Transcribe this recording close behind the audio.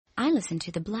I listen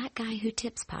to the Black Guy Who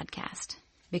Tips podcast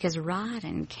because Rod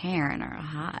and Karen are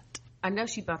hot. I know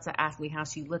she's about to ask me how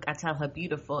she look. I tell her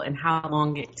beautiful and how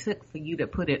long it took for you to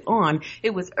put it on. It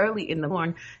was early in the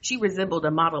morning. She resembled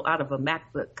a model out of a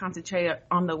MacBook. Concentrated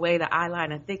on the way the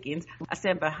eyeliner thickens. I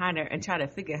stand behind her and try to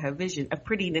figure her vision of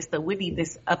prettiness, the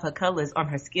wittiness of her colors on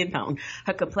her skin tone,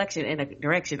 her complexion in a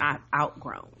direction I've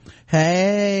outgrown.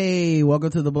 Hey,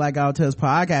 welcome to the Black Guy Who Tips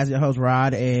podcast. Your host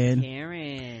Rod and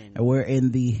Karen. And we're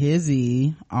in the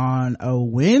hizzy on a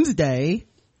Wednesday.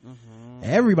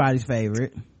 Everybody's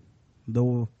favorite.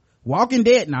 The Walking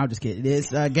Dead. No, I'm just kidding.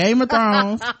 It's Game of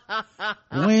Thrones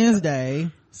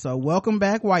Wednesday. So welcome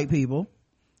back, white people.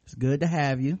 It's good to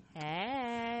have you.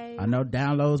 Hey. I know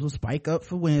downloads will spike up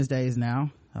for Wednesdays now.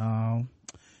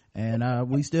 And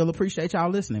we still appreciate y'all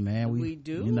listening, man. We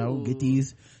do. You know, get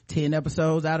these 10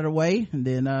 episodes out of the way, and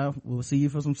then we'll see you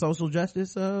for some social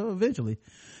justice eventually.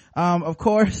 Of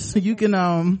course, you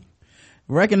can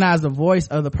recognize the voice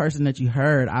of the person that you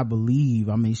heard. I believe,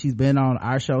 I mean, she's been on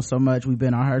our show so much, we've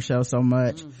been on her show so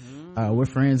much. We're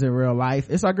friends in real life.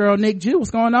 It's our girl Nick Jew.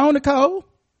 What's going on, Nicole?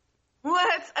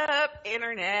 What's up,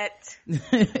 internet?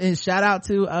 And shout out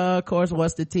to of course,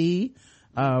 What's the Tea.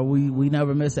 We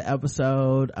never miss an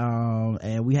episode.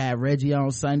 And we had Reggie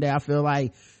on Sunday. I feel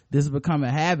like this has become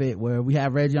a habit where we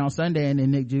have Reggie on Sunday and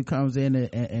then Nick Jew comes in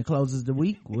and closes the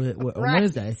week with right. on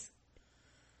Wednesday.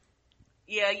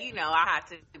 Yeah, you know, I have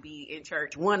to be in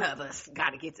church. One of us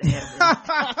got to get to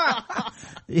heaven.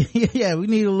 Yeah, we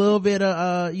need a little bit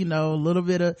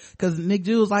of, cause Nick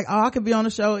Jew was like, oh, I could be on the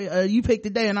show. You picked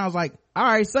the day. And I was like, all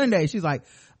right, Sunday. She's like,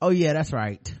 oh yeah, that's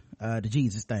right. The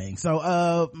Jesus thing.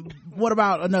 So, what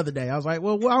about another day? I was like,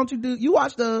 well, why don't you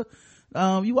watch them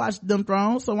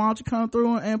Thrones. So why don't you come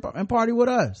through and party with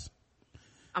us?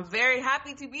 I'm very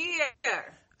happy to be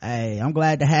here. Hey, I'm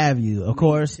glad to have you. Of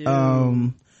course,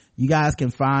 you guys can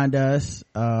find us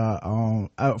find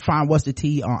What's the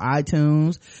Tea on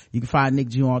iTunes. You can find Nick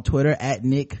Jew on Twitter at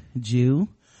Nick Jew.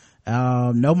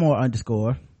 No more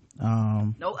underscore.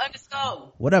 No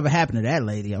underscore. Whatever happened to that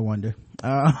lady, I wonder.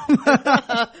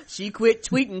 She quit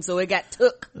tweeting, so it got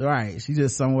took. Right, she's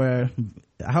just somewhere.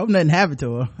 I hope nothing happened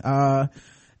to her.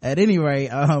 At any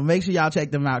rate, make sure y'all check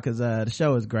them out, because the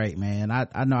show is great, man.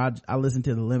 I know I listened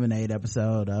to the Lemonade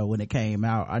episode when it came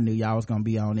out. I knew y'all was gonna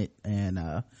be on it,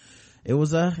 and it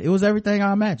was everything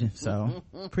I imagined. So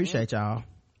appreciate y'all.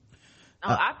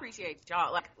 I appreciate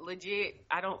y'all. Like, legit,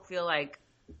 I don't feel like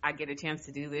I get a chance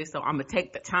to do this, so I'm gonna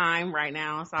take the time right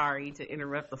now. Sorry to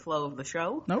interrupt the flow of the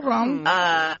show. No problem.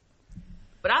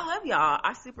 But I love y'all.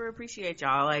 I super appreciate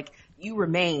y'all. Like, you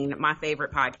remain my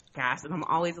favorite podcast, and I'm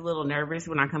always a little nervous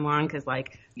when I come on, because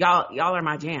like y'all are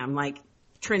my jam. Like,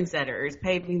 trendsetters,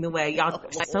 paving the way. Y'all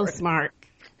are so smart,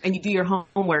 and you do your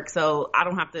homework, so I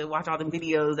don't have to watch all them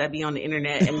videos that be on the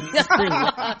internet and you scream.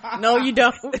 No, you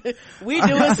don't. We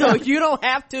do it so you don't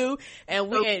have to,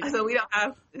 and so we don't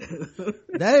have to.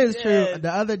 That is true.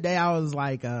 The other day I was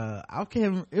like, it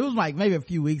was like maybe a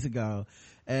few weeks ago,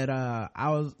 and I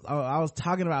was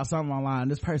talking about something online.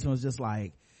 This person was just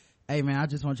like, hey man, I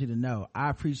just want you to know,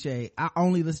 I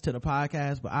only listen to the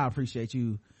podcast, but I appreciate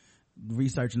you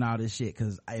researching all this shit,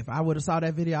 because if I would have saw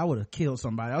that video, I would have killed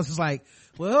somebody. I was just like,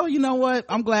 well, you know what,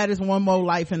 I'm glad it's one more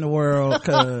life in the world,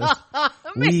 because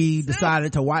we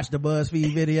decided to watch the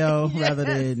BuzzFeed video rather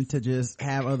than to just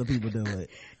have other people do it.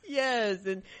 Yes,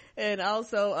 and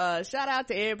also shout out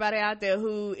to everybody out there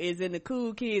who is in the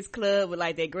cool kids club with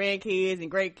like their grandkids and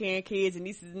great grandkids and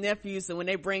nieces and nephews, so when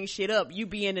they bring shit up, you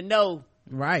be in the know.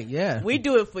 Right, yeah, we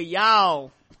do it for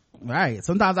y'all. Right,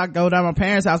 sometimes I go down my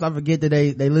parents' house, I forget that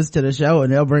they listen to the show,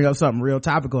 and they'll bring up something real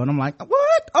topical, and I'm like,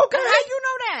 what? Okay, how you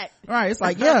know that? Right, it's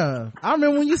like, yeah, I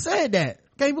remember when you said that.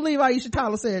 Can't believe Aisha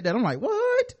Tyler said that. I'm like,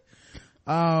 what?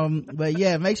 But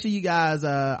yeah, make sure you guys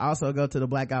also go to the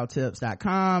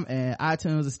blackouttips.com and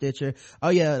iTunes and Stitcher. Oh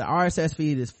yeah, the RSS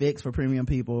feed is fixed for premium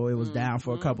people. It was down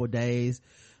for a couple of days.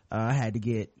 I had to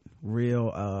get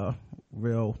real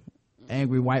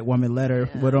angry white woman letter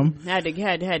with them. Had to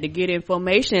get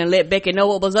information and let Becky know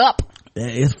what was up.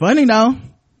 It's funny though,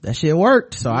 that shit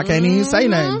worked, so I can't even say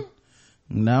nothing.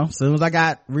 As soon as I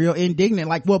got real indignant,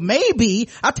 like, well, maybe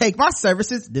I'll take my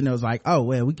services, then it was like, oh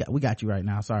well, we got you right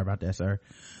now, sorry about that, sir.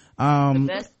 The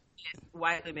best gift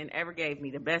white women ever gave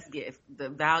me, the best gift, the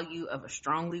value of a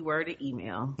strongly worded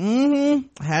email. I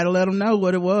had to let them know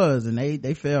what it was, and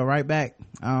they fell right back.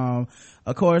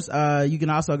 Of course, you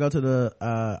can also go to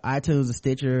the iTunes and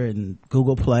Stitcher and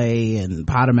Google Play and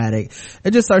Podomatic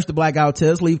and just search the Blackout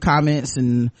Tips, leave comments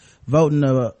and vote in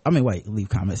leave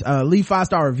comments, leave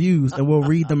 5-star reviews, and we'll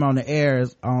read them on the air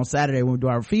on Saturday when we do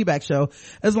our feedback show,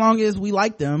 as long as we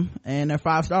like them and they're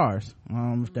 5 stars.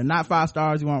 If they're not 5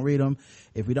 stars, we won't read them.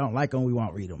 If we don't like them, we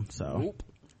won't read them. So, nope.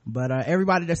 But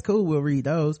everybody that's cool, we'll read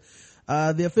those.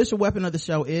 The official weapon of the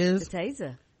show is the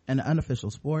taser, and the unofficial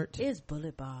sport is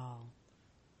bullet ball.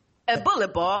 A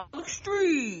bullet ball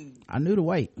extreme. I knew the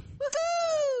weight.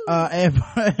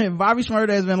 And Bobby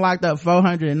Shmurda has been locked up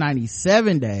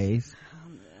 497 days.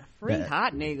 Free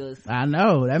hot niggas. I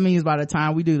know. That means by the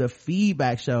time we do the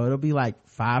feedback show, it'll be like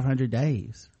 500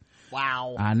 days.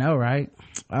 Wow. I know, right?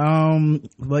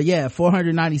 But yeah,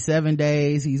 497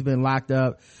 days he's been locked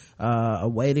up,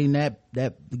 awaiting that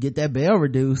get that bail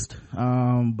reduced.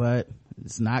 But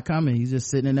it's not coming. He's just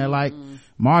sitting in there like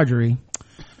Marjorie.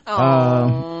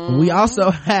 We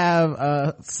also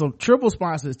have some triple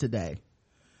sponsors today.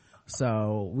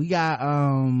 So we got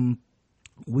of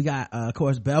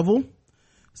course Bevel.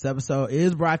 This episode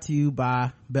is brought to you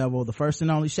by Bevel, the first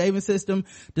and only shaving system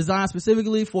designed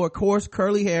specifically for coarse,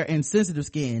 curly hair and sensitive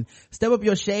skin. Step up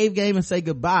your shave game and say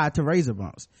goodbye to razor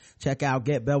bumps. Check out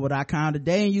getbevel.com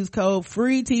today and use code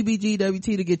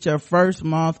FREETBGWT to get your first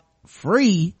month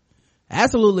free,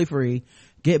 absolutely free.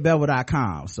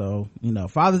 Getbevel.com. So,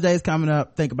 Father's Day is coming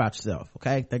up. Think about yourself,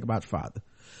 okay? Think about your father.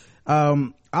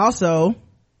 Also,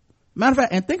 matter of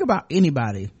fact, and think about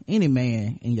anybody, any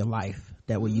man in your life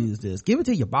that will use this. Give it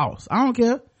to your boss. I don't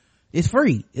care. It's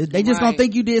free. They just gonna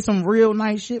think you did some real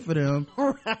nice shit for them.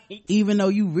 Right. Even though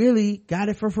you really got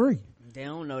it for free. They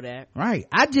don't know that. Right.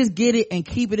 I just get it and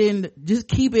keep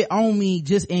it on me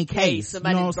just in case. Hey,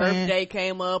 somebody's birthday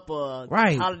came up or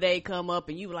right. holiday come up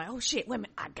and you were like, oh shit, wait a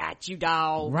minute, I got you,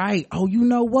 dog. Right. Oh, you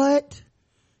know what?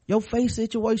 Your face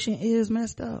situation is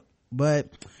messed up.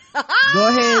 But go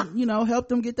ahead, help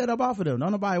them get that up off of them.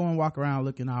 Don't nobody want to walk around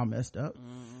looking all messed up.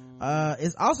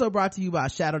 It's also brought to you by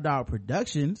Shadow Dog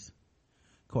Productions.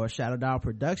 Of course, Shadow Dog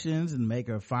Productions and make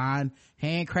a fine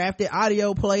handcrafted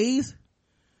audio plays.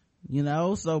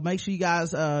 So make sure you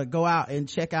guys go out and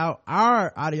check out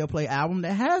our audio play album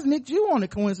that has Nick Jew on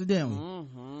it, coincidentally.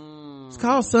 It's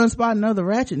called Sunspot and Other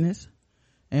Ratchetness,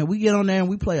 and we get on there and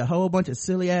we play a whole bunch of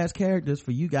silly ass characters for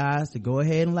you guys to go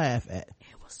ahead and laugh at.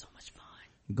 It was so much fun.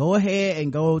 Go ahead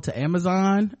and go to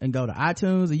Amazon and go to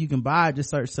iTunes, and you can buy it.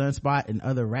 Just search Sunspot and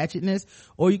Other Ratchetness,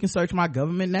 or you can search my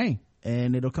government name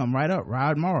and it'll come right up,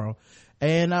 Rod Morrow.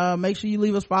 And make sure you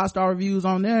leave us 5-star reviews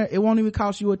on there. It won't even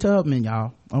cost you a Tubman,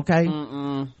 y'all. Okay?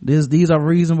 These are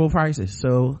reasonable prices.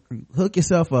 So hook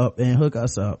yourself up and hook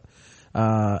us up.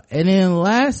 And then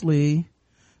lastly,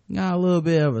 got a little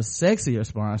bit of a sexier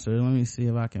sponsor. Let me see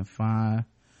if I can find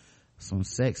some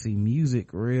sexy music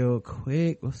real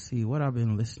quick. Let's see what I've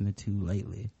been listening to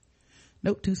lately.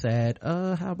 Nope, too sad.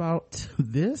 How about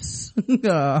this?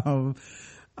 All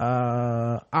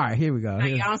right, here we go.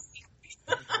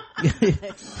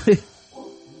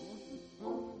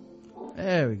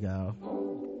 There we go.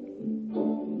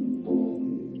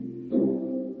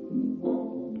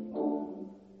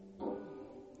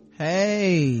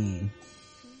 Hey,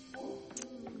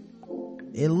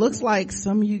 it looks like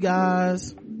some of you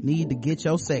guys need to get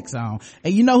your sex on,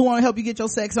 and you know who want to help you get your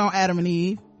sex on? Adam and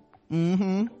Eve.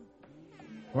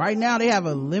 Right now they have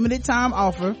a limited time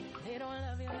offer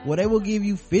where they will give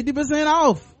you 50%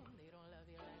 off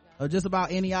of just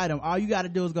about any item. All you got to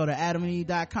do is go to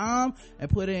adamandeve.com and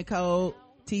put in code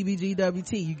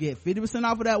TBGWT. You get 50%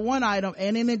 off of that one item,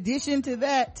 and in addition to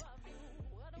that,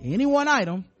 any one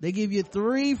item, they give you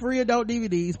 3 free adult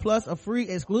DVDs plus a free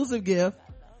exclusive gift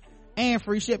and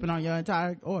free shipping on your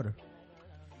entire order.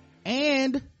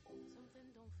 And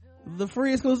the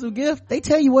free exclusive gift, they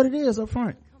tell you what it is up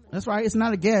front. That's right, it's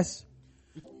not a guess.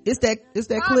 It's that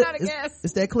clip.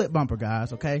 It's that clip bumper,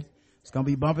 guys. Okay, it's gonna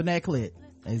be bumping that clip.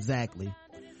 Exactly.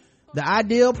 The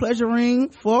ideal pleasure ring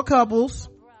for couples.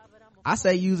 I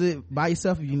say use it by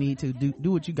yourself if you need to.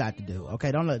 Do what you got to do.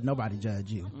 Okay, don't let nobody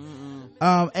judge you.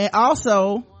 And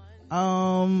also,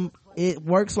 it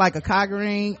works like a cock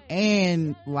ring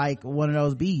and like one of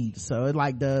those beads, so it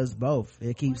like does both.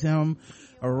 It keeps him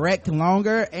erect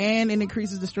longer and it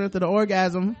increases the strength of the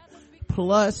orgasm.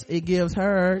 Plus, it gives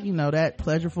her, that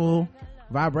pleasureful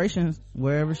vibrations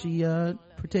wherever she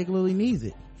particularly needs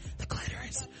it. The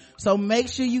clitoris. So make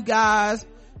sure you guys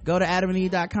go to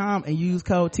adamandeve.com and use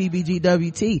code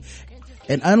TBGWT.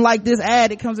 And unlike this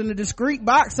ad, it comes in a discreet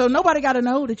box, so nobody got to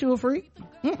know that you're a freak.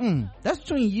 That's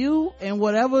between you and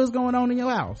whatever is going on in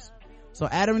your house. So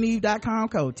adamandeve.com,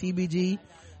 code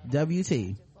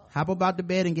TBGWT. Hop about the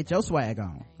bed and get your swag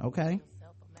on. Okay,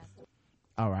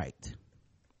 All right.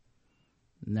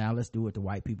 Now let's do what the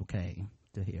white people came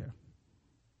to hear.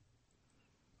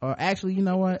 Or actually, you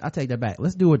know what? I'll take that back.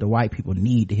 Let's do what the white people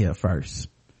need to hear first.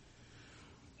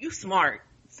 You smart.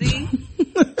 See?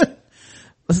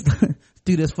 Let's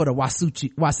do this for the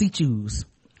Wasichus.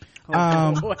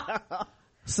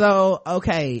 So,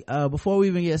 okay, before we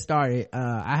even get started,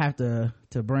 I have to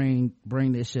bring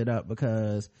this shit up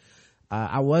because,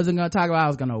 I wasn't gonna talk about it. I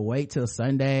was gonna wait till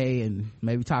Sunday and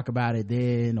maybe talk about it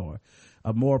then or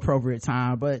a more appropriate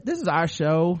time, but this is our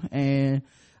show and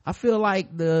I feel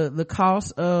like the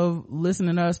cost of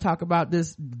listening to us talk about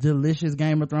this delicious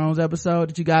Game of Thrones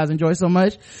episode that you guys enjoy so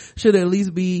much should at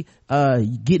least be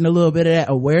getting a little bit of that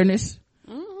awareness.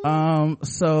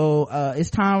 So it's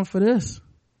time for this.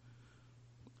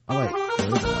 Oh wait, there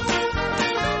we go.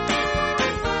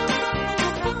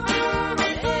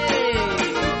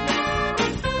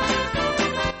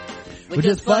 We're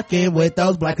just fucking with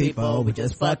those black people. We're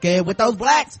just fucking with those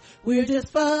blacks. We're just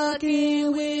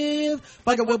fucking with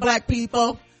black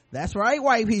people. That's right,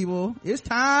 white people. It's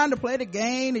time to play the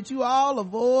game that you all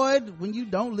avoid when you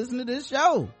don't listen to this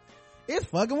show. It's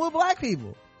fucking with black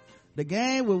people. The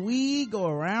game where we go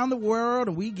around the world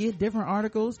and we get different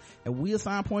articles and we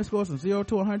assign point scores from 0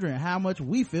 to 100 and how much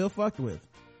we feel fucked with.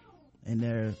 And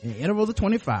they're in intervals of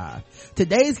 25.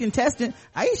 Today's contestant,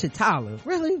 Aisha Tyler.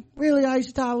 Really,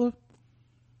 Aisha Tyler?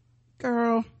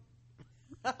 Girl.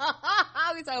 We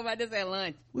talking about this at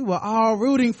lunch. We were all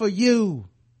rooting for you.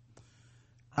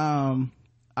 All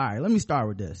right, let me start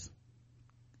with this.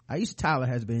 Aisha Tyler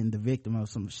has been the victim of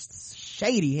some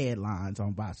shady headlines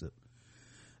on Gossip.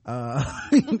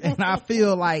 And I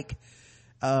feel like,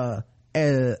 I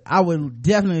would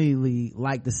definitely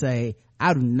like to say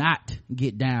I do not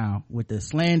get down with the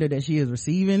slander that she is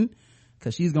receiving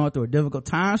because she's going through a difficult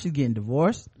time. She's getting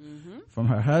divorced from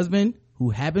her husband, who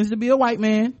happens to be a white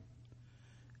man,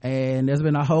 and there's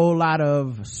been a whole lot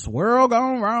of swirl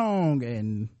gone wrong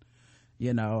and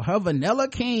you know her vanilla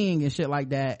king and shit like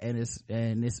that, and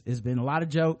it's been a lot of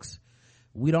jokes.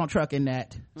 We don't truck in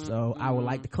that, so I would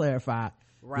like to clarify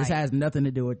this has nothing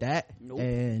to do with that. Nope.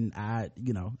 And I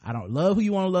don't love who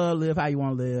you want to love, live how you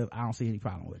want to live. I don't see any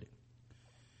problem with it,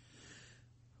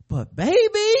 but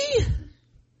baby,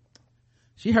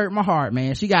 she hurt my heart,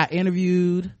 man. She got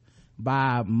interviewed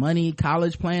by Money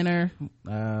College Planner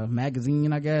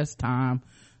magazine, I guess, Time,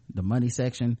 the money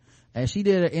section, and she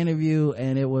did an interview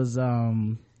and it was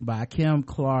by Kim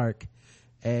Clark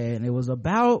and it was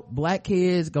about black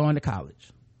kids going to college.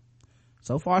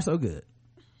 So far so good.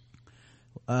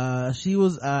 She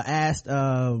was asked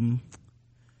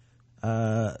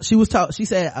she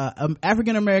said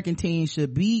African American teens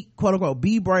should be quote unquote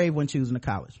be brave when choosing a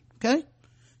college. Okay,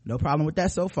 no problem with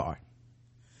that so far.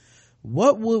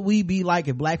 What would we be like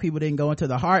if black people didn't go into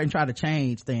the heart and try to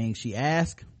change things, she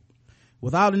asked.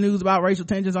 With all the news about racial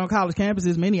tensions on college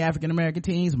campuses, many African American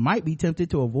teens might be tempted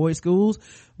to avoid schools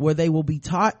where they will be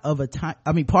part of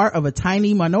a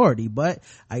tiny minority. But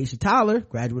Aisha Tyler,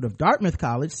 graduate of Dartmouth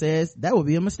College, says that would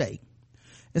be a mistake.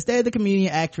 Instead, the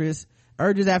comedian actress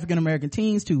urges African American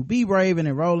teens to be brave and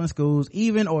enroll in schools,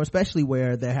 even or especially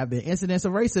where there have been incidents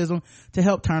of racism, to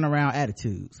help turn around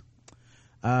attitudes.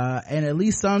 And at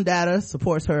least some data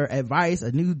supports her advice.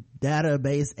 A new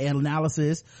database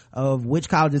analysis of which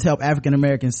colleges help African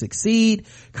Americans succeed,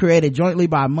 created jointly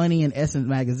by Money and Essence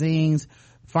magazines,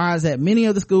 finds that many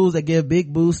of the schools that give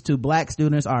big boosts to black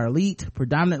students are elite,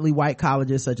 predominantly white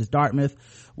colleges such as Dartmouth.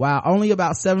 While only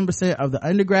about 7% of the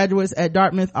undergraduates at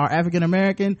Dartmouth are African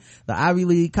American, the Ivy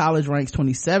League college ranks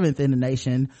 27th in the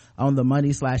nation on the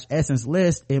Money/Essence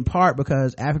list, in part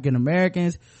because African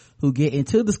Americans who get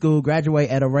into the school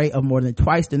graduate at a rate of more than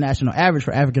twice the national average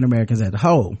for African Americans as a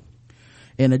whole.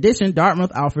 In addition,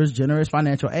 Dartmouth offers generous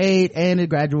financial aid and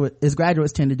its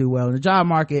graduates tend to do well in the job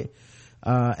market,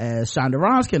 as Shonda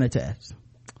Rhimes can attest.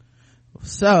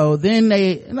 So then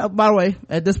they, by the way,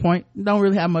 at this point, don't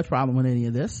really have much problem with any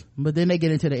of this, but then they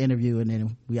get into the interview and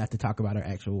then we have to talk about her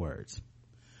actual words.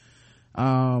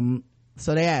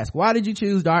 So they ask, why did you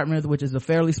choose Dartmouth, which is a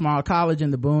fairly small college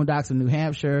in the boondocks of New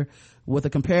Hampshire with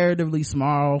a comparatively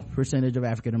small percentage of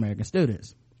African American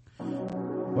students?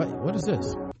 What is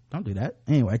this? Don't do that.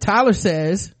 Anyway, Tyler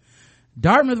says,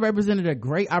 Dartmouth represented a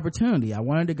great opportunity. I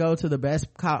wanted to go to the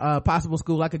best possible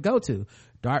school I could go to.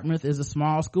 Dartmouth is a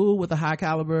small school with high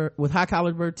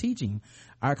caliber teaching.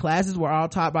 Our classes were all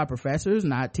taught by professors,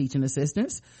 not teaching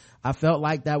assistants. I felt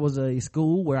like that was a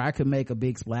school where I could make a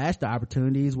big splash. The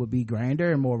opportunities would be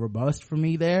grander and more robust for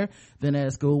me there than at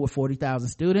a school with 40,000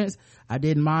 students. I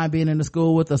didn't mind being in a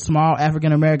school with a small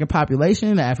African American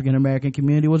population. The African American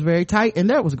community was very tight,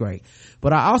 and that was great.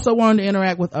 But I also wanted to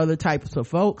interact with other types of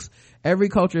folks. Every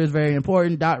culture is very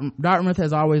important. Dartmouth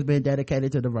has always been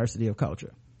dedicated to diversity of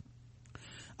culture.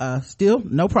 Still,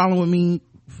 no problem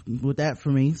with that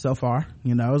for me so far.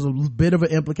 You know, there's a bit of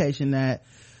an implication that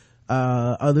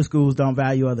other schools don't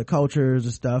value other cultures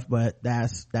and stuff, but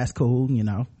that's cool, you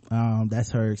know.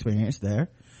 That's her experience there.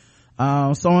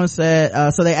 Someone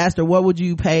said, so they asked her, what would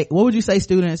you say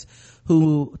students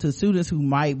who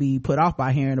might be put off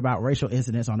by hearing about racial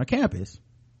incidents on their campus?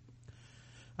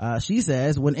 She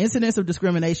says, when incidents of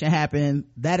discrimination happen,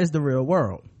 that is the real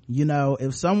world. You know,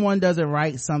 if someone doesn't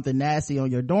write something nasty on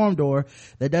your dorm door,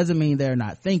 that doesn't mean they're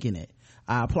not thinking it.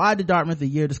 I applied to Dartmouth the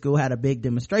year the school had a big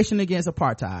demonstration against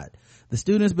apartheid. The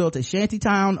students built a shanty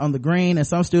town on the green, and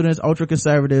some students, ultra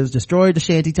conservatives, destroyed the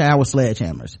shanty town with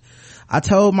sledgehammers. I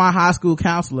told my high school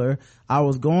counselor I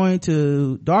was going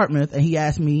to Dartmouth, and he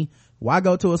asked me, why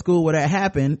go to a school where that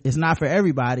happened? It's not for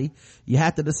everybody. You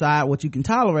have to decide what you can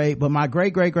tolerate. But my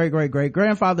great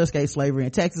grandfather escaped slavery in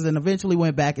Texas and eventually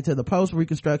went back into the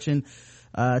post-Reconstruction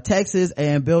Texas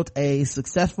and built a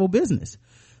successful business.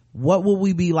 What would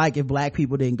we be like if black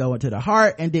people didn't go into the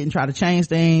heart and didn't try to change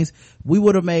things? We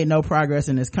would have made no progress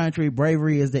in this country.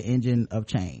 Bravery is the engine of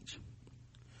change.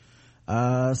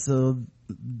 So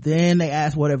then they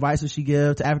asked what advice would she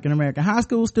give to African American high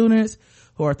school students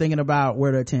who are thinking about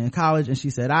where to attend college, and she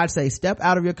said, I'd say step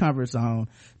out of your comfort zone.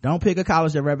 Don't pick a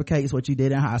college that replicates what you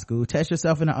did in high school. Test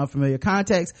yourself in an unfamiliar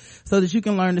context so that you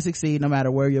can learn to succeed no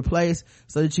matter where you're placed,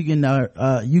 so that you can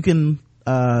know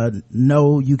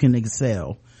you can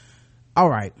excel. All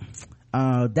right,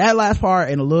 that last part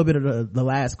and a little bit of the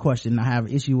last question I have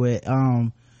an issue with,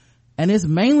 and it's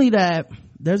mainly that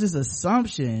there's this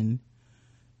assumption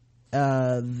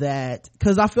that,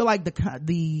 because I feel like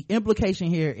the implication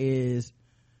here is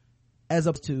as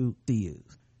up to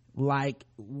CUs, like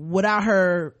without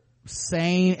her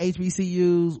saying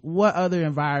HBCUs, what other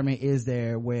environment is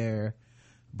there where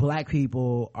black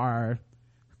people are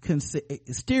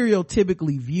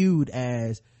stereotypically viewed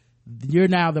as, you're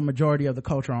now the majority of the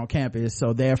culture on campus,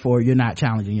 so therefore you're not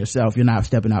challenging yourself, you're not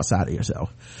stepping outside of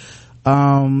yourself.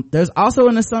 There's also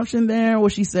an assumption there where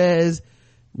she says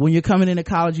when you're coming into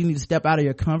college you need to step out of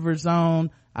your comfort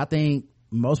zone. I think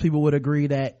most people would agree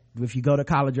that if you go to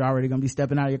college you're already going to be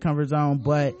stepping out of your comfort zone,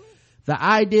 but the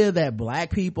idea that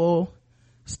black people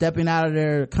stepping out of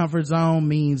their comfort zone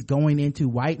means going into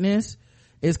whiteness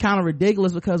is kind of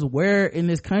ridiculous, because where in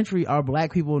this country are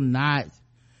black people not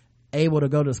able to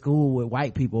go to school with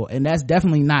white people? And that's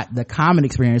definitely not the common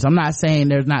experience. I'm not saying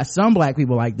there's not some black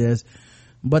people like this,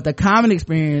 but the common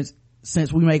experience,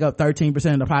 since we make up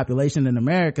 13% of the population in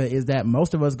America, is that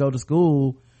most of us go to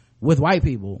school with white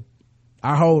people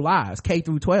our whole lives, K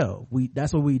through 12.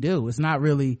 That's what we do. It's not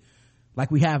really like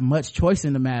we have much choice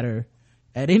in the matter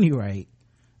at any rate.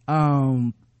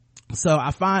 So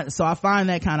I find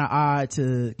that kind of odd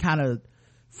to kind of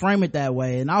frame it that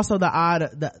way. And also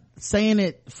framing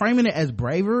it as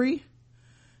bravery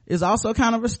is also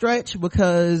kind of a stretch,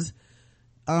 because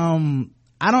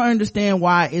I don't understand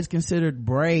why it's considered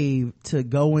brave to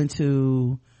go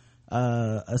into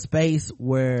a space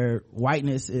where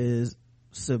whiteness is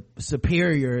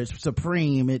superior, it's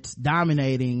supreme, it's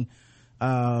dominating.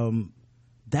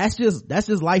 That's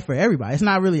just life for everybody. It's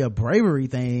not really a bravery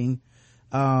thing.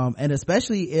 And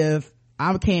especially if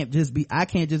I can't just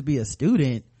be a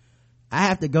student, I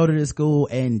have to go to this school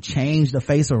and change the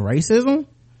face of racism.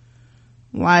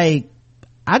 Like,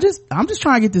 I'm just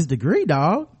trying to get this degree,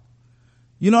 dog.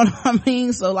 You know what I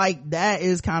mean? So like, that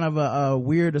is kind of a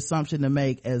weird assumption to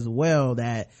make as well,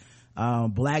 that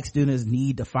black students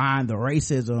need to find the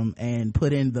racism and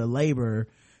put in the labor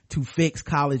to fix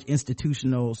college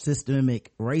institutional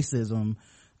systemic racism.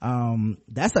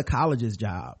 That's a college's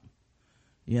job.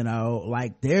 You know,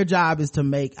 like, their job is to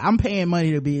make, I'm paying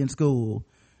money to be in school,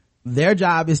 their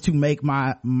job is to make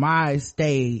my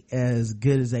stay as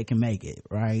good as they can make it,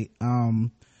 right?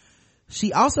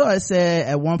 She also has said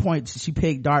at one point she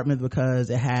picked Dartmouth because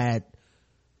it had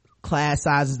class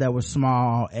sizes that were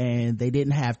small and they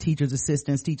didn't have teachers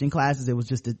assistants teaching classes. It was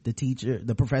just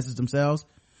the professors themselves.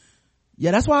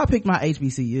 Yeah, that's why I picked my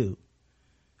HBCU.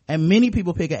 And many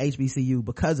people pick an HBCU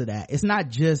because of that. It's not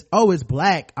just, oh, it's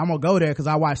black, I'm gonna go there because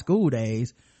I watch School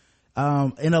Days.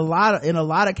 In a lot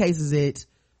of cases it's,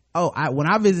 when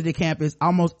I visited campus,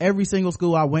 almost every single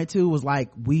school I went to was like,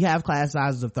 we have class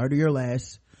sizes of 30 or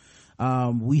less.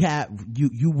 We have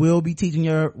you will be teaching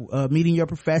meeting your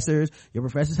professors. Your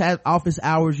professors have office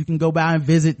hours. You can go by and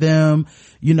visit them.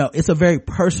 It's a very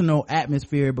personal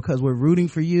atmosphere because we're rooting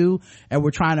for you and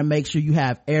we're trying to make sure you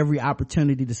have every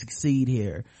opportunity to succeed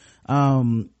here.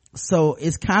 So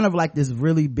it's kind of like this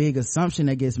really big assumption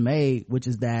that gets made, which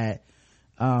is that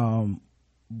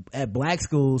at black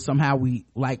schools somehow we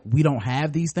don't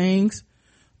have these things,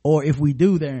 or if we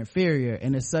do, they're inferior.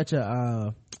 And it's such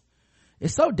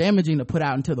it's so damaging to put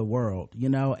out into the world,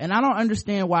 and I don't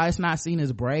understand why it's not seen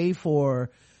as brave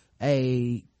for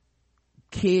a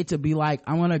kid to be like,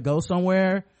 I want to go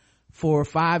somewhere for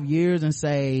 5 years and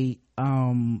say, I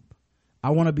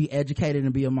want to be educated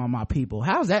and be among my people.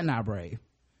 How is that not brave?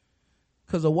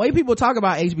 Because the way people talk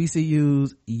about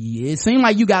HBCUs, it seems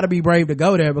like you got to be brave to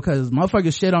go there, because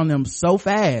motherfuckers shit on them so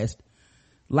fast,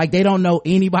 like they don't know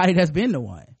anybody that's been to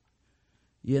one.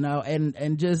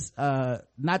 And just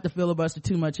not to filibuster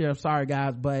too much here, I'm sorry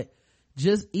guys, but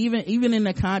just even in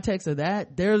the context of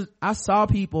that, I saw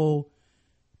people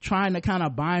trying to kind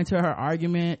of buy into her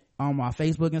argument on my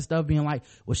Facebook and stuff, being like,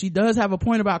 well, she does have a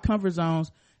point about comfort zones.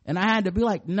 And I had to be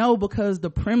like, no, because the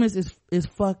premise is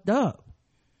fucked up.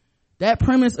 That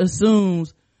premise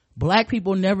assumes black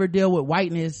people never deal with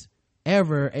whiteness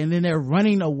ever, and then they're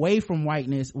running away from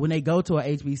whiteness when they go to a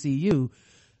HBCU,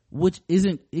 which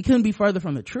it couldn't be further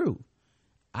from the truth.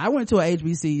 I went to a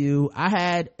HBCU. I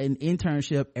had an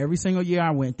internship every single year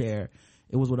I went there.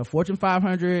 It was with a Fortune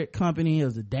 500 company. It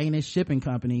was a Danish shipping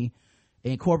company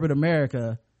in corporate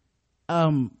America.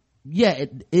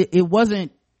 It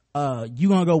wasn't you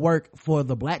gonna go work for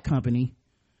the black company.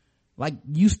 Like,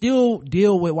 you still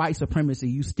deal with white supremacy,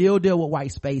 you still deal with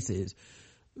white spaces,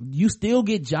 you still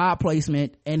get job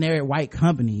placement, and they're at white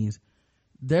companies.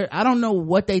 I don't know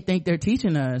what they think they're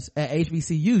teaching us at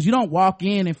HBCUs. You don't walk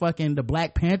in and fucking the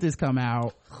Black Panthers come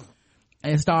out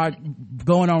and start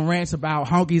going on rants about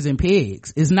honkies and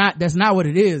pigs. That's not what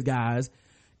it is, guys.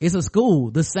 It's a school.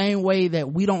 The same way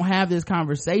that we don't have this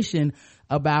conversation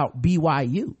about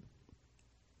BYU.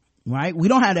 Right? We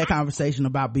don't have that conversation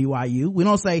about BYU. We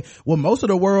don't say, well, most of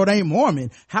the world ain't Mormon.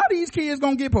 How these kids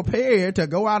gonna get prepared to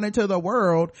go out into the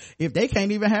world if they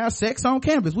can't even have sex on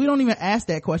campus? We don't even ask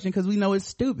that question because we know it's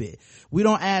stupid. We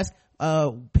don't ask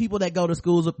people that go to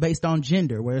schools based on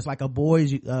gender, where it's like a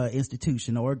boys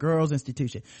institution or a girls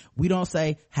institution. We don't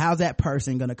say, how's that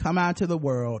person gonna come out into the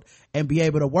world and be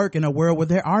able to work in a world where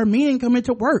there are men coming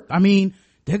to work? I mean,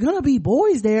 they're gonna be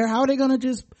boys there. How are they gonna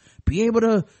just be able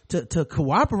to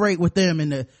cooperate with them?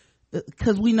 And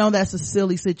because we know that's a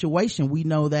silly situation. We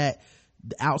know that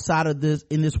outside of this,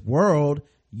 in this world,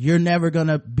 you're never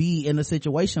gonna be in a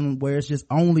situation where it's just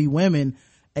only women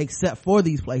except for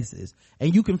these places,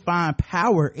 and you can find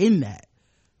power in that,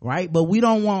 right? But we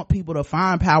don't want people to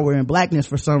find power in blackness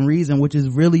for some reason, which is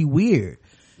really weird.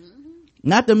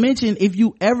 Not to mention, if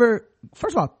you ever,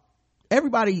 first of all,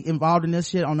 everybody involved in this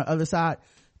shit on the other side,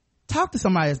 talk to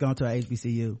somebody that's going to a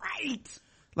HBCU. Right.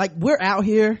 Like, we're out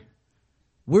here,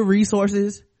 we're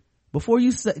resources. Before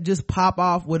you just pop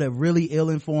off with a really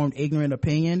ill-informed, ignorant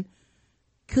opinion,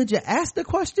 could you ask the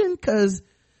question? Because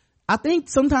I think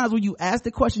sometimes when you ask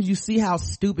the questions, you see how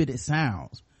stupid it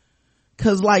sounds.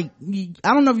 Because, like,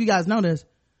 I don't know if you guys know this,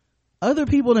 other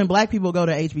people than black people go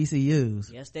to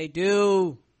HBCUs. Yes, they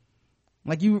do.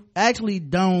 Like, you actually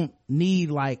don't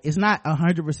need, like, it's not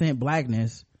 100%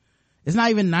 blackness. It's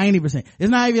not even 90%. It's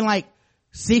not even like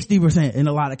 60% in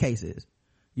a lot of cases.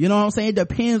 You know what I'm saying? It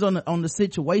depends on the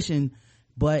situation,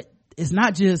 but it's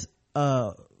not just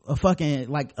a fucking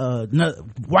like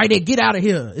right there, get out of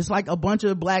here. It's like a bunch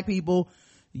of black people.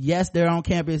 Yes, they're on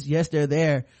campus. Yes, they're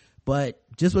there. But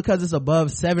just because it's above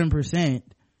 7%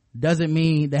 doesn't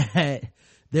mean that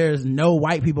there's no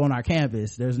white people on our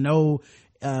campus. There's no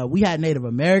we had Native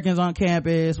Americans on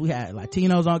campus, we had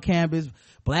Latinos on campus,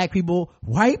 black people,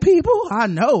 white people, I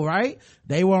know, right?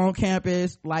 They were on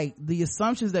campus. Like, the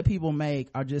assumptions that people make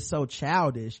are just so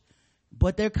childish,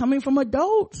 but they're coming from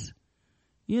adults.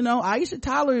 You know, Aisha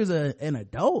Tyler is an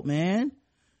adult, man.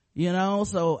 You know,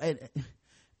 so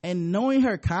and knowing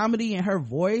her comedy and her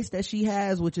voice that she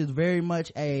has, which is very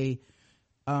much a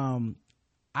I'm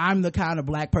the kind of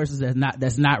black person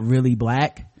that's not really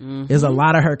black. Is a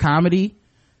lot of her comedy.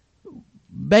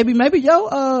 Baby, maybe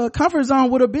your comfort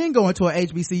zone would have been going to an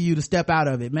HBCU to step out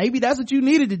of it. Maybe that's what you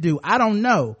needed to do. I don't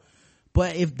know.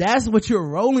 But if that's what you're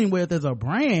rolling with as a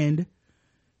brand,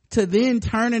 to then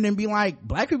turn it and be like,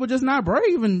 black people just not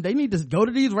brave and they need to go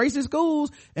to these racist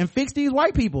schools and fix these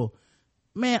white people.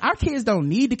 Man, our kids don't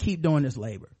need to keep doing this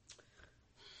labor.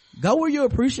 Go where you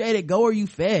appreciate it. Go where you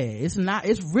fed.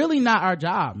 It's really not our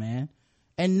job, man.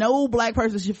 And no black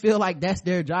person should feel like that's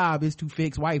their job, is to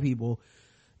fix white people.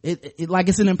 It like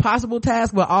it's an impossible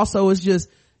task, but also it's just,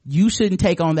 you shouldn't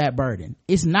take on that burden.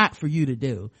 It's not for you to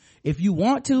do. If you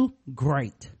want to,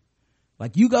 great.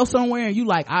 Like, you go somewhere and you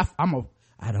like, I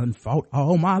done fought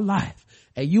all my life,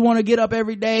 and you want to get up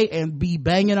every day and be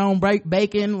banging on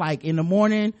bacon like in the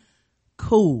morning,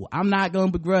 cool. I'm not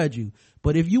gonna begrudge you.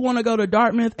 But if you want to go to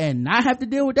Dartmouth and not have to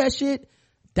deal with that shit,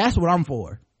 that's what I'm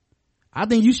for. I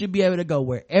think you should be able to go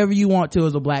wherever you want to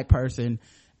as a black person,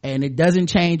 and it doesn't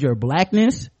change your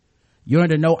blackness. You're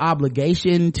under no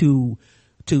obligation to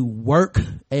work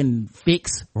and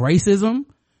fix racism.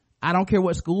 I don't care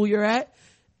what school you're at.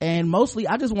 And mostly,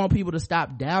 I just want people to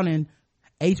stop downing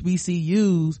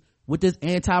HBCUs with this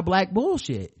anti-black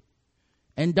bullshit.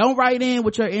 And don't write in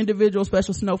with your individual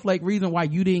special snowflake reason why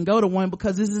you didn't go to one,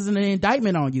 because this isn't an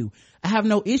indictment on you. I have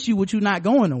no issue with you not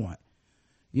going to one.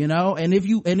 You know, and if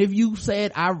you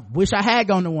said, I wish I had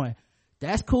gone to one,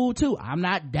 that's cool too. I'm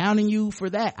not downing you for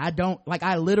that.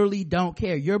 I literally don't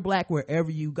care. You're black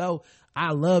wherever you go.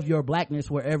 I love your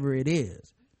blackness wherever it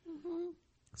is. Mm-hmm.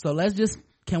 So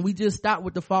can we just stop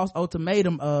with the false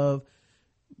ultimatum of,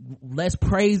 let's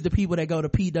praise the people that go to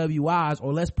PWIs,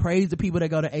 or let's praise the people that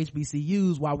go to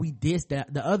HBCUs while we diss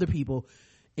the other people.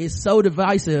 It's so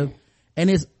divisive, and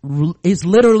it's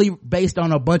literally based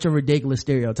on a bunch of ridiculous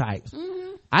stereotypes. Mm-hmm.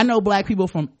 I know black people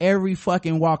from every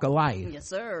fucking walk of life. Yes,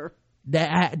 sir.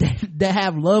 That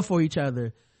have love for each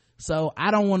other. So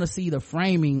I don't want to see the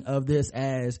framing of this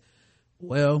as,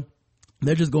 well,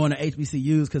 they're just going to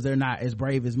HBCUs because they're not as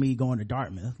brave as me going to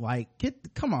Dartmouth. Like,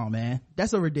 come on, man.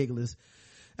 That's a ridiculous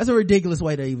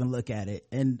way to even look at it.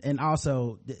 And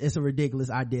also, it's a ridiculous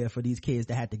idea for these kids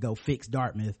to have to go fix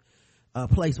Dartmouth, a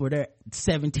place where they're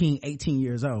 17, 18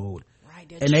 years old.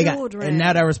 And and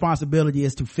now their responsibility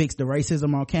is to fix the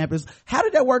racism on campus. How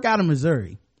did that work out in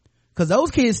Missouri? Because those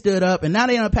kids stood up, and now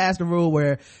they done passed the rule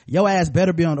where your ass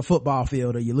better be on the football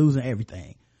field or you're losing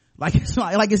everything. Like, it's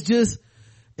like it's just,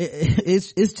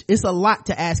 it's a lot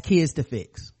to ask kids to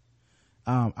fix.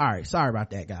 All right, sorry about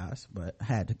that, guys, but I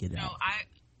had to get it out.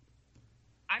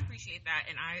 I appreciate that,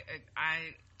 and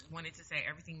I wanted to say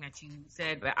everything that you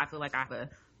said, but I feel like I have a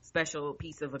special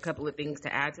piece of a couple of things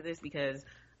to add to this, because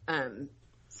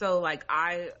so like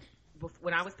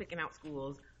when I was picking out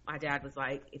schools, my dad was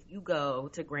like, if you go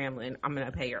to Grambling, I'm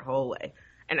gonna pay your whole way.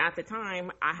 And at the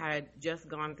time, I had just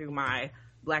gone through my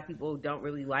black people don't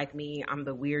really like me, I'm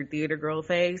the weird theater girl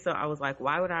phase. So I was like,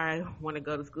 why would I want to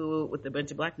go to school with a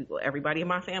bunch of black people? Everybody in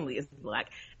my family is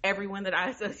black. Everyone that I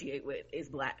associate with is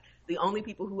black. The only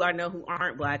people who I know who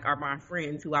aren't black are my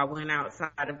friends who I went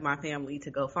outside of my family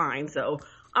to go find. So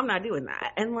I'm not doing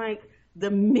that. And like, the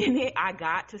minute I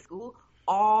got to school,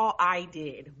 all I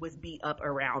did was be up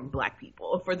around black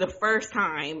people for the first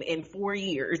time in 4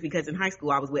 years, because in high school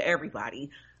I was with everybody.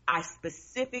 I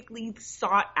specifically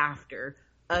sought after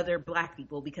other black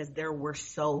people because there were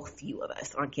so few of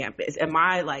us on campus, and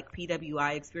my like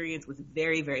PWI experience was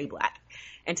very, very black.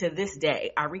 And to this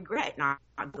day, I regret not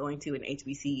going to an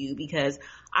HBCU because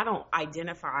I don't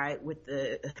identify with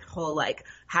the whole like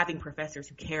having professors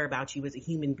who care about you as a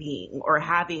human being, or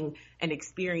having an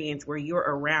experience where you're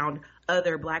around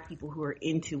other black people who are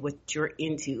into what you're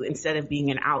into instead of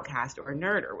being an outcast or a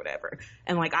nerd or whatever.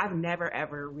 And like, I've never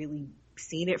ever really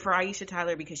seen it for Aisha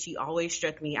Tyler because she always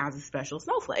struck me as a special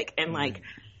snowflake. And like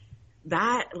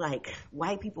that, like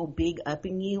white people big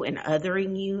upping you and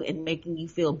othering you and making you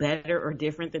feel better or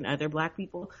different than other black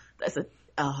people, that's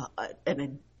an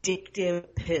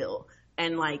addictive pill.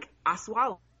 And like, I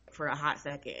swallowed it for a hot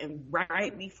second, and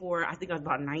right before, I think I was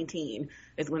about 19,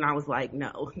 is when I was like,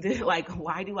 no, like,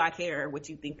 why do I care what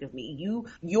you think of me?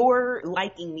 Your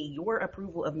liking me, your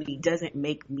approval of me doesn't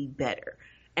make me better.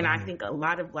 And I think a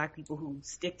lot of black people who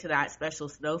stick to that special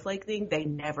snowflake thing, they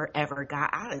never, ever got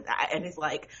out of that. And it's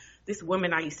like, this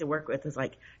woman I used to work with is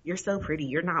like, you're so pretty.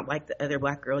 You're not like the other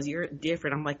black girls. You're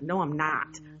different. I'm like, no, I'm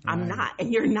not. I'm not.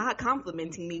 And you're not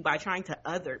complimenting me by trying to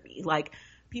other me. Like,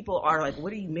 people are like,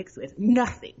 what are you mixed with?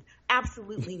 Nothing.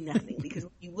 Absolutely nothing. Because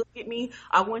when you look at me,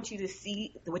 I want you to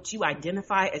see what you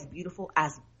identify as beautiful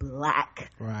as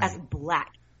black. Right. As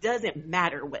black. Doesn't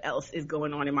matter what else is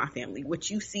going on in my family. What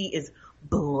you see is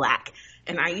black.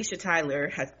 And Aisha Tyler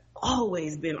has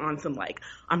always been on some like,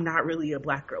 I'm not really a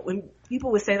black girl. When people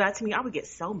would say that to me, I would get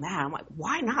so mad. I'm like,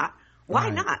 why not?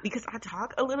 Why not? Because I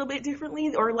talk a little bit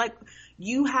differently, or like,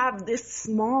 you have this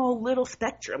small little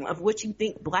spectrum of what you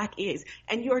think black is,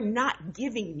 and you're not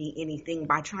giving me anything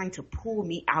by trying to pull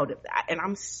me out of that. And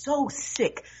I'm so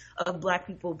sick of black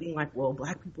people being like, well,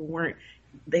 black people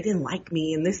they didn't like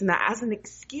me and this and that as an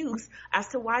excuse as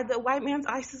to why the white man's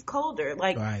ice is colder.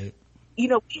 Like, you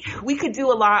know, we could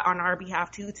do a lot on our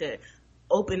behalf too to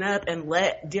open up and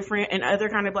let different and other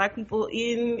kind of Black people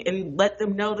in and let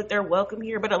them know that they're welcome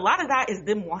here. But a lot of that is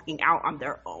them walking out on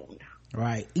their own.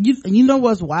 Right. You know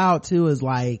what's wild too is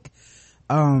like,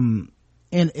 in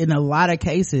a lot of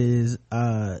cases,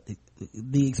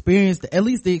 the experience, at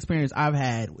least the experience I've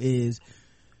had is,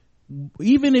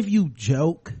 even if you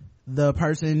joke the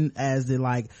person as the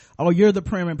like, oh, you're the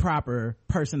prim and proper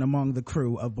person among the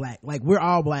crew of Black, like we're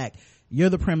all Black, you're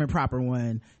the prim and proper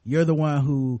one, you're the one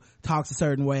who talks a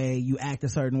certain way, you act a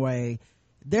certain way,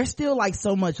 there's still like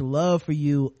so much love for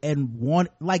you and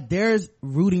like there's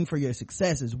rooting for your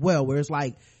success as well, where it's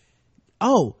like,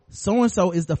 oh, so and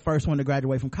so is the first one to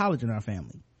graduate from college in our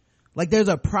family. Like there's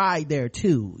a pride there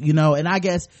too, you know, and I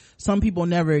guess some people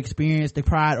never experienced the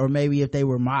pride, or maybe if they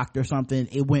were mocked or something,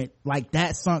 it went like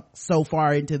that, sunk so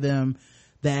far into them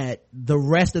that the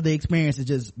rest of the experience is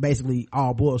just basically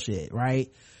all bullshit,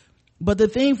 right? But the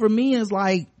thing for me is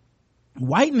like,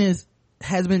 whiteness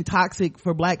has been toxic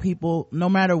for Black people no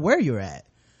matter where you're at.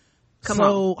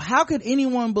 So how could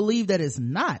anyone believe that it's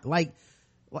not? Like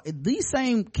these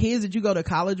same kids that you go to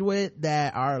college with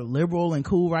that are liberal and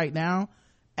cool right now,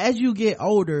 as you get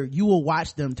older, you will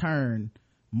watch them turn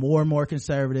more and more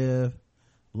conservative,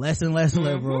 less and less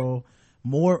liberal,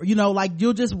 more, you know, like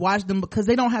you'll just watch them because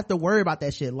they don't have to worry about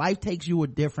that shit. Life takes you a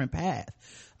different path.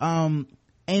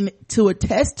 And to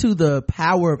attest to the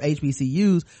power of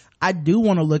HBCUs, I do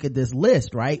want to look at this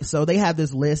list, right? So they have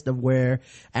this list of where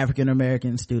African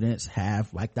American students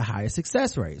have like the highest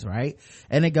success rates, right?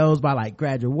 And it goes by like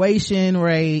graduation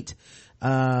rate,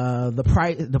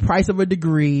 the price of a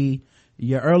degree,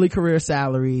 your early career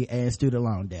salary, and student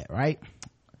loan debt, right?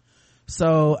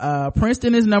 So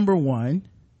Princeton is number 1.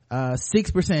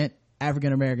 6%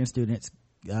 African American students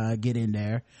get in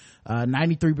there.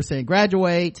 93%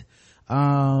 graduate,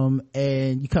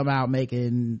 and you come out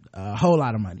making a whole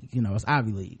lot of money. You know, it's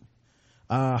Ivy League.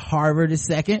 Harvard is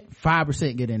second,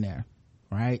 5% get in there,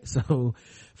 right? So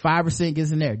 5%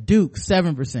 gets in there. Duke,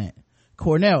 7%.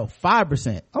 Cornell,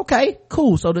 5%. Okay,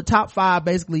 cool. So the top 5,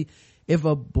 basically, if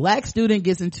a Black student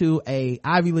gets into a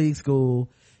Ivy League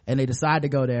school and they decide to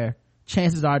go there,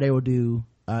 chances are they will do,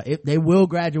 if they will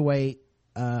graduate,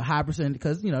 high percent,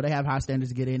 because, you know, they have high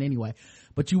standards to get in anyway.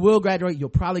 But you will graduate, you'll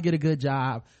probably get a good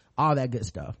job, all that good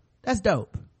stuff. That's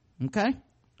dope. Okay?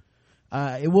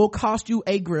 It will cost you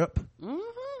a grip,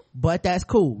 but that's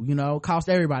cool, you know, cost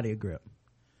everybody a grip.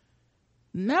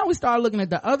 Now we start looking at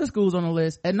the other schools on the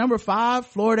list. At number 5,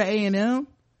 Florida A&M,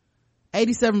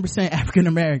 87% African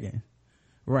American.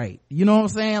 Right. You know what I'm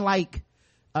saying? Like,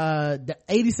 the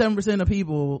 87% of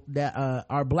people that,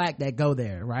 are Black that go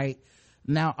there, right?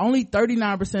 Now, only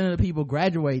 39% of the people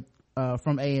graduate,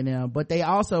 from A&M, but they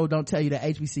also don't tell you that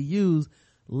HBCUs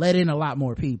let in a lot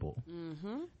more people.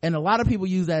 And a lot of people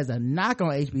use that as a knock on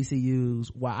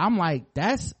HBCUs, while I'm like,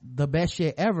 that's the best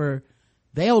shit ever.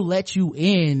 They'll let you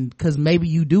in because maybe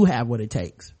you do have what it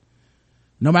takes.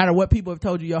 No matter what people have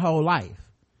told you your whole life.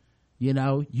 You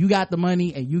know, you got the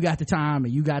money and you got the time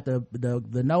and you got the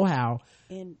know-how,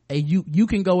 and you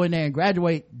can go in there and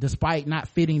graduate despite not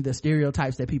fitting the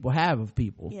stereotypes that people have of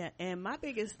people. Yeah, and my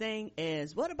biggest thing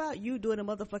is, what about you doing the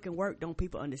motherfucking work? Don't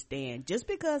people understand? Just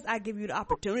because I give you the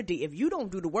opportunity, if you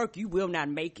don't do the work, you will not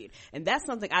make it. And that's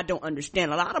something I don't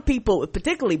understand. A lot of people,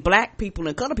 particularly Black people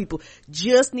and color people,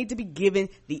 just need to be given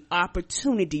the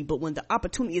opportunity. But when the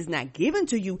opportunity is not given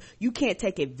to you, you can't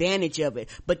take advantage of it.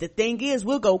 But the thing is,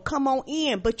 we'll go, come on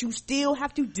in, but you still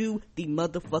have to do the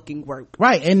motherfucking work.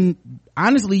 Right. And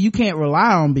honestly, you can't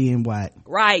rely on being Black.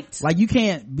 Right. Like, you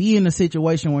can't be in a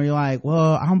situation where you're like,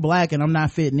 well, I'm Black and I'm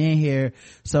not fitting in here,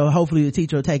 so hopefully the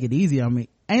teacher will take it easy on me.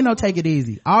 Ain't no take it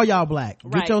easy. All y'all Black.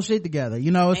 Right. Get your shit together.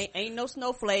 You know, ain't no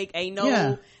snowflake. Ain't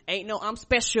no I'm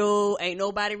special. Ain't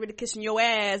nobody really kissing your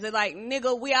ass. They're like,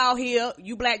 nigga, we all here.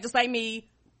 You Black just like me.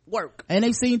 Work. And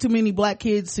they've seen too many Black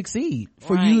kids succeed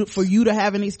for you to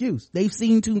have an excuse.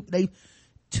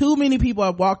 Too many people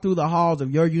have walked through the halls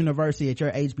of your university at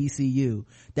your HBCU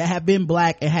that have been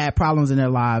Black and had problems in their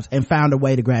lives and found a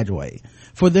way to graduate.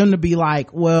 For them to be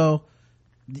like, well,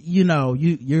 you know,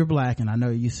 you're Black and I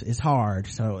know it's hard.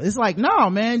 So it's like, no,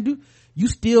 man, you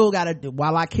still gotta,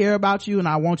 while I care about you and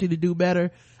I want you to do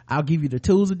better, I'll give you the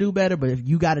tools to do better, but if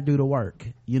you gotta do the work,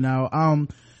 you know.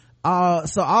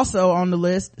 So also on the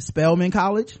list, Spelman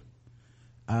College,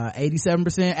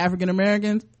 87% African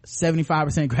Americans,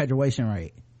 75% graduation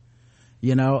rate.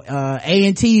 You know,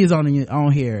 A&T is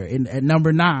on here at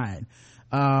number 9.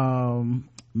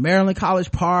 Maryland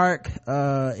College Park,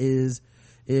 is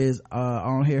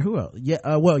on here. Who else?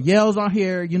 Well, Yale's on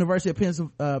here. University of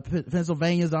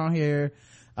Pennsylvania's on here.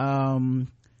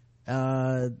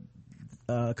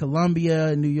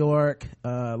 Columbia, New York,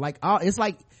 like all, it's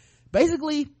like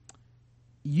basically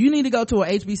you need to go to a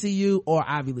HBCU or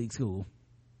Ivy League school.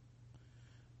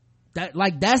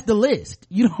 That's the list.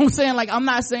 You know what I'm saying? Like, I'm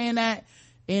not saying that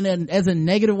as a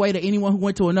negative way to anyone who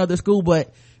went to another school,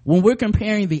 but when we're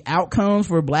comparing the outcomes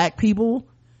for black people,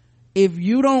 if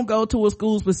you don't go to a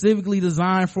school specifically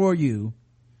designed for you,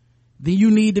 then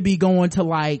you need to be going to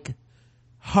like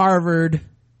Harvard,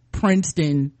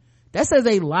 Princeton. That says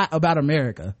a lot about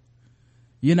America.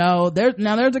 You know,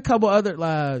 there's a couple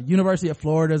other, University of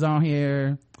Florida's on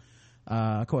here.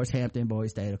 Of course, Hampton, Bowie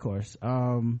State, of course.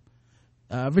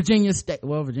 Virginia State's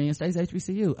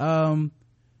HBCU.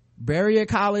 Berea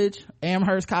College,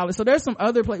 Amherst College. So there's some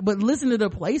other places, but listen to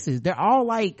the places. They're all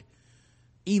like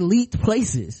elite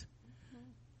places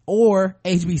or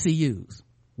HBCUs,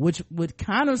 which would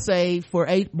kind of say for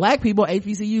black people,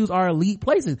 HBCUs are elite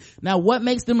places. Now, what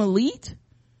makes them elite?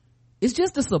 It's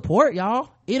just the support,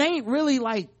 y'all. It ain't really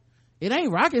like, it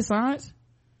ain't rocket science.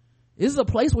 This is a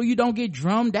place where you don't get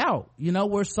drummed out, you know,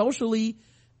 where socially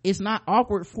it's not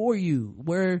awkward for you,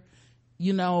 where,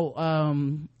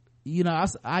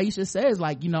 Aisha says,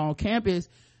 like, on campus,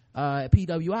 at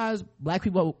PWIs, black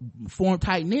people form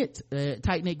tight-knit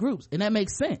groups. And that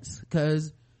makes sense,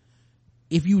 because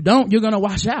if you don't, you're gonna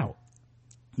wash out.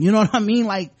 You know what I mean?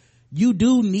 Like,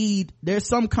 there's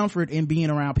some comfort in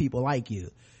being around people like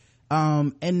you.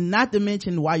 And not to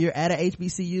mention, while you're at a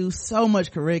HBCU, so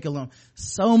much curriculum,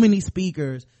 so many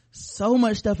speakers, so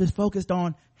much stuff is focused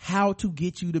on how to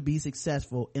get you to be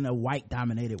successful in a white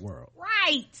dominated world.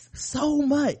 Right. So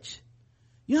much.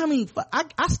 You know what I mean?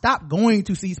 I stopped going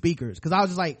to see speakers because I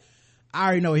was just like, I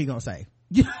already know what he's gonna say.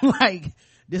 You know, like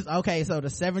this. Okay, so the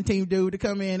 17th dude to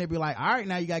come in and be like, all right,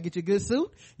 now you gotta get your good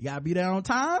suit, you gotta be there on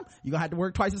time, you're gonna have to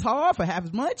work twice as hard for half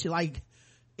as much. Like,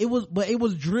 it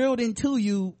was drilled into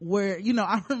you where,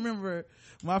 I remember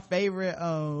my favorite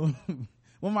one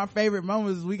of my favorite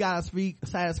moments, we got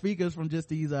side speakers from just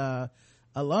these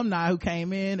alumni who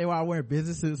came in. They were all wearing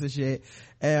business suits and shit,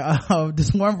 and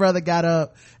this one brother got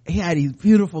up, he had these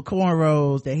beautiful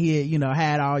cornrows that he had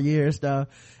had all year and stuff,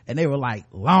 and they were like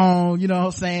long, you know what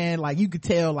I'm saying, like you could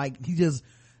tell like he just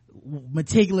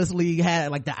meticulously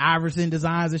had like the Iverson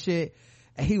designs and shit.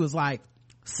 And he was like,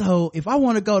 so if I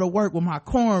want to go to work with my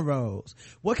cornrows,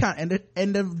 what kind?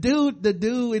 And the dude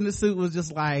in the suit was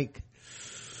just like,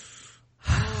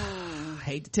 I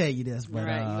hate to tell you this, but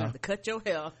right, you have to cut your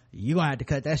hair. You gonna have to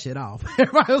cut that shit off.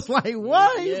 Everybody was like,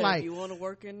 what? Yeah, he's like, you want to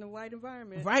work in the white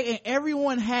environment, right? And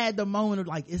everyone had the moment of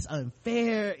like, it's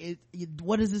unfair.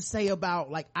 What does it say about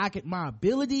like my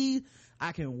ability?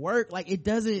 I can work. Like, it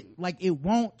doesn't, like, it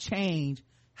won't change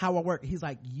how I work. He's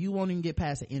like, you won't even get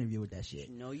past an interview with that shit.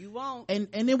 No, you won't.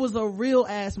 And it was a real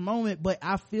ass moment, but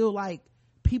I feel like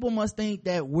people must think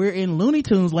that we're in Looney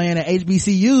Tunes land at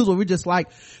HBCUs where we're just like,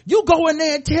 you go in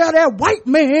there and tell that white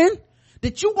man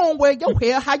that you gonna wear your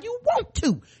hair how you want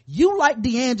to. You like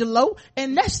D'Angelo,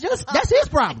 and that's his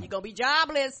problem. You're gonna be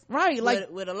jobless. Right. Like,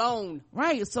 with a loan.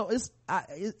 Right. So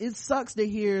it sucks to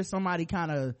hear somebody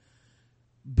kind of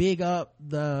big up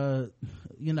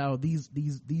these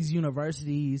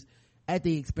universities at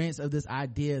the expense of this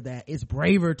idea that it's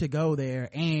braver to go there,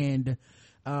 and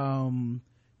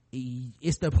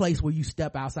it's the place where you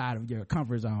step outside of your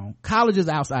comfort zone. College is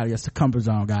outside of your comfort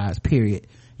zone, guys, period.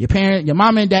 Your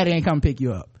mom and daddy ain't come pick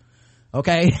you up,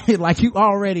 okay? Like, you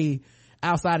already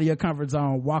outside of your comfort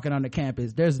zone walking on the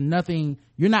campus. There's nothing,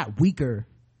 you're not weaker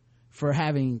for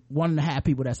having 1.5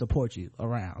 people that support you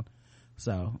around.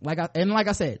 So like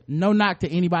I said, no knock to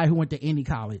anybody who went to any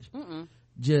college.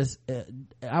 Just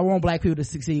I want black people to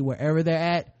succeed wherever they're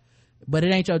at, but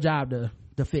it ain't your job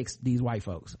to fix these white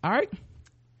folks. All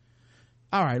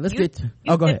right, let's go ahead.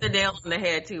 You hit the nail on the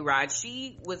head too, Rod.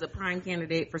 She was a prime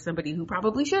candidate for somebody who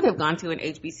probably should have gone to an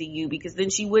HBCU, because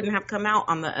then she wouldn't have come out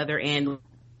on the other end.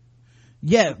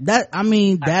 Yeah, that's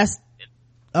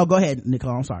go ahead,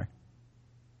 Nicole, I'm sorry.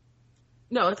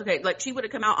 No, it's okay. Like, she would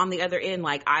have come out on the other end,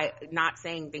 like, not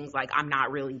saying things like, I'm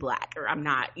not really black, or I'm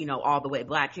not, all the way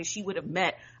black, because she would have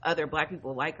met other black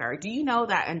people like her. Do you know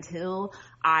that until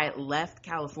I left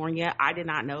California, I did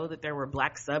not know that there were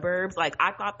black suburbs? Like,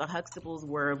 I thought the Huxtables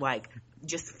were, like,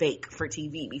 just fake for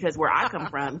TV, because where I come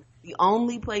from, the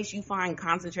only place you find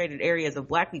concentrated areas of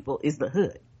black people is the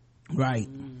hood. Right.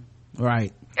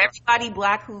 Right. Everybody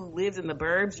black who lives in the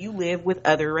burbs, you live with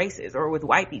other races or with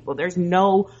white people. There's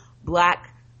no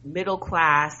black middle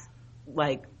class,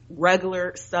 like,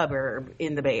 regular suburb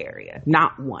in the Bay Area.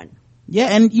 Not one. Yeah,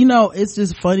 and it's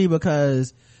just funny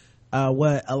because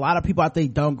what a lot of people I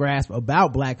think don't grasp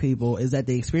about black people is that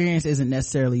the experience isn't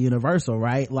necessarily universal,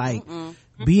 right? Like,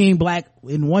 being black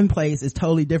in one place is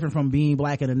totally different from being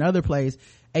black in another place.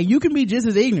 And you can be just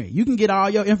as ignorant. You can get all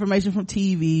your information from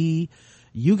TV.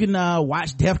 You can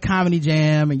watch Def Comedy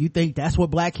Jam and you think that's what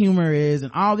black humor is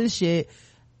and all this shit,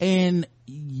 and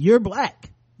you're black.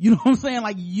 You know what I'm saying?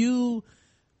 Like you're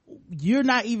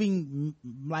not even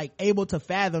like able to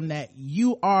fathom that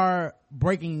you are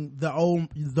breaking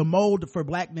the mold for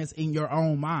blackness in your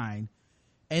own mind.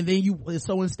 And then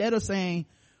so instead of saying,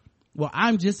 well,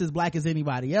 I'm just as black as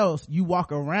anybody else, you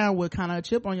walk around with kind of a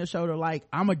chip on your shoulder like,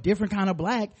 I'm a different kind of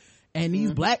black, and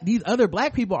these other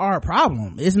black people are a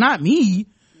problem. It's not me.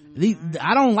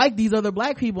 I don't like these other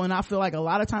black people. And I feel like a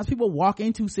lot of times people walk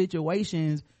into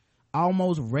situations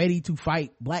almost ready to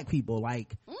fight black people.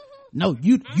 Like, no,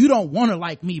 you don't want to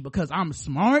like me because I'm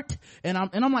smart. And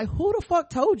I'm like, who the fuck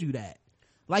told you that?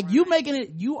 Like, you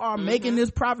are making this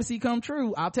prophecy come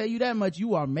true. I'll tell you that much.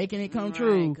 You are making it come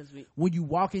true when you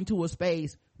walk into a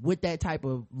space with that type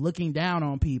of looking down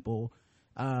on people,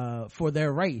 for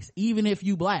their race. Even if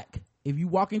you black, if you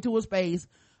walk into a space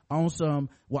on some,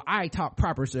 well, I talk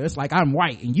proper, so it's like I'm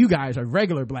white and you guys are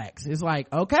regular blacks. It's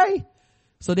like, okay.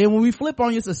 So then when we flip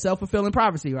on you, it's a self-fulfilling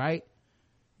prophecy, right?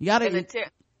 You gotta,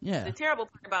 yeah. The terrible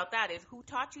part about that is who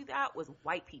taught you that was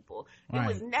white people. Right. It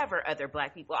was never other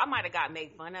black people. I might have got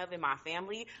made fun of in my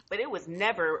family, but it was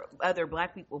never other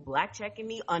black people black checking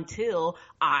me until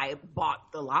I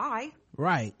bought the lie.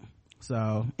 Right.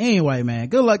 So anyway, man,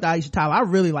 good luck to Aisha Tyler. I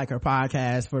really like her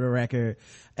podcast, for the record.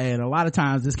 And a lot of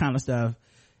times this kind of stuff,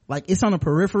 like, it's on the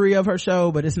periphery of her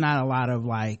show, but it's not a lot of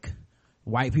like,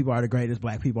 white people are the greatest,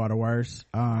 black people are the worst.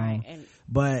 Right.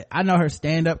 But I know her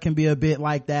stand-up can be a bit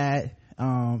like that.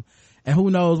 And who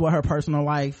knows what her personal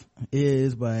life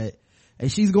is,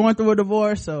 and she's going through a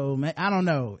divorce, so man, I don't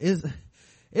know.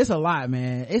 It's a lot,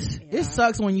 man. It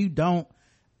sucks when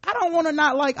I don't want to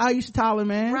not like Aisha Tyler,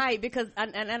 man. Right, because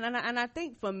and I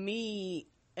think for me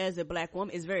as a black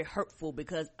woman, it's very hurtful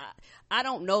because I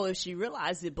don't know if she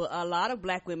realized it, but a lot of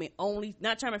black women only,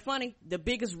 not trying to be funny, the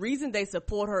biggest reason they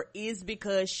support her is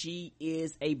because she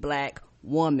is a black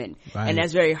woman. Right. And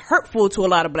that's very hurtful to a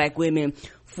lot of black women,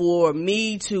 for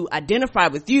me to identify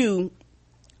with you,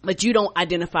 but you don't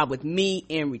identify with me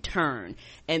in return.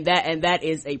 And that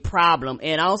is a problem.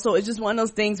 And also, it's just one of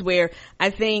those things where I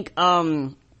think,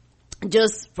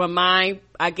 just from my,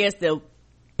 I guess, the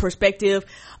perspective,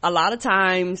 a lot of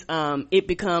times it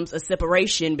becomes a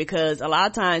separation, because a lot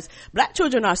of times black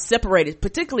children are separated,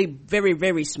 particularly very,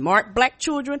 very smart black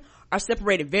children are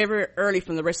separated very early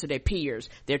from the rest of their peers.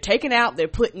 They're taken out, they're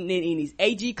put in these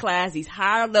AG class, these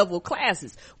higher level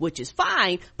classes, which is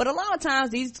fine, but a lot of times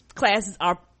these classes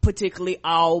are particularly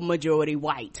all majority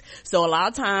white. So a lot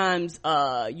of times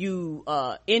you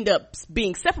end up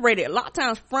being separated a lot of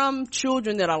times from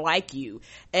children that are like you.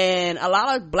 And a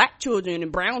lot of black children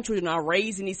and brown children are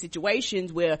raised in these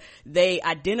situations where they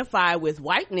identify with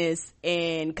whiteness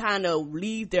and kind of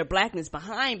leave their blackness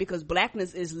behind, because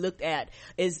blackness is looked at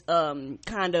is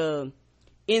kind of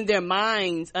in their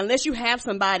minds, unless you have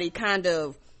somebody kind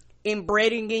of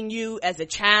inbreeding in you as a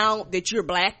child that you're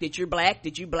black, and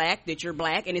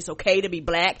it's okay to be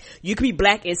black. You can be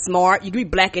black and smart, you can be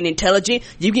black and intelligent,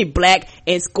 you can be black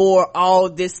and score all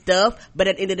this stuff, but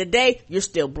at the end of the day, you're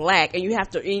still black. And you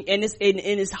have to, and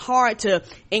it's hard to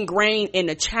ingrain in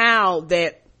a child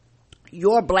that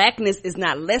your blackness is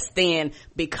not less than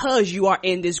because you are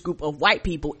in this group of white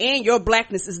people, and your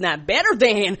blackness is not better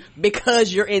than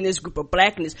because you're in this group of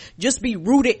blackness. Just be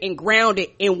rooted and grounded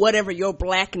in whatever your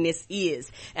blackness is.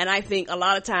 And I think a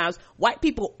lot of times white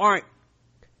people aren't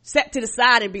set to the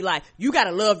side and be like, you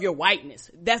gotta love your whiteness.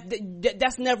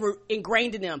 That's never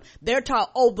ingrained in them. They're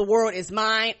taught, oh, the world is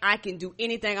mine, I can do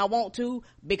anything I want to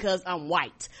because I'm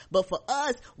white. But for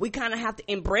us, we kind of have to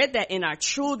embed that in our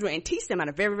children and teach them at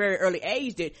a very, very early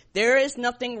age that there is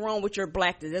nothing wrong with your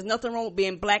blackness. There's nothing wrong with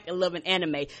being black and loving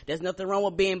anime. There's nothing wrong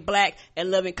with being black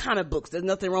and loving comic books. There's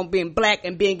nothing wrong with being black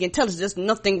and being intelligent. There's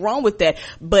nothing wrong with that.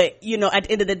 But, you know, at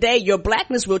the end of the day, your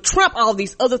blackness will trump all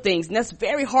these other things, and that's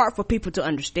very hard for people to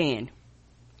understand.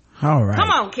 All right. Come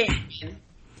on, Ken.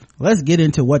 Let's get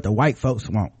into what the white folks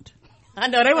want. I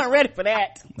know they weren't ready for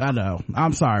that. I know.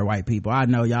 I'm sorry, white people. I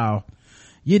know y'all,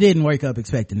 you didn't wake up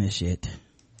expecting this shit.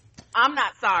 I'm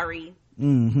not sorry.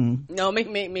 Mm-hmm. No,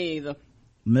 me either.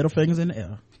 Middle fingers in the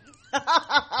air.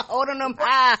 Holding them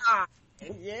high.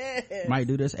 Yeah. Might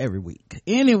do this every week.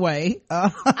 Anyway.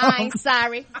 I ain't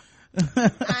sorry.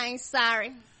 I ain't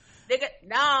sorry. Nigga,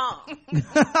 no.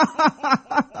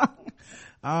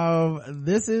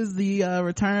 This is the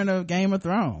return of Game of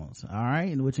Thrones, all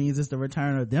right, which means it's the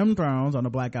return of them thrones on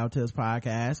the Blackout Tips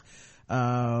podcast.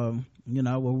 You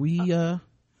know, where we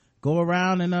go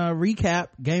around and recap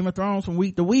Game of Thrones from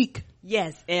week to week.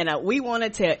 Yes, and we want to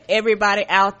tell everybody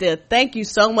out there, thank you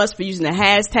so much for using the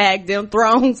hashtag Them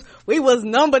Thrones. We was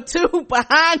number 2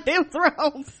 behind Them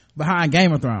Thrones. Behind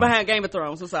Game of Thrones. Behind Game of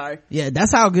Thrones, I'm sorry. Yeah,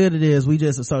 that's how good it is. We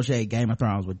just associate Game of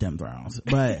Thrones with Them Thrones.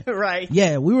 But right.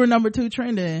 Yeah, we were number 2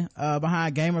 trending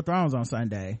behind Game of Thrones on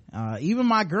Sunday. Even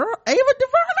my girl Ava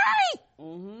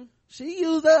DuVernay, she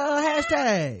used the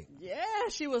hashtag. Yeah,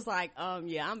 she was like,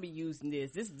 yeah, I'm be using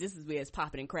this. This is where it's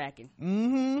popping and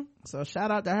cracking. So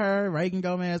shout out to her, Reagan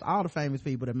Gomez, all the famous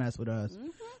people that mess with us.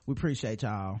 We appreciate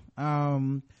y'all.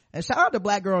 And shout out to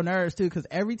Black Girl Nerds too, because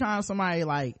every time somebody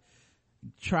like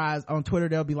tries on Twitter,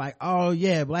 they'll be like, oh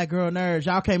yeah, Black Girl Nerds,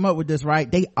 y'all came up with this, right?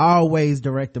 They always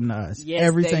direct them to us. Yes,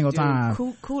 every they single do. time.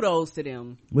 Kudos to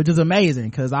them, which is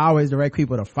amazing, because I always direct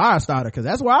people to Firestarter, because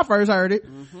that's where I first heard it.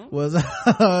 Was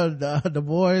the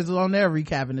boys on there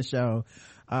recapping the show.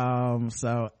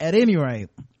 So at any rate,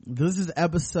 this is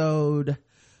episode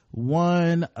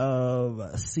 1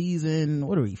 of season,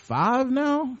 what are we, 5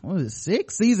 now? What is it,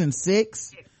 6? Season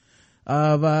 6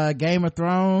 of Game of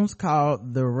Thrones,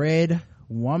 called The Red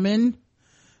Woman.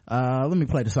 Let me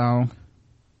play the song.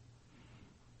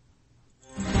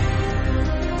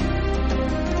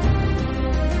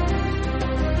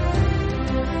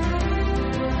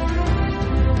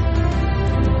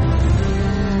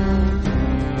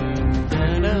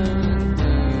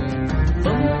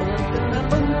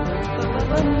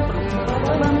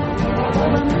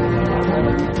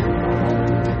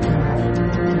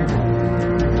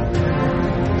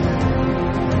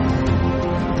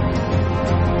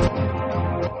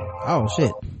 Oh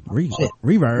shit,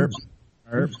 reverb.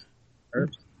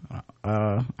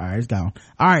 All right, it's gone.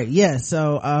 All right, yeah,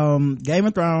 so Game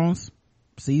of Thrones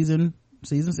season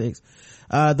 6,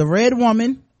 The Red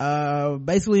Woman.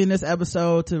 Basically in this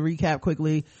episode, to recap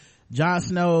quickly, Jon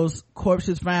Snow's corpse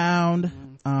is found.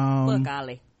 Fuck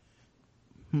Ollie.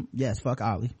 Yes, fuck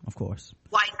Ollie, of course.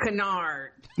 White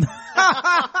canard.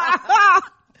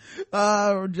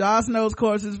 Jon Snow's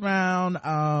corpse is found.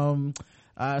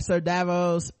 Sir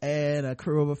Davos and a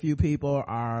crew of a few people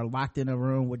are locked in a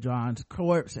room with Jon's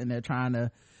corpse, and they're trying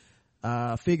to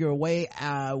figure a way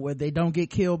where they don't get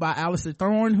killed by Alistair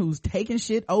Thorne, who's taking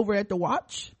shit over at the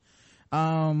Watch.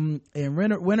 In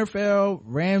Winterfell,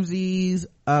 Ramsay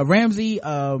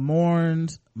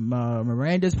mourns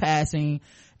Miranda's passing,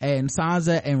 and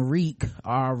Sansa and Reek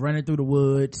are running through the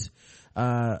woods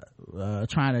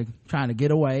trying to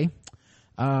get away.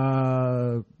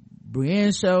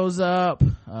 Brienne shows up.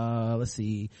 Let's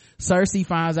see, Cersei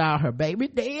finds out her baby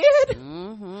dead.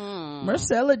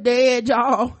 Marcella dead,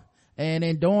 y'all. And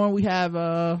in Dorne, we had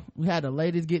the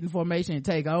ladies get in formation and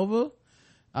take over.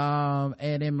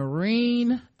 And in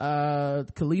Marine,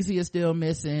 Khaleesi is still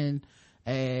missing,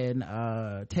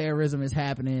 and terrorism is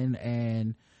happening,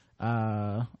 and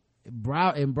in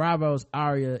Bravo's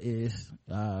Arya is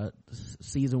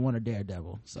season 1 of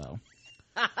Daredevil. So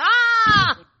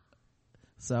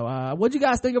what'd you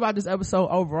guys think about this episode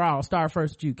overall? Start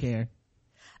first with you, Karen.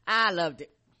 I loved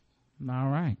it. All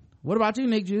right, what about you,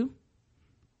 Nick Jew?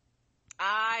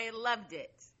 I loved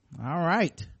it. All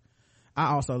right,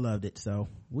 I also loved it. So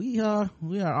we are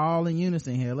all in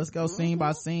unison here. Let's go scene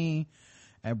by scene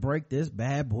and break this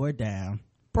bad boy down.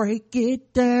 Break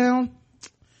it down.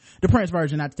 The Prince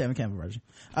version, not the Tevin Campbell version.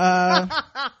 I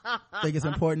think it's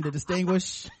important to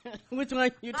distinguish. Which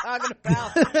one you talking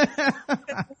about?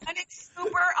 And it's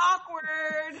super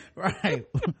awkward. Right.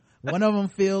 One of them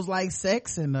feels like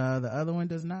sex and the other one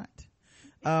does not.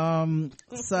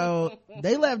 So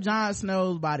they left Jon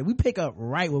Snow's body. We pick up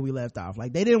right where we left off.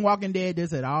 Like, they didn't Walking Dead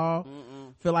this at all.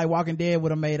 Feel like Walking Dead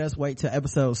would have made us wait till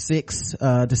episode 6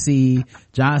 to see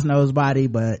Jon Snow's body,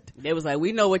 but they was like,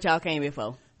 we know what y'all came here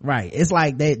for. Right. It's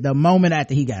like the moment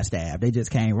after he got stabbed, they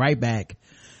just came right back.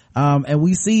 And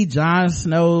we see Jon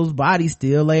Snow's body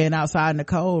still laying outside in the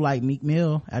cold, like Meek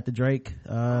Mill after Drake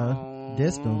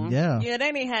dissed him. Yeah, they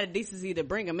didn't have the decency to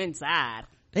bring him inside.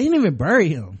 They didn't even bury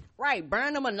him. Right,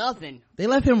 burn him or nothing. They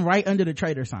left him right under the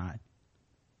traitor sign.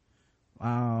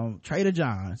 Trader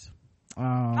John's.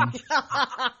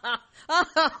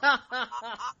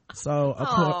 So of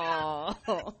course,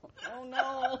 oh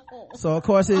no. So of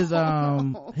course his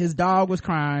dog was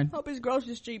crying. Hope his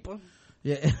groceries cheaper.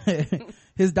 Yeah.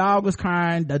 His dog was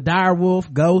crying. The dire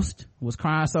wolf Ghost was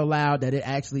crying so loud that it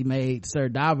actually made Sir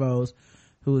Davos,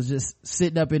 who was just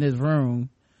sitting up in his room,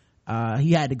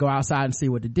 he had to go outside and see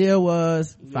what the deal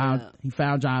was. He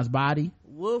found Jon's body.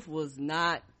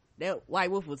 That White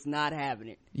Wolf was not having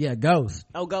it. Yeah, Ghost.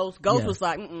 Oh, Ghost was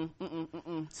like,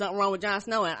 something wrong with Jon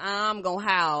Snow, and I'm gonna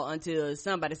howl until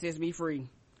somebody sets me free.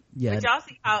 Yeah. But y'all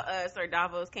see how Sir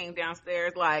Davos came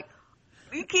downstairs like,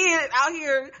 you kids out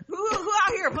here, who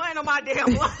out here playing on my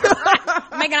damn lawn?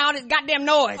 Making all this goddamn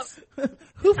noise.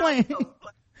 Who playing?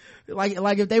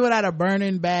 Like if they would have had a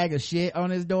burning bag of shit on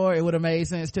his door, it would have made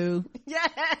sense too. Yeah.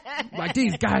 Like,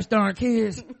 these gosh darn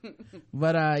kids.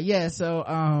 But yeah,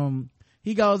 so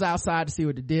he goes outside to see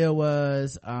what the deal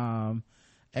was.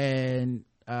 And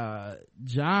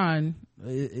John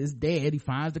is dead. He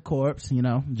finds the corpse. You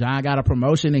know, John got a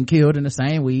promotion and killed in the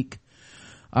same week.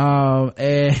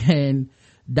 And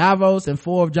Davos and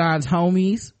 4 of John's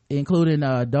homies, including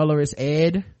Dolores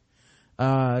Ed,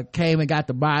 came and got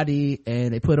the body,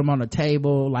 and they put him on a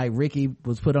table like Ricky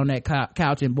was put on that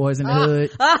couch in Boys in the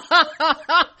Hood.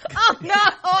 Oh no.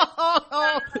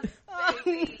 Oh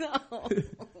no.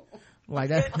 Like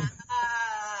that.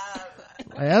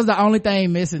 Like, that's the only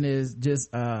thing missing is just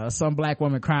some black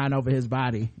woman crying over his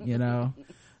body, you know.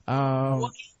 You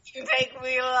take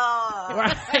me long.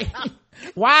 Right.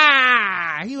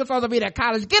 Why? He was supposed to be at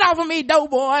college. Get off of me,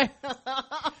 doughboy.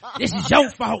 This is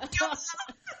your fault.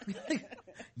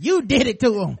 You did it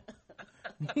to him.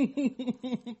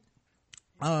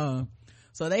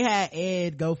 So they had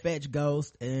Ed go fetch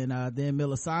Ghost, and then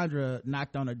Melisandre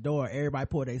knocked on the door. Everybody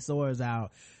pulled their swords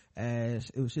out, and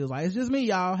she was like, it's just me,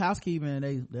 y'all, housekeeping.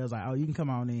 And they was like, oh, you can come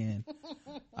on in.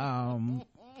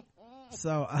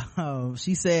 So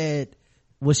she said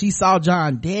when she saw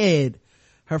John dead,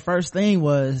 her first thing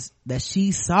was that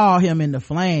she saw him in the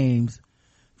flames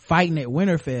fighting at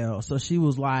Winterfell. So she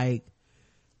was like,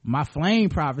 my flame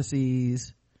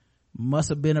prophecies must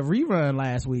have been a rerun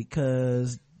last week,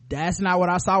 because that's not what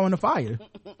I saw in the fire.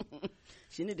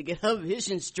 She need to get her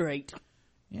vision straight.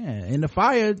 Yeah, in the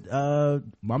fire,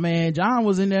 my man John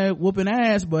was in there whooping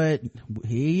ass, but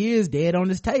he is dead on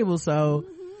this table. So,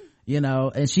 you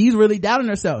know, and she's really doubting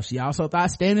herself. She also thought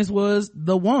Stannis was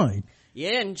the one.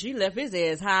 Yeah, and she left his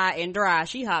ass high and dry.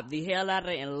 She hopped the hell out of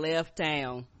there and left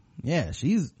town. Yeah,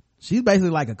 she's basically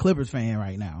like a Clippers fan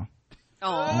right now.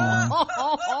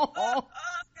 Oh.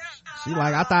 She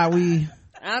like, I thought we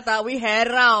had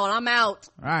it all. I'm out.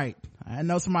 Right. I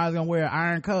know somebody's gonna wear an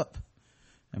iron cup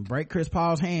and break Chris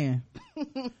Paul's hand.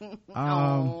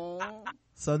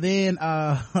 So then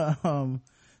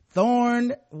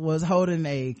Thorne was holding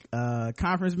a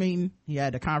conference meeting. He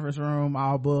had the conference room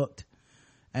all booked,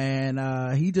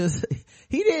 and he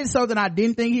did something I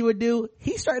didn't think he would do.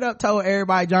 He straight up told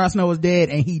everybody Jon Snow was dead,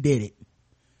 and he did it.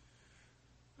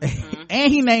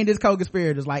 And he named his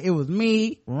co-conspirators. Like, it was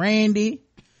me, Randy,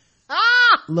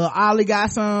 Lil Ollie got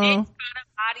some.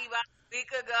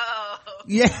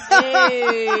 Yeah.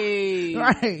 Hey.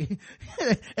 Right.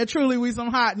 And truly we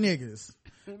some hot niggas.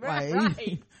 Right.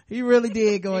 Like, he really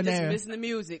did go in just there. missing the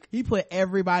music. He put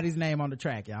everybody's name on the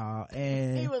track, y'all.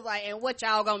 And He was like, and what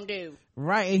y'all gonna do?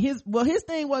 right. And his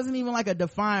thing wasn't even like a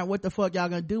defiant what the fuck y'all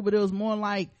gonna do, but it was more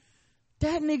like,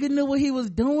 that nigga knew what he was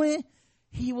doing.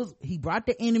 He brought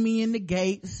the enemy in the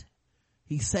gates.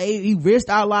 He risked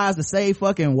our lives to save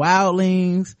fucking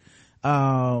wildlings.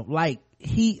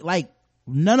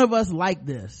 None of us like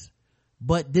this,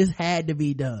 but this had to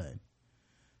be done.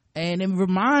 And it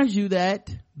reminds you that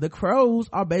the Crows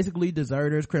are basically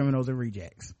deserters, criminals, and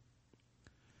rejects.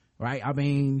 Right? I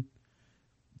mean,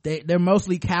 they're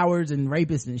mostly cowards and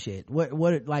rapists and shit.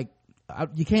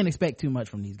 You can't expect too much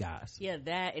from these guys. Yeah,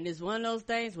 that, and it's one of those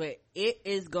things where it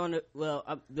is gonna,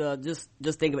 just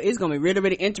think of it, it's gonna be really,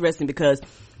 really interesting, because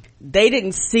they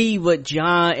didn't see what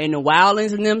John and the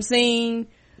Wildlings and them seen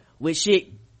with shit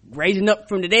raising up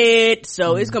from the dead.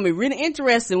 So it's gonna be really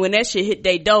interesting when that shit hit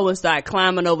their door and start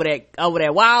climbing over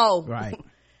that wall. Right.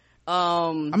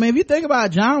 I mean, if you think about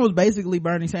it, John was basically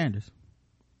Bernie Sanders.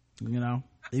 You know,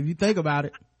 if you think about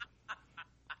it.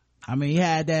 I mean, he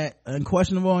had that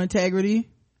unquestionable integrity.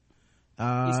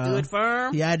 He stood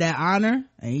firm. He had that honor,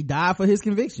 and he died for his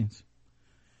convictions.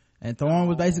 And Thorne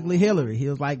was basically Hillary. He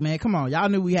was like, man, come on, y'all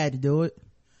knew we had to do it.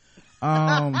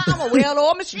 I'm a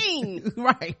well-oiled machine.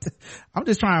 Right. I'm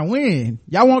just trying to win.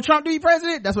 Y'all want Trump to be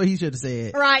president? That's what he should have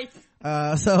said. Right.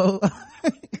 So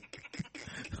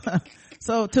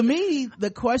to me,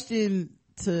 the question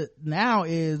to now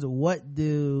is, what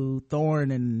do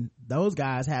Thorne and those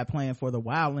guys have planned for the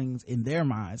wildlings in their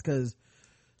minds? Because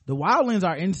the wildlings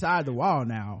are inside the wall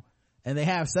now, and they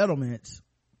have settlements.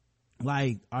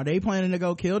 Like, are they planning to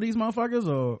go kill these motherfuckers,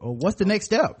 or what's the next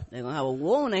step? They're gonna have a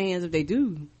war on their hands if they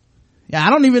do. Yeah,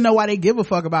 I don't even know why they give a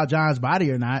fuck about John's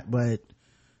body or not, but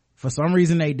for some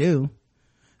reason they do.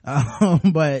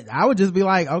 But I would just be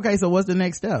like, okay, so what's the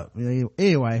next step?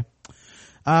 Anyway,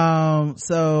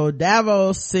 so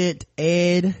Davos sent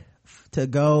Ed to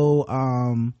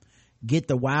go get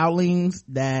the wildlings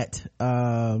that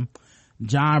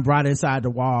John brought inside the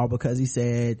wall because he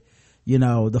said, you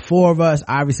know, the four of us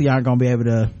obviously aren't gonna be able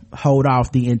to hold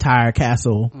off the entire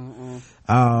castle.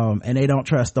 And they don't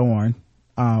trust Thorne.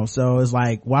 So it's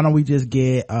like, why don't we just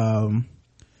get the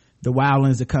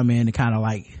wildlings to come in and kind of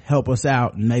like help us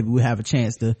out, and maybe we have a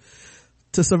chance to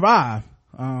survive.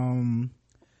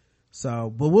 So,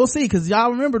 but we'll see, because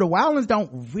y'all remember the wildlings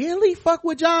don't really fuck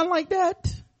with John like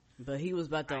that. But he was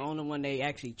about the only one they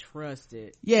actually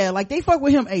trusted. Yeah, like they fuck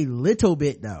with him a little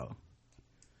bit though.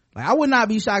 Like I would not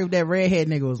be shocked if that redhead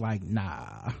nigga was like,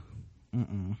 nah, Right.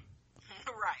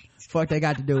 fuck they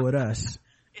got to do with us.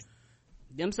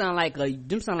 Them sound like a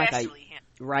Especially him.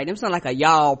 right. Them sound like a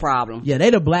y'all problem. Yeah, they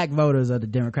the black voters of the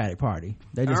Democratic Party.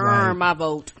 They just Earn like, my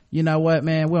vote. you know what,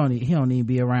 man, he don't need to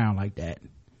be around like that.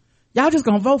 Y'all just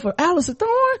gonna vote for Alistair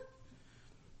Thorne?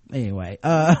 Anyway,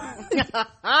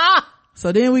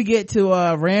 so then we get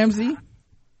to Ramsay.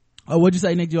 Oh, what'd you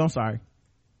say, Nick Joe? I'm sorry.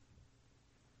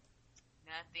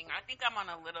 Nothing. I think I'm on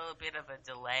a little bit of a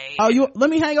delay. Oh, let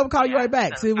me hang up and call you right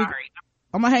back. So See if sorry.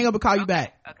 I'm gonna hang up and call you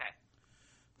back. Okay.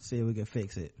 See if we can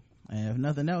fix it. And if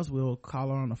nothing else, we'll call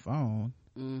her on the phone.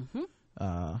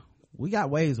 We got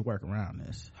ways to work around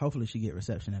this. Hopefully she get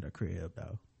reception at her crib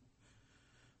though.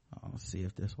 Let's see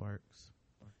if this works.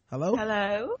 Hello?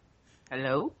 Hello.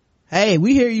 Hey,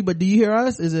 we hear you, but do you hear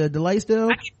us? Is it a delay still?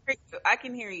 I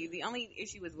can hear you. The only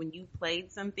issue is when you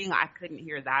played something, I couldn't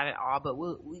hear that at all, but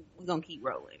we're gonna keep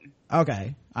rolling.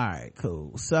 Okay. All right,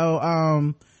 cool.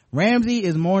 So, Ramsay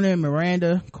is mourning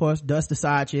Miranda, of course, dust the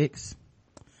side chicks.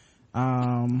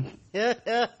 And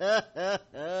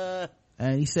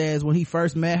he says when he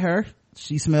first met her,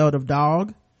 she smelled of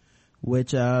dog,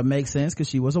 which makes sense because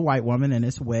she was a white woman and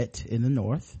it's wet in the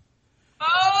north.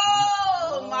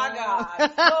 Oh my God.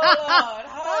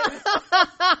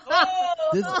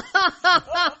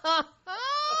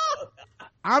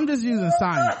 I'm just using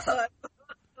science.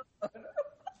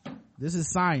 This is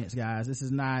science, guys. This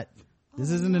isn't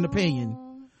an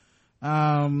opinion.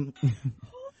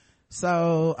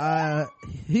 So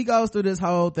he goes through this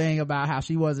whole thing about how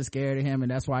she wasn't scared of him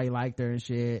and that's why he liked her and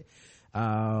shit.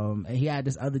 And he had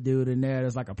this other dude in there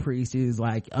that's like a priest. He was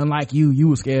like, unlike you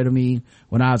were scared of me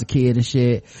when I was a kid and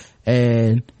shit.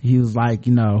 And he was like,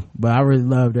 you know, but I really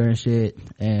loved her and shit.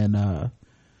 And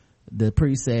the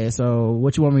priest said, so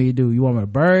what you want me to do? You want me to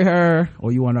bury her,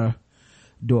 or you want to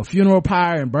do a funeral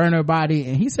pyre and burn her body?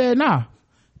 And he said, nah,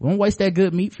 we won't waste that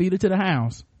good meat, feed it to the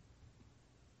hounds.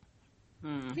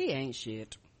 He ain't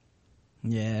shit.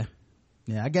 Yeah,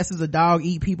 I guess it's a dog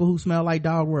eat people who smell like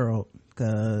dog world,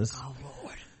 because Oh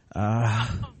Lord.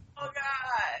 Oh God.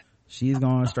 she's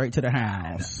going straight to the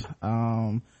hounds.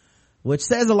 Which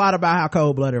says a lot about how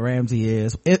cold-blooded Ramsay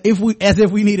is. If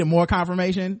we needed more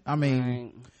confirmation. I mean,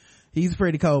 Right. he's a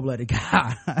pretty cold-blooded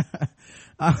guy.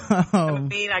 I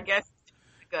mean, I guess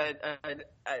like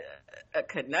a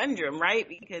conundrum, right?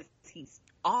 Because he's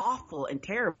awful and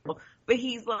terrible, but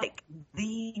he's like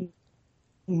the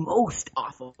most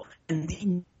awful and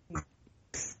the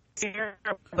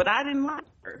terrible. But I didn't like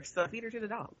her, so feed her to the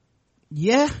dog.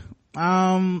 Yeah.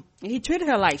 He treated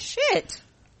her like shit.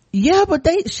 Yeah, but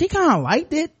she kind of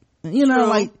liked it. You know, True.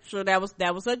 like, So that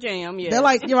was her jam. Yeah. they're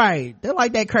like, you're right. They're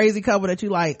like that crazy couple that you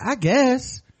like, I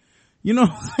guess. You know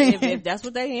what I'm saying? if that's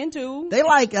what they into. They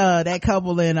like that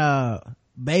couple in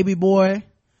Baby Boy,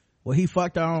 where he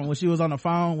fucked her on when she was on the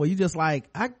phone, where you just like,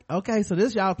 okay, so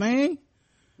this y'all thing?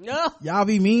 No. Y'all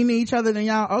Be mean to each other, then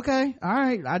y'all, okay, all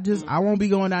right, I won't be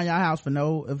going down y'all house for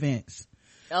no events.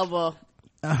 Ever.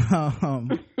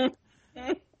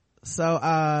 So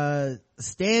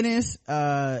Stannis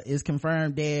is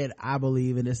confirmed dead, I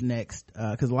believe, in this next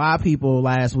because a lot of people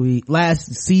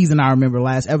last season, I remember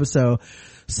last episode,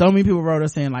 so many people wrote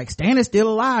us saying like, Stannis still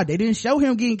alive, they didn't show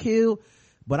him getting killed,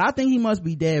 but I think he must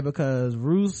be dead because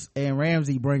Roose and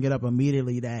Ramsay bring it up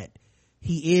immediately that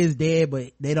he is dead,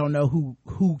 but they don't know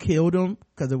who killed him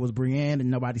because it was Brienne and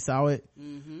nobody saw it.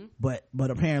 But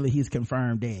apparently he's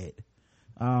confirmed dead.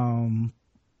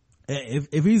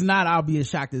 If he's not, I'll be as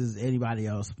shocked as anybody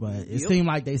else, but it seemed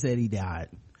like they said he died.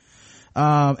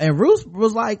 And Roose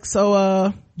was like,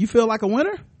 so you feel like a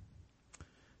winner,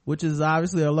 which is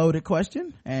obviously a loaded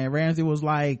question. And Ramsay was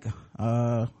like,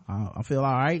 I feel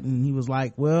all right. And he was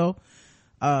like, well,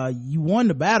 you won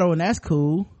the battle and that's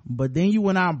cool, but then you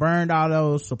went out and burned all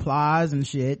those supplies and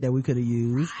shit that we could have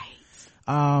used.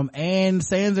 And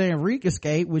Sansa and Reek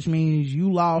escaped, which means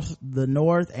you lost the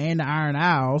North and the Iron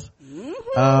Isles.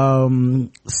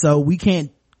 So we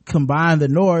can't combine the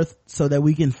North so that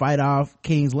we can fight off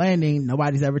King's Landing.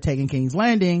 Nobody's ever taken King's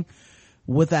Landing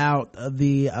without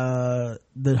the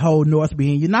whole North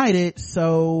being united,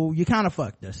 so you kind of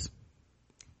fucked us.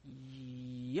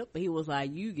 Yep, he was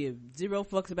like, you give zero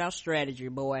fucks about strategy,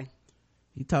 boy.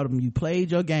 He told him you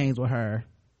played your games with her,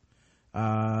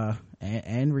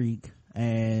 and Reek,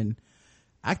 and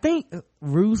I think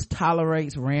Roos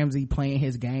tolerates Ramsey playing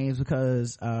his games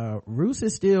because Roos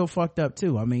is still fucked up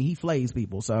too. I mean, he flays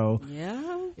people, so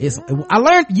I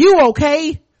learned you,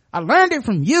 okay? I learned it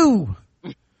from you.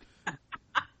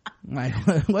 Like,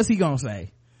 what's he gonna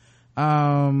say?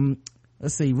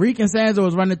 Let's see. Reek and Sansa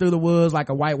was running through the woods like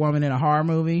a white woman in a horror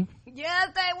movie. Yes,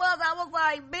 they was. I was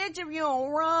like, bitch, if you don't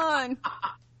run.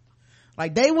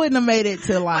 Like, they wouldn't have made it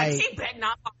to like she bet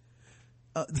not.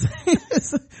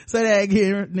 Say that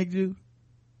again, Nick Jew.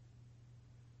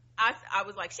 I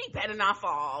was like, she better not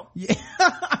fall. Yeah.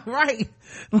 Right.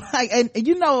 Like, and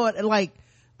you know what, like,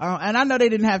 and I know they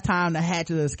didn't have time to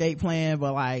hatch an escape plan,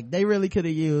 but like, they really could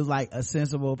have used like a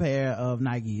sensible pair of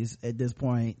Nikes at this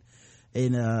point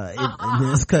in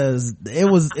this, cause it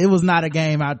was not a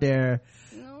game out there.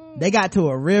 They got to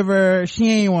a river. She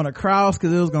ain't want to cross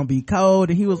because it was gonna be cold,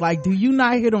 and he was like, do you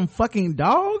not hear them fucking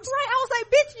dogs? Right. I was like,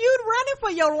 bitch, you running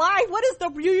for your life. What is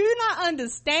you not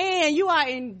understand? You are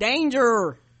in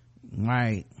danger.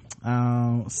 Right.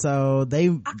 So they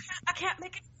I can't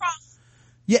make it across.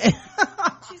 Yeah.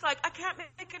 She's like, I can't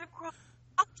make it across.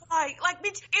 I'm like,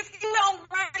 bitch, if you don't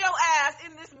run your ass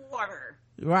in this water.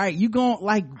 Right. You gon'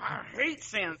 like, I hate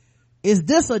Sansa. is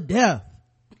this a death?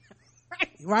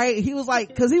 Right. He was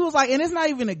like, cause he was like, and it's not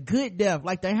even a good death.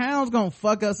 Like, the hound's gonna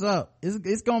fuck us up.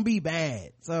 It's gonna be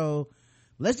bad. So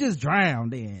let's just drown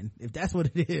then, if that's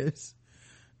what it is.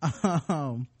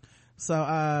 Then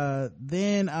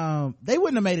they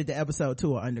wouldn't have made it to episode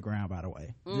 2 of Underground, by the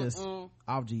way. Just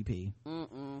off GP.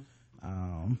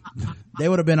 They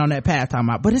would have been on that path talking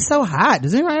about, but it's so hot.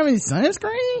 Does anyone have any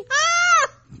sunscreen?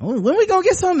 When we gonna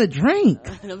get something to drink?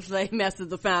 Them slave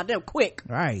masters have found them quick.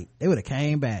 Right. They would have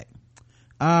came back.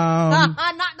 I'm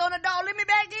not gonna dog. Let me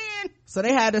back in. So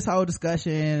they had this whole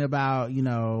discussion about,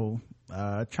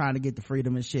 trying to get the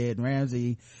freedom and shit. And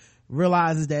Ramsey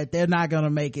realizes that they're not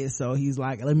gonna make it, so he's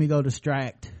like, let me go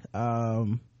distract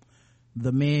the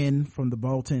men from the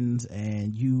Boltons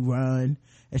and you run.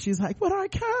 And she's like, but I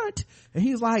can't. And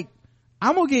he's like,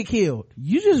 I'm gonna get killed.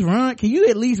 You just run. Can you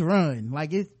at least run?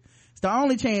 Like, it's the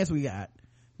only chance we got.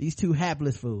 These two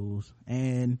hapless fools.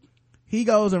 And he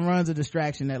goes and runs a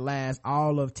distraction that lasts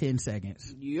all of 10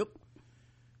 seconds. Yep.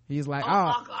 He's like,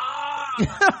 my God.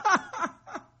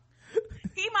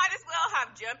 He might as well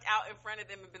have jumped out in front of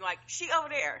them and been like, she over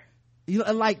there.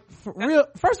 Like, for real.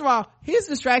 First of all, his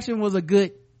distraction was a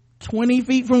good 20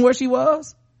 feet from where she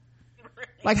was.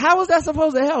 Like, how was that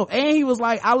supposed to help? And he was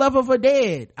like, I left her for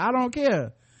dead. I don't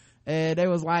care. And they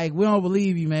was like, we don't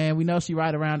believe you, man. We know she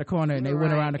right around the corner. And they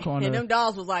went around the corner. And them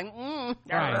dogs was like,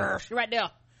 she right there.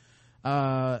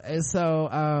 And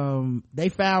so they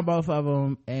found both of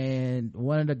them, and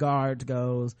one of the guards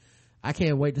goes, I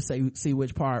can't wait to see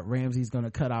which part Ramsey's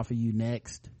gonna cut off of you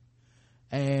next.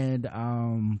 And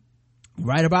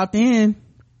right about then,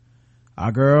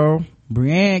 our girl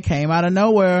Brienne came out of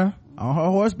nowhere on her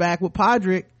horseback with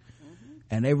Podrick,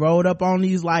 and they rode up on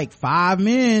these like 5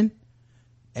 men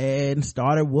and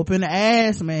started whooping the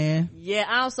ass, man. Yeah,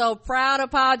 I'm so proud of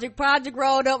Podrick. Podrick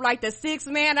rolled up like the 6th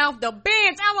man off the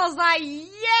bench. I was like,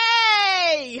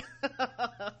 yay.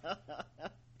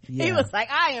 Yeah. He was like,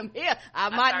 I am here. I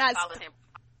might not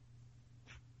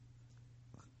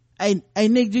him. Hey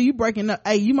Nick G, you breaking up?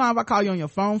 Hey, you mind if I call you on your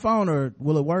phone, or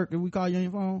will it work if we call you on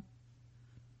your phone?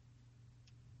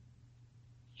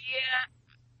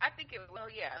 I think it will.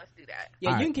 Yeah, let's do that.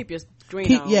 Yeah, you can keep your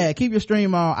screen on. Yeah, keep your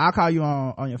stream on. I'll call you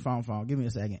on your phone. Give me a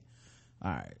second.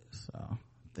 All right. So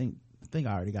I think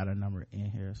I already got a number in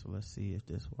here. So let's see if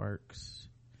this works.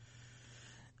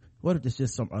 What if it's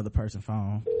just some other person's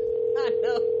phone? I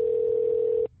know.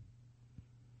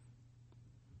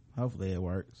 Hopefully it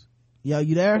works. Yo,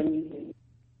 you there? Can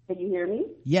you hear me?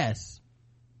 Yes.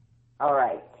 All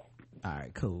right.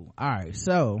 Cool. All right.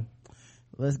 So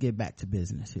let's get back to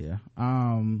business here.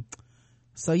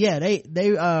 So yeah, they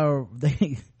roll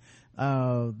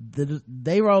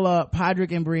up.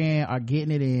 Podrick and Brienne are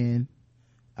getting it in,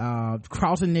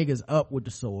 crossing niggas up with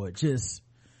the sword. Just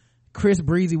Chris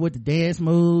Breezy with the dance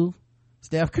move,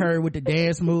 Steph Curry with the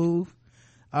dance move,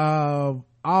 all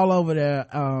over there.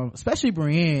 Especially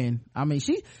Brienne. I mean,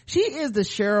 she is the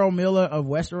Cheryl Miller of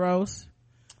Westeros,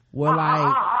 where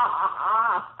like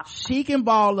she can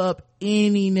ball up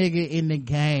any nigga in the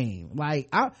game.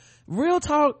 Like, real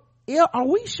talk, are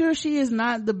we sure she is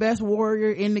not the best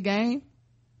warrior in the game?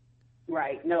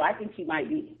 Right. No, I think she might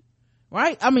be.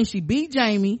 Right? I mean, she beat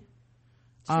Jaime.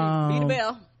 She beat the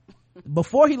bell.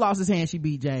 Before he lost his hand, she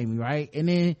beat Jaime, right? And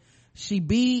then she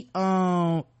beat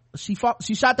she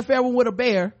shot the fair one with a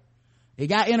bear. It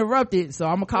got interrupted, so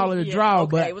I'm gonna call it a draw.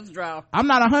 Okay, but it was a draw. I'm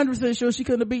not 100% sure she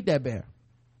couldn't have beat that bear.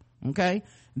 Okay.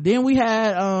 Then we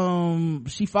had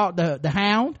she fought the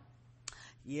hound.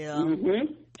 Yeah.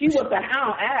 Mm-hmm. She was the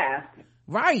hound ass.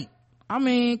 Right. I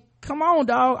mean, come on,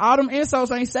 dog. All them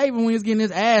insults ain't saving when he's getting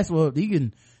his ass whooped.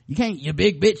 You can't, you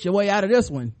big bitch, your way out of this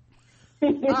one.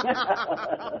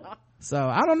 So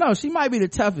I don't know. She might be the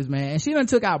toughest, man. And she done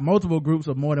took out multiple groups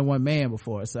of more than one man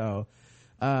before. So,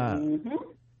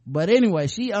 but anyway,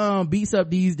 she beats up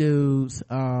these dudes.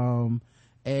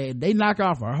 And they knock her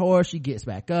off her horse. She gets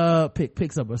back up,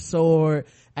 picks up a sword.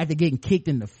 After getting kicked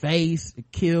in the face,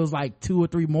 it kills like 2 or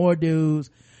 3 more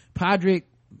dudes. Podrick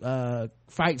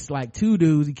fights like 2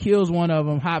 dudes. He kills one of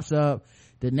them, hops up.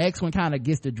 The next one kind of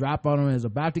gets the drop on him and is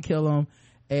about to kill him.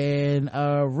 And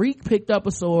Reek picked up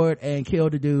a sword and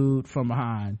killed the dude from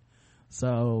behind.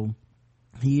 So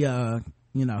he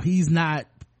he's not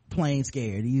plain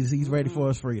scared. He's ready for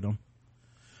his freedom.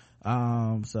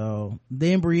 So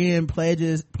then Brienne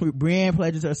pledges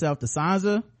herself to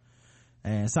Sansa,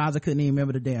 and Sansa couldn't even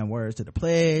remember the damn words to the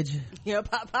pledge. Yeah,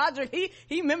 Podrick,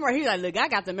 he memorized. He's like, look, I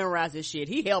got to memorize this shit.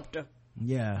 He helped her.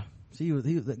 Yeah, he was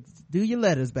like, do your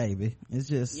letters, baby. It's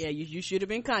just, yeah, you should have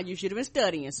been kind. You should have been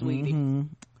studying, sweetie.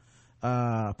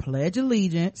 Pledge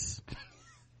allegiance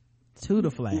to the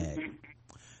flag.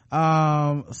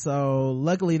 So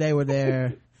luckily they were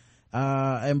there.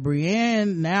 And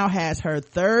Brienne now has her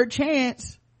third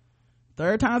time's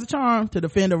a charm to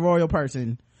defend a royal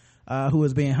person who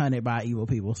is being hunted by evil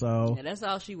people. So yeah, that's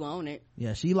all she wanted.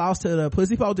 Yeah, she lost to the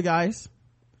pussy poltergeist.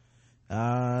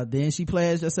 Then she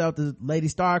pledged herself to Lady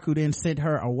Stark, who then sent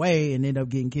her away and ended up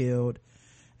getting killed.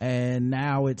 And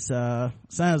now it's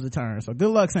Sansa's turn. So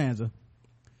good luck, Sansa.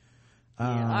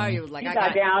 Arya was like,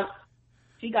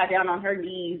 she got down on her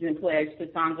knees and pledged to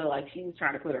Sansa like she was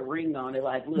trying to put a ring on it.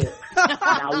 Like, look,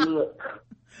 now look.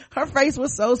 Her face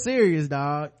was so serious,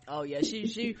 dog. Oh yeah,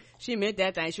 she meant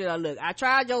that thing. She was like, look, I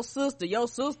tried your sister. Your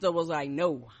sister was like,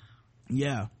 no.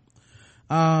 Yeah.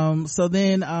 So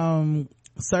then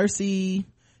Cersei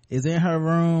is in her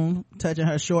room, touching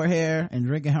her short hair and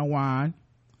drinking her wine,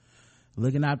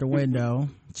 looking out the window,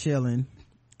 chilling,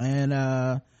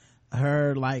 and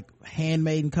her like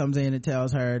handmaiden comes in and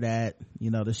tells her that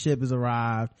the ship has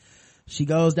arrived. She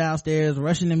goes downstairs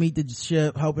rushing to meet the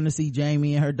ship, hoping to see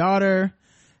Jaime and her daughter,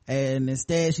 and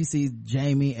instead she sees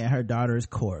Jaime and her daughter's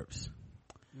corpse.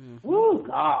 Oh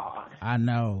God, I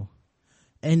know.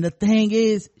 And the thing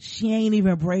is, she ain't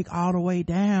even break all the way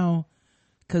down,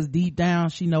 because deep down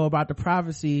she know about the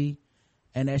prophecy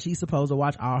and that she's supposed to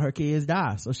watch all her kids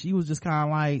die. So she was just kind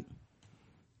of like,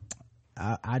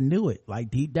 I knew it.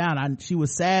 Like deep down, she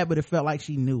was sad, but it felt like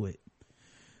she knew it.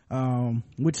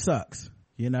 Which sucks,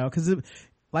 because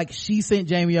like she sent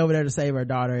Jaime over there to save her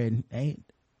daughter, and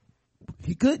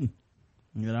he couldn't,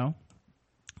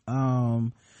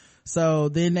 So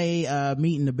then they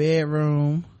meet in the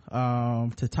bedroom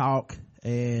to talk,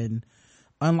 and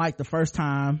unlike the first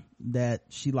time that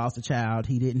she lost a child,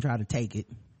 he didn't try to take it.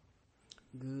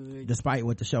 Good. Despite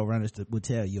what the showrunners would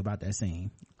tell you about that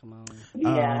scene. Come on.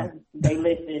 Yeah, they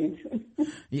listened.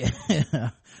 Yeah.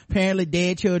 Apparently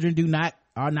dead children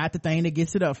are not the thing that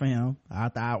gets it up for him. I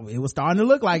thought it was starting to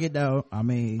look like it though. I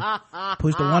mean,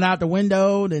 pushed the one out the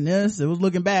window, then it was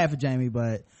looking bad for Jaime,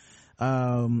 but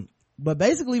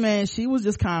basically, man, she was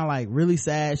just kind of like really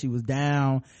sad. She was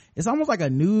down. It's almost like a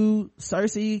new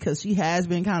Cersei, because she has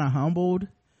been kind of humbled,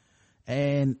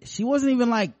 and she wasn't even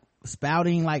like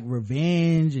spouting like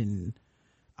revenge and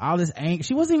all this anger.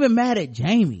 She wasn't even mad at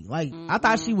Jaime. Like, I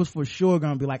thought she was for sure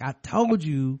gonna be like, I told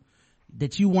you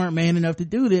that you weren't man enough to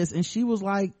do this. And she was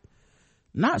like,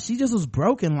 she just was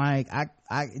broken. Like,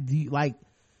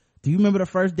 do you remember the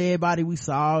first dead body we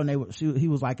saw? And he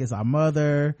was like, it's our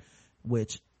mother,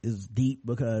 which is deep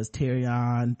because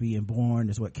Tyrion being born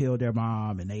is what killed their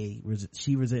mom, and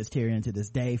she resents Tyrion to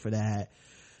this day for that.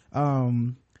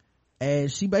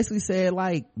 And she basically said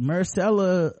like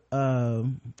Myrcella,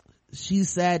 she's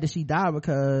sad that she died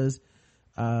because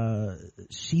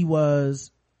she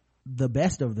was the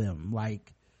best of them.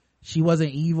 Like, she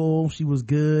wasn't evil, she was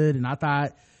good, and I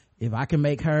thought, if I can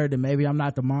make her, then maybe I'm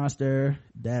not the monster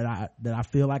that I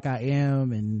feel like I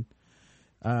am.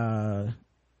 And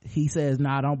he says,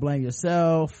 nah, don't blame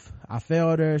yourself, I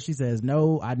failed her. She says,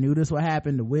 no, I knew this would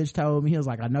happen, the witch told me. He was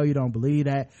like, I know you don't believe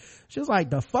that. She was like,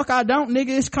 the fuck I don't,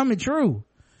 nigga, it's coming true.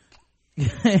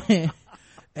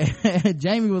 And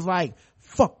Jaime was like,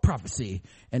 fuck prophecy.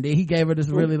 And then he gave her this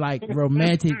really like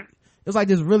romantic, it was like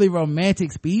this really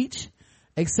romantic speech,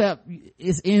 except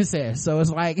it's incest. So it's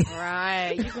like,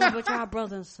 right, you going with your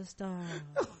brother and sister.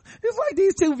 It's like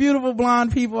these two beautiful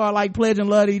blonde people are like pledging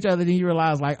love to each other. Then you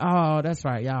realize like, oh, that's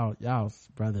right, y'all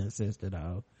brother and sister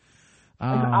though.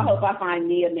 I hope I find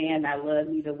me a man that loves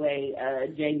me the way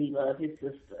Jamie loved his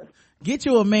sister. Get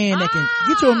you a man that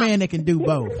can do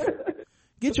both.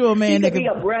 Get you a man that can be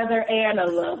a brother and a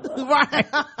lover. Right.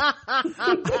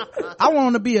 I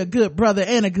want to be a good brother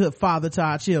and a good father to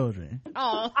our children.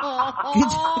 Oh.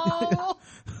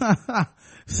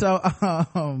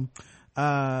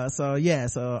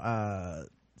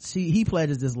 He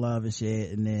pledges this love and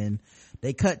shit, and then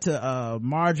they cut to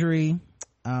Marjorie.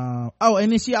 And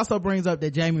then she also brings up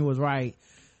that Jamie was right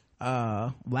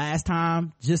last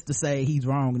time, just to say he's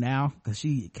wrong now, because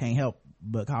she can't help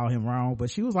but call him wrong. But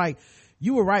she was like,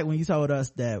 you were right when you told me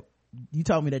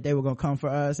that they were gonna come for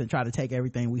us and try to take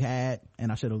everything we had,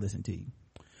 and I should have listened to you.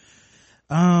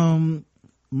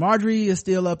 Marjorie is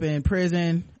still up in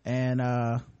prison, and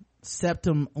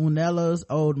Septim Unella's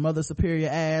old Mother Superior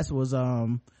ass was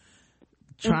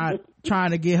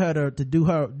trying to get her to do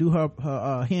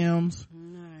her hymns.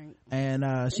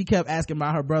 And she kept asking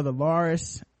about her brother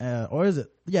Loris, I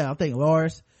think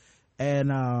Loris,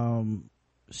 and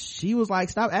she was like,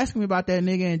 stop asking me about that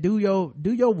nigga and do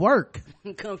your work.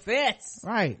 Confess.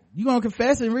 Right, you gonna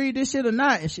confess and read this shit or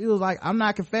not? And she was like, I'm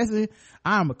not confessing,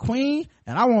 I'm a queen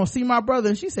and I want to see my brother.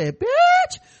 And she said,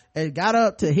 bitch, and got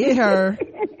up to hit her.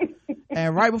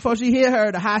 And right before she hit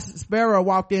her, the High Sparrow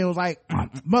walked in and was like,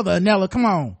 Mother Unella, come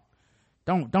on,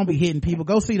 don't be hitting people,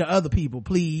 go see the other people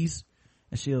please.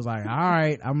 And she was like, all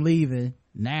right, I'm leaving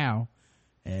now,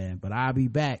 but I'll be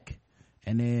back.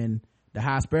 And then the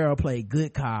High Sparrow played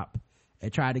good cop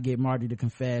and tried to get Marty to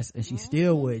confess, and she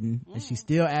still wouldn't. And she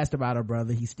still asked about her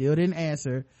brother. He still didn't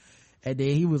answer. And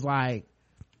then he was like,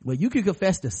 well, you could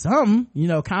confess to something,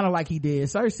 kind of like he did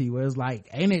Cersei, where it's like,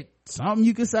 ain't it something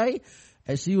you could say?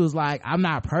 And she was like, I'm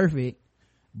not perfect,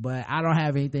 but I don't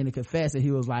have anything to confess. And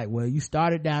he was like, well, you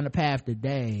started down the path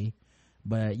today,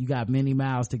 but you got many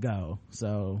miles to go.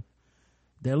 So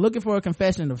they're looking for a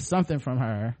confession of something from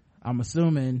her, I'm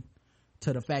assuming,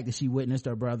 to the fact that she witnessed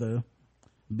her brother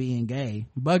being gay,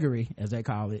 buggery as they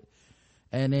call it.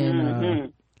 And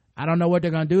then I don't know what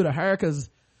they're gonna do to her, because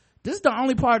this is the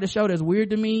only part of the show that's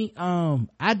weird to me.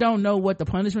 I don't know what the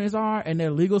punishments are in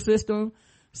their legal system,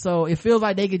 so it feels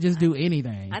like they could just do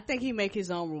anything. I think he make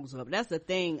his own rules up. That's the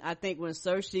thing. I think when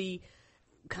Cersei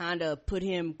kind of put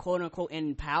him quote unquote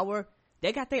in power,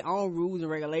 they got their own rules and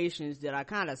regulations that are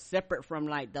kind of separate from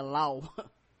like the law.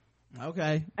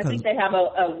 Okay, I think they have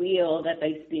a wheel that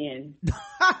they spin.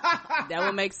 That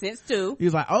would make sense too. He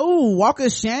was like, oh, walk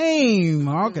of shame. You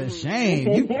got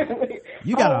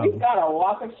we got a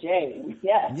walk of shame.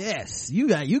 Yes, you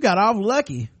got off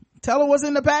lucky. Tell her what's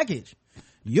in the package.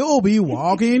 You'll be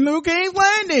walking through King's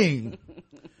Landing.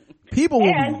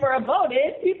 For a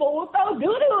bonus, people will throw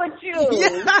doo-doo at you.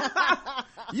 Yeah.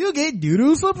 You get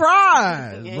doo-doo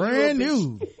surprise. Brand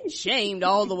new. Shamed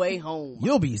all the way home.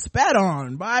 You'll be spat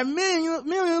on by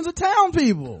millions of town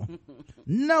people.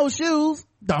 No shoes.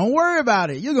 Don't worry about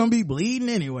it. You're gonna be bleeding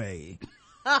anyway.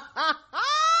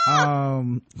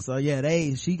 So yeah,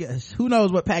 who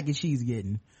knows what package she's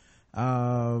getting.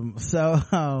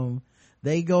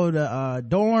 They go to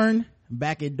Dorne.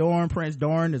 Back at Dorne, Prince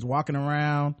Dorne is walking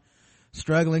around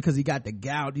struggling because he got the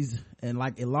gout. And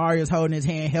like Illaria's holding his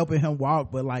hand, helping him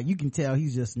walk, but like you can tell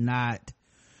he's just not.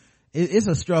 It's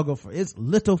a struggle it's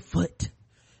little foot,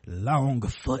 long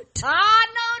foot.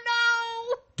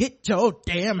 No. Get your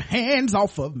damn hands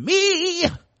off of me.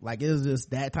 Like it was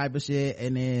just that type of shit.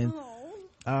 And then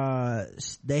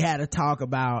they had a talk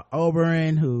about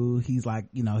Oberyn, who he's like,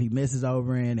 he misses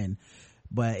Oberyn,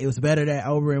 but it was better that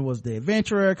Oberyn was the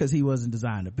adventurer because he wasn't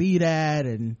designed to be that.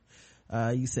 And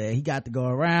you said he got to go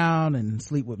around and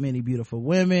sleep with many beautiful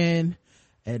women.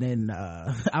 And then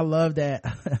I love that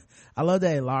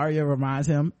Ilaria reminds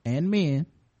him and men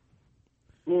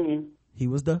he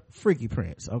was the freaky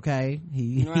prince. Okay,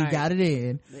 he got it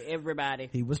in everybody.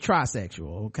 He was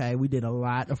trisexual. Okay, we did a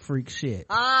lot of freak shit.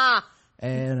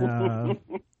 And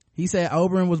he said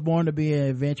Oberyn was born to be an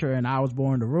adventurer and I was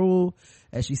born to rule.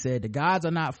 And she said, the gods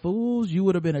are not fools. You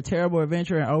would have been a terrible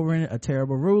adventurer and Oberyn a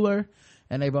terrible ruler.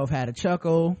 And they both had a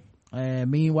chuckle. And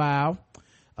meanwhile,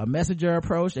 a messenger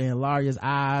approached and Ilaria's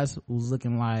eyes was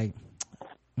looking like,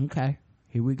 okay,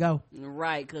 here we go.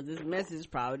 Right, because this message is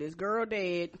probably this girl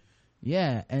dead.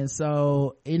 Yeah, and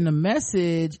so in the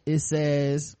message it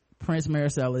says Prince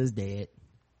Marcella is dead.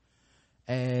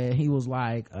 And he was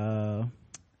like, oh,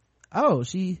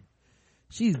 she's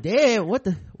dead. What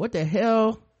the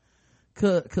hell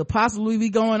could possibly be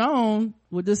going on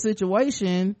with this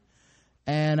situation?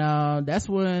 And that's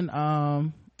when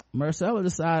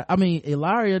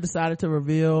Ilaria decided to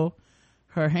reveal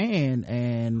her hand,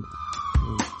 and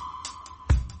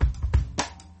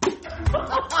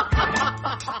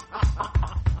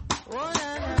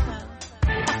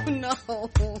No.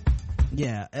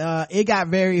 Yeah, it got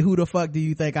very who the fuck do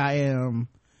you think I am,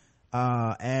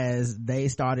 as they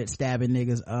started stabbing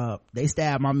niggas up. They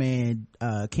stabbed my man,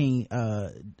 Lieutenant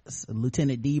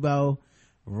Debo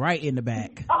right in the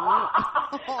back.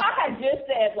 I had just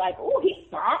said, like, oh, he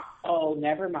thought, oh,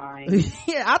 never mind.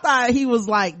 Yeah, I thought he was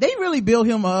like, they really built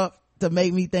him up to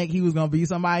make me think he was gonna be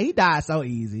somebody. He died so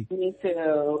easy. Me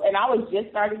too. And I was just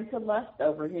starting to lust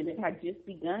over him. It had just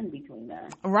begun between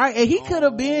us. Right, and he could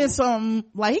have been something,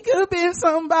 like, he could have been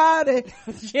somebody.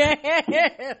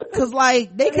 Yeah. Cause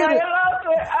like, they could have,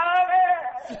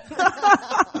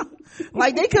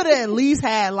 like, they could have at least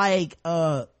had like,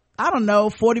 I don't know,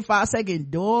 45-second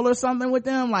duel or something with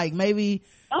them. Like, maybe,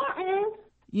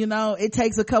 you know, it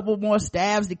takes a couple more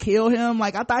stabs to kill him.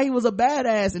 Like, I thought he was a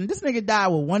badass, and this nigga died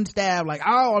with one stab. Like,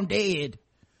 oh, I'm dead.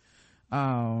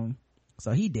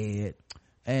 So he dead.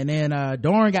 And then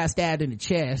Doran got stabbed in the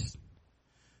chest,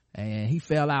 and he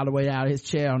fell all the way out of his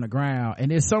chair on the ground. And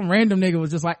then some random nigga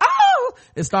was just like, oh,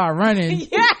 and started running.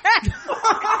 Yeah.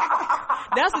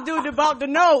 That's the dude that bought the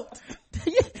note.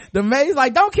 The maid's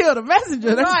like, don't kill the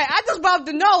messenger. Right, I just bought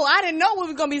the note. I didn't know we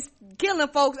was gonna be killing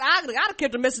folks. I'd have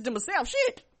kept the message to myself.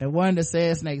 Shit. And one of the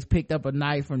Sand Snakes picked up a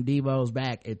knife from Debo's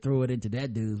back and threw it into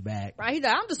that dude's back. Right, he's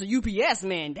like, I'm just a UPS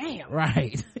man. Damn.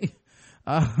 Right.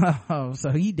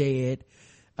 So he dead.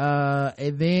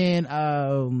 And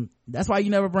then that's why you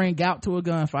never bring gout to a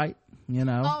gunfight, you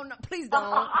know. Oh no, please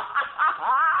don't.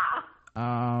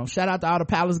 Shout out to all the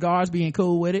palace guards being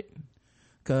cool with it,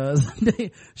 cause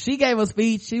she gave a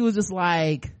speech. She was just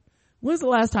like, when's the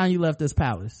last time you left this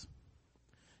palace?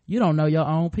 You don't know your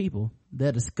own people.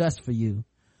 They're disgust for you.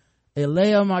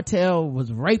 Elia Martell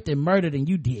was raped and murdered and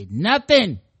you did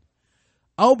nothing.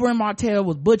 Oberyn Martell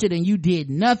was butchered and you did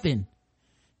nothing.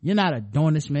 You're not a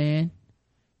Dornish man.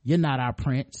 You're not our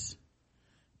prince.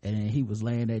 And then he was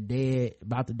laying there dead,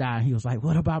 about to die, and he was like,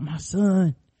 what about my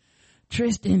son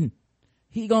Tristan?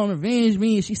 He gonna avenge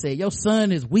me. And she said, your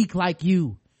son is weak like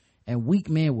you, and weak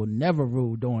men will never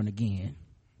rule Dorne again.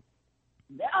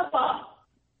 Never.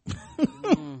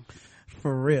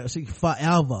 For real, she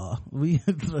forever.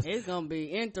 It's gonna be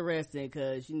interesting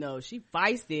because, you know, she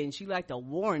feisty and she like to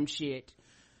warn shit.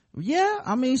 Yeah,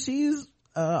 I mean, she's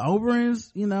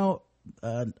Oberyn's, you know,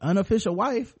 unofficial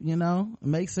wife, you know. It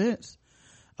makes sense.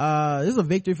 This is a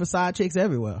victory for side chicks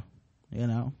everywhere, you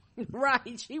know.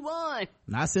 Right, she won.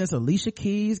 Not since Alicia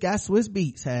Keys got Swiss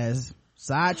Beats has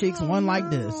side chicks won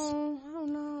like this.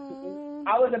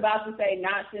 I was about to say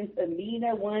not since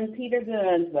Amina won Peter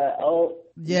Guns, but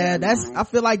yeah, I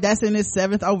feel like that's in his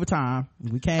 7th overtime.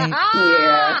 We can't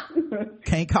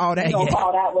can't call that yet. We're gonna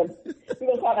call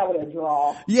that one a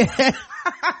draw. Yeah.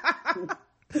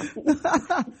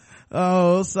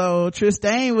 Oh, so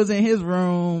Trystane was in his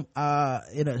room on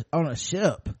a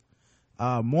ship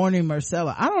mourning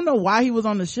Myrcella. I don't know why he was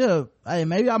on the ship. Hey,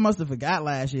 maybe I must have forgot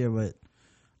last year, but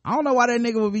I don't know why that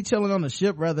nigga would be chilling on the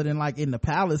ship rather than like in the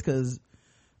palace, because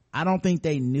I don't think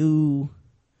they knew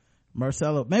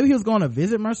Myrcella. Maybe he was going to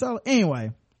visit Myrcella.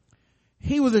 Anyway,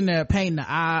 he was in there painting the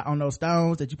eye on those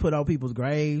stones that you put on people's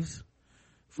graves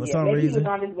for some maybe reason. He was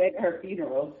on his way to her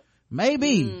funeral.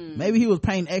 Maybe he was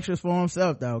painting extras for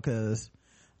himself though, because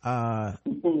the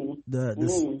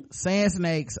Sand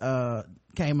Snakes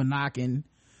came a knocking.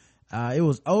 It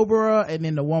was Oberyn and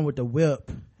then the one with the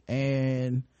whip,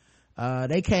 and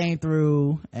they came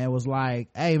through and was like,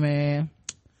 hey man,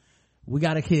 we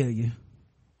gotta kill you.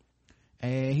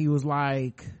 And he was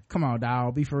like, come on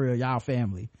dawg, be for real, y'all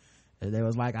family. And they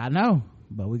was like, I know,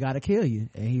 but we gotta kill you.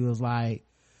 And he was like,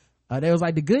 they was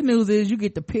like, the good news is you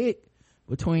get to pick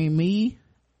between me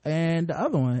and the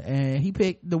other one. And he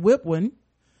picked the whip one,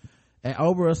 and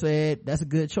Oberyn said, that's a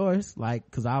good choice, like,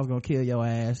 cause I was gonna kill your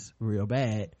ass real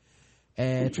bad.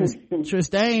 And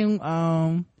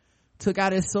Trystane took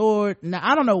out his sword. Now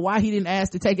I don't know why he didn't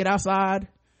ask to take it outside,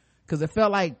 because it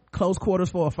felt like close quarters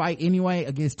for a fight anyway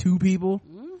against two people.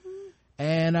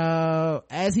 And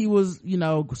as he was, you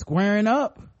know, squaring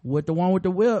up with the one with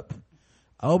the whip,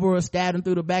 Oberyn stabbed him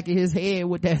through the back of his head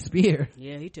with that spear.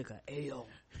 Yeah, he took a L.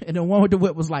 And the one with the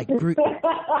whip was like the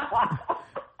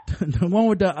one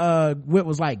with the whip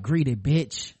was like, greeted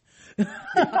bitch. You're so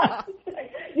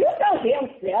damn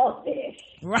selfish.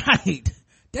 Right.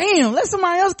 Damn, let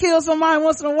somebody else kill somebody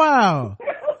once in a while.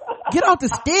 Get off the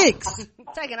sticks.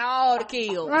 Taking all the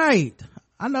kills. Right.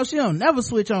 I know she don't never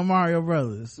switch on Mario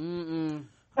Brothers.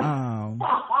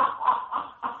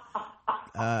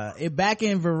 Back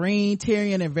in Vereen,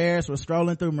 Tyrion and Varys were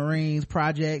strolling through Marines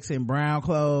projects in brown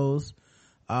clothes,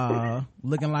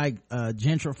 looking like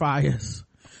gentrifiers.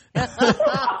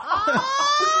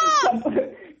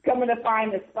 Coming to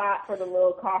find the spot for the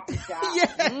little coffee shop.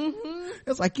 Yeah. Mm-hmm.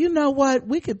 It's like, you know what,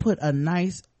 we could put a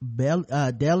nice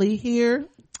deli here.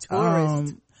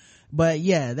 But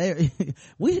yeah,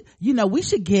 we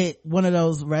should get one of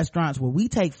those restaurants where we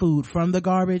take food from the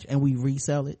garbage and we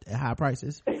resell it at high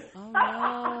prices.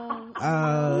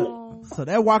 So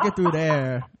they're walking through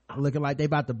there looking like they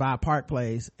about to buy Park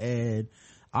Place, and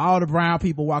all the brown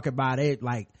people walking by, they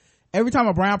like, every time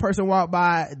a brown person walk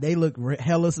by, they look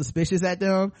hella suspicious at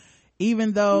them,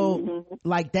 even though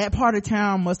like that part of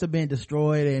town must have been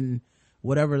destroyed in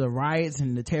whatever the riots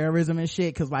and the terrorism and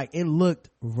shit, because like it looked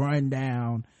run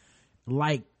down,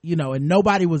 like, you know, and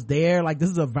nobody was there. Like, this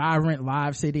is a vibrant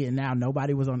live city and now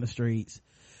nobody was on the streets.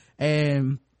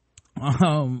 And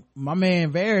my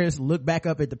man Varys looked back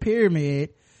up at the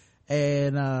pyramid,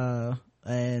 and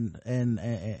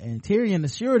Tyrion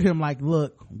assured him like,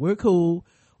 look, we're cool,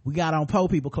 we got on poor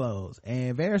people clothes.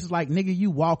 And Varys is like, nigga,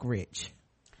 you walk rich.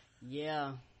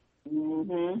 Yeah.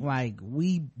 Like,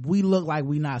 we look like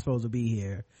we not supposed to be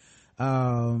here.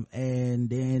 And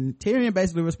then Tyrion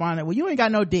basically responded, well, you ain't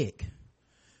got no dick,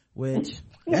 which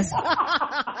that's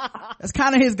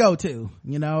kind of his go-to,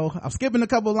 you know. I'm skipping a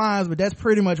couple lines, but that's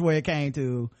pretty much where it came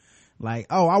to. Like,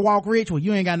 oh, I walk rich, well,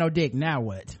 you ain't got no dick, now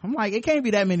what? I'm like, it can't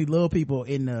be that many little people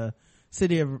in the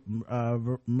city of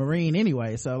Marine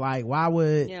anyway, so like, why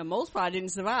would... Yeah, most probably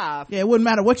didn't survive. Yeah, it wouldn't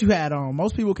matter what you had on.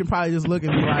 Most people can probably just look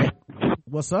and be like,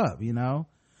 what's up, you know?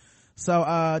 So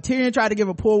Tyrion tried to give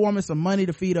a poor woman some money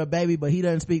to feed her baby, but he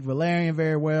doesn't speak Valyrian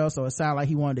very well, so it sounded like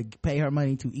he wanted to pay her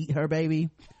money to eat her baby.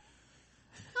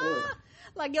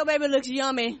 Like, your baby looks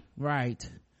yummy. Right.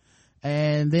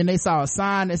 And then they saw a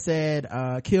sign that said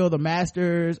kill the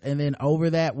masters, and then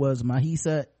over that was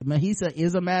Mahisa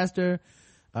is a master,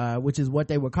 which is what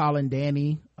they were calling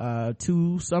Dany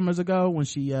 2 summers ago when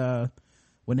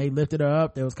they lifted her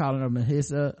up. They was calling her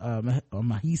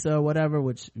Mahisa or whatever,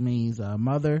 which means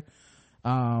mother.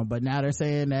 But now they're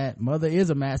saying that mother is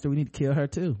a master, we need to kill her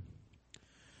too.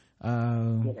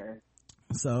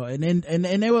 So and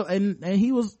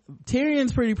he was,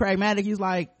 Tyrion's pretty pragmatic. He's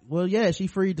like, well, yeah, she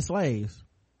freed the slaves,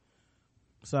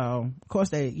 so of course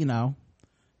they, you know,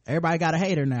 everybody got a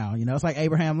hater now, you know. It's like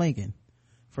Abraham Lincoln,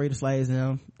 free the slaves, you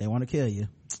know, they want to kill you.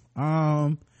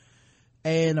 And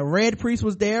the red priest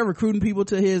was there recruiting people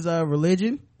to his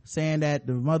religion, saying that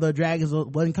the mother of dragons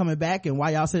wasn't coming back, and why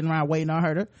y'all sitting around waiting on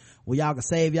her well, y'all can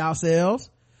save yourselves.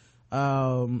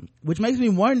 Which makes me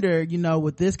wonder, you know,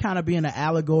 with this kind of being an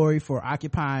allegory for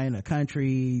occupying a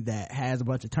country that has a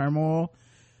bunch of turmoil,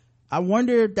 I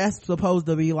wonder if that's supposed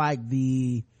to be like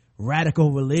the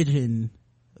radical religion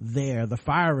there, the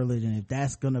fire religion, if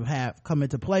that's gonna have come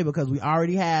into play, because we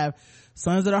already have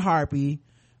Sons of the Harpy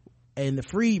and the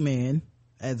freedmen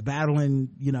as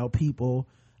battling, you know, people.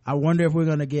 I wonder if we're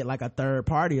gonna get like a third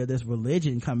party of this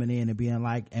religion coming in and being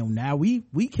like, and now we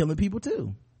killing people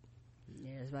too.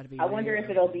 I wonder if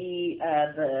it'll be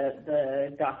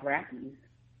the Dothrakis.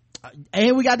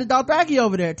 And we got the Dothraki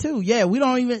over there too. Yeah, we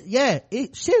don't even,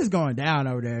 shit is going down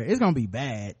over there. It's gonna be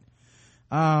bad.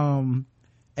 And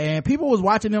people was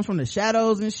watching them from the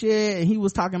shadows and shit, and he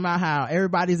was talking about how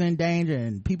everybody's in danger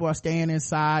and people are staying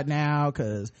inside now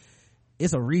because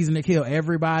it's a reason to kill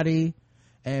everybody.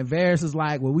 And Varys is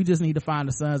like, well, we just need to find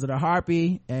the Sons of the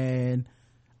Harpy, and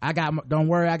don't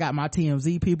worry, I got my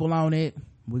TMZ people on it.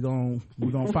 We're gonna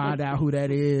find out who that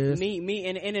is. Me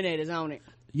and the internet is on it.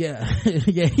 Yeah.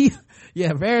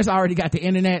 Varys already got the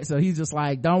internet, so he's just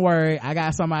like, don't worry, I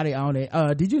got somebody on it.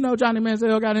 Did you know Johnny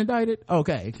Manziel got indicted?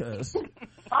 Okay, cause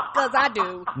I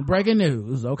do. Breaking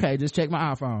news. Okay, just check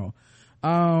my iPhone.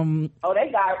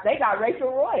 They got Rachel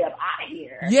Roy up out of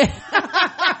here. Yeah.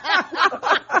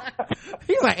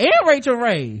 He's like, and Rachel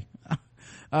Ray.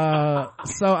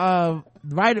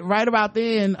 Right about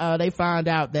then, they found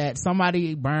out that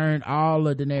somebody burned all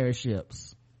of Daenerys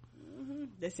ships.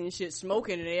 They seen shit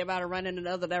smoking and everybody running in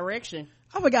the other direction.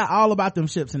 I forgot all about them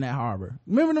ships in that harbor.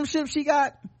 Remember them ships she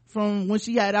got from when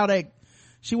she had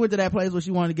she went to that place where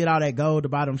she wanted to get all that gold to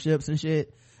buy them ships and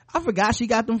shit. I forgot she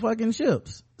got them fucking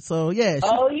ships. So yeah.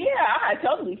 I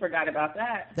totally forgot about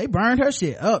that. They burned her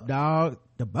shit up, dog.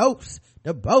 The boats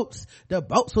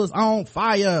was on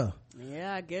fire.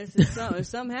 Yeah, I guess if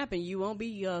something happened, you won't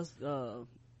be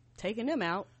taking them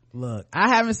out. Look,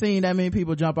 I haven't seen that many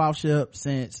people jump off ship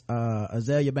since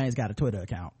Azalea Banks got a Twitter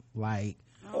account. Like,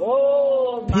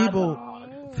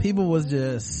 people was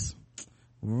just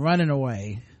running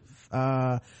away.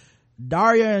 Dario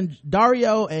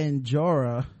and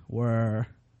Jorah were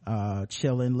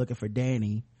chilling looking for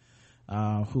Danny,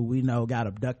 who we know got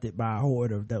abducted by a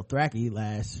horde of Dothraki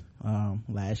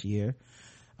last year.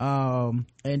 And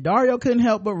Dario couldn't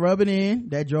help but rub it in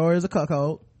that Jorah is a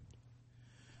cuckold.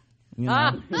 You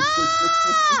know,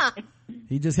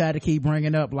 he just had to keep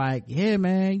bringing up like, yeah,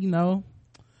 man, you know,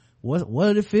 what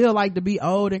did it feel like to be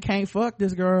old and can't fuck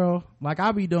this girl like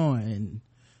I be doing? And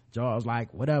Jorah was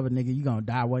like, whatever, nigga, you gonna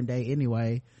die one day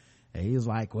anyway. And he was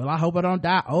like, well, I hope I don't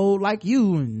die old like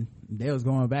you. And they was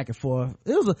going back and forth.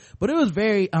 But it was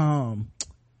very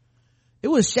it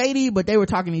was shady, but they were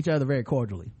talking to each other very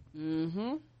cordially.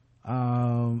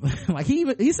 Like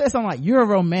he said something like, you're a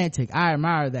romantic, I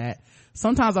admire that.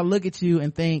 Sometimes I look at you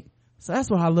and think, so that's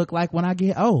what I look like when I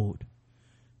get old.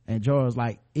 And Jorah was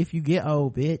like, if you get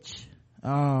old, bitch.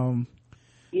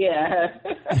 Yeah.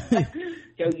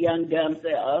 Your young dumb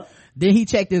self. Then he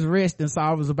checked his wrist and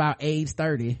saw it was about age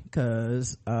 30,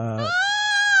 cause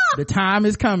the time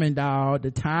is coming, dog.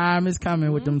 The time is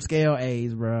coming with them scale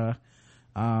A's, bruh.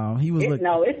 He was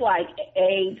it's like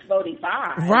age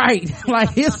 45, right?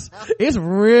 Like it's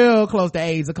real close to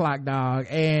 8 o'clock, dog.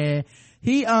 And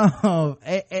he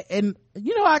and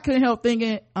you know, I couldn't help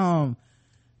thinking,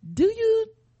 do you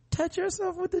touch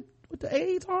yourself with the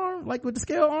AIDS arm, like with the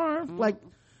scale arm? Like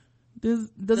does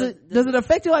it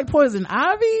affect you like poison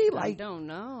ivy? Like, I don't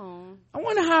know. I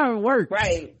wonder how it works.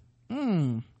 Right.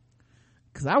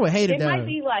 Because I would hate it. It might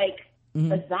be like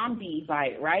a zombie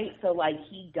bite, right? So like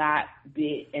he got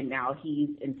bit and now he's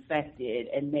infected,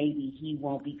 and maybe he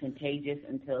won't be contagious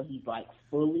until he's like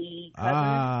fully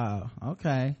covered.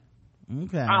 Okay.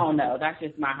 I don't know. That's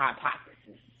just my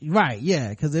hypothesis. Right, yeah.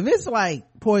 Because if it's like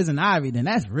poison ivy, then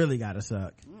that's really gotta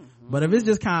suck. But if it's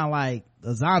just kind of like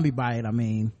a zombie bite, I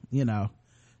mean, you know,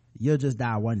 you'll just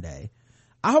die one day.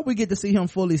 I hope we get to see him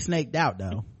fully snaked out,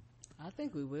 though. I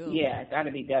think we will. Yeah,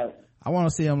 that'd be dope. I want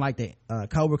to see him like the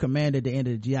Cobra Commander at the end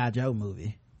of the G.I. Joe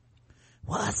movie.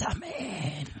 What's up,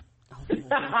 man?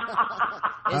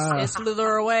 It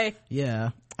slither away.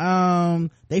 Yeah.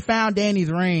 They found Danny's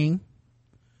ring,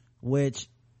 which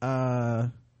I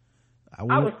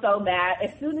was so mad.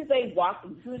 As soon as they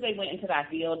went into that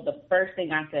field, the first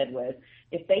thing I said was,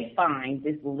 if they find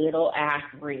this little ass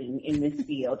ring in this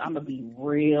field, I'm gonna be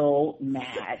real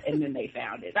mad. And then they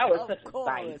found it. That was such a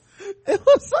sight. It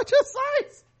was such a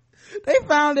sight. They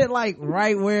found it like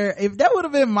right where, if that would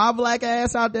have been my black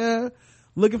ass out there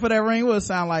looking for that ring, it would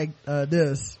sound like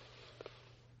this.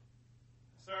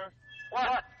 Sir,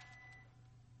 what?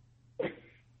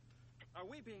 Are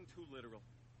we being too literal?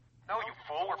 No, you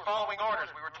fool. We're following orders.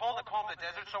 We were told to comb the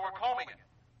desert, so we're combing it.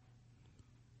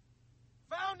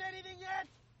 Found anything yet?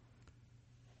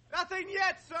 Nothing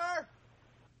yet, sir.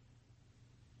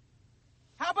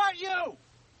 How about you?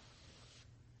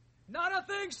 Not a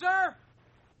thing, sir.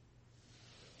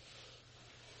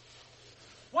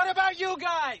 What about you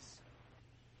guys?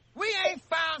 We ain't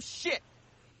found shit.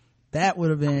 That would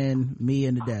have been me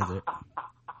in the desert.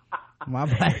 My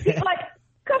black ass. Like,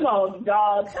 come on,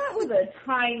 dog. That was a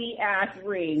tiny ass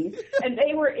ring, and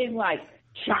they were in like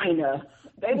China.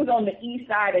 They was on the east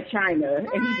side of China,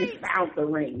 and he just found the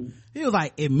ring. He was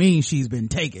like, it means she's been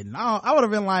taken. I would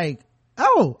have been like,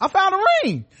 oh, I found a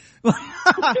ring.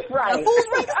 Right. Whose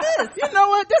ring is this? You know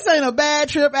what? This ain't a bad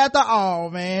trip after all,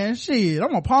 man. Shit, I'm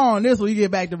gonna pawn this when you get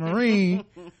back to Marine.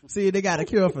 See if they got a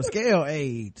cure for scale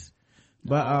AIDS.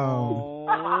 But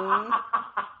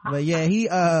but yeah,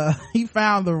 he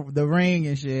found the ring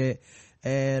and shit.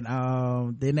 And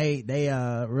then they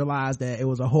realized that it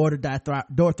was a horde of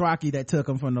Dothraki that took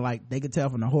them from the, like, they could tell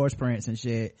from the horse prints and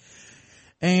shit.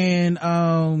 And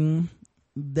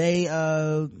they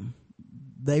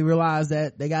realized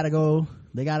that they gotta go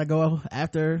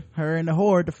after her and the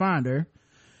horde to find her.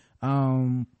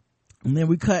 And then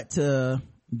we cut to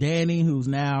Danny, who's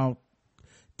now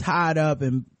tied up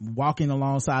and walking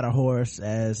alongside a horse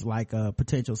as like a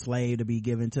potential slave to be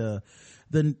given to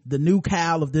the new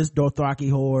Cal of this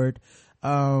Dothraki horde.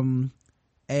 And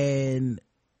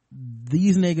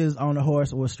these niggas on the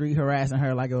horse were street harassing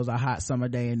her like it was a hot summer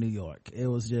day in New York. It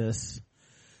was just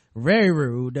very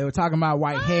rude. They were talking about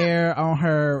white hair on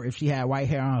her, if she had white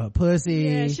hair on her pussy.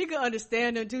 Yeah, she could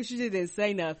understand them too. She just didn't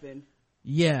say nothing.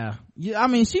 Yeah. I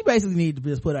mean, she basically needed to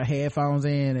just put her headphones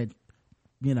in and,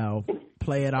 you know,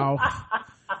 play it off.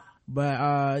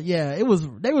 But yeah, they was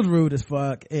rude as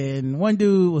fuck. And one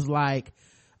dude was like,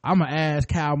 I'm gonna ask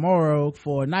Cal Morrow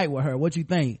for a night with her, what you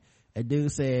think? And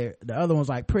dude said, the other one's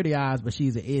like, pretty eyes, but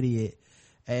she's an idiot.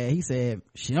 And he said,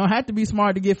 she don't have to be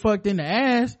smart to get fucked in the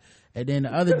ass. And then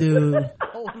the other dude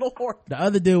oh Lord, the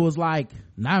other dude was like,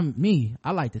 not me,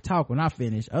 I like to talk when I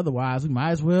finish, otherwise we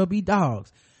might as well be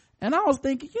dogs. And I was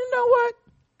thinking, you know what,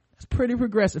 It's pretty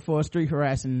progressive for a street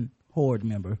harassing horde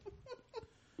member.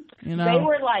 You know, they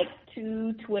were like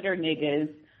two Twitter niggas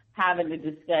having a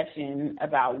discussion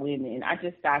about women. I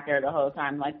just sat there the whole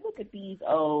time like, look at these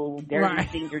old dirty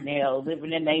fingernails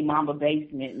living in their mama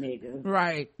basement niggas.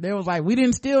 Right. They was like, we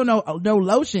didn't steal no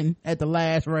lotion at the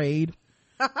last raid.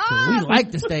 We like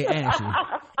to stay ashy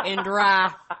and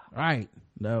dry. Right.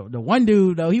 The one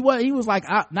dude though, he was like,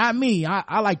 not me.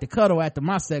 I like to cuddle after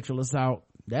my sexual assault.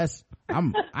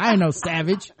 I ain't no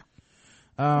savage.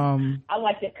 I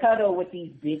like to cuddle with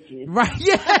these bitches. Right.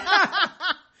 Yeah.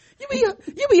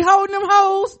 you be holding them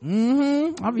hoes.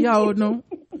 I be holding them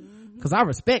because I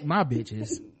respect my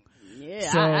bitches. Yeah,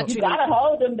 so, you gotta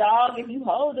hold them, dog. If you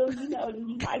hold them, you know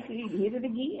you might hit it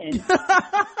again.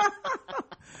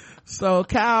 So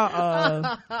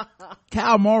Cal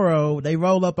Morrow, they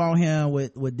roll up on him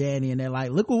with Danny, and they're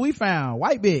like, look what we found,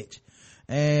 white bitch.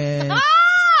 And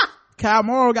Cal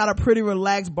Morrow got a pretty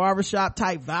relaxed barbershop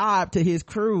type vibe to his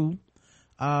crew.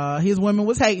 His women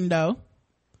was hating though.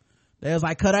 They was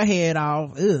like, cut her head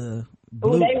off. Ugh. They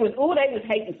was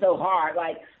hating so hard.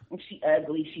 Like, she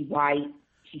ugly, she white,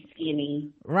 she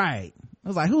skinny. Right. I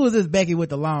was like, who is this Becky with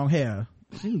the long hair?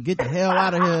 She can get the hell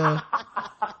out of here.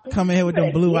 Come in here with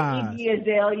them blue eyes. Becky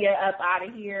Azalea up out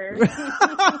of here.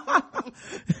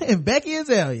 And Becky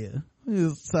Azalea.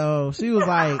 So she was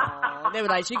like, they were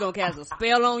like, she gonna cast a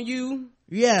spell on you.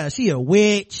 Yeah, she a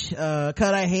witch, cut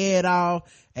her head off.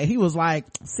 And he was like,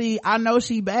 see, I know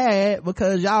she bad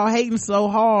because y'all hating so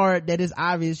hard that it's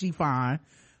obvious she fine.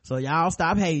 So y'all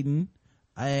stop hating.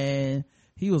 And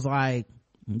he was like,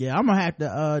 yeah, I'm gonna have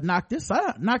to knock this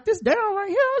down right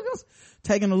here. Just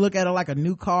taking a look at it like a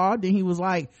new car. Then he was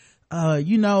like, it's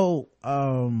the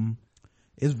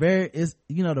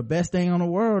best thing on the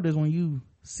world is when you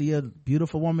see a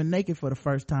beautiful woman naked for the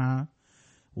first time.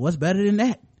 What's better than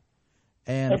that?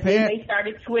 And apparently they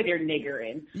started Twitter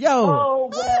niggering. Yo.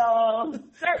 Oh, well,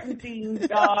 certain things,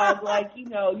 dog, like, you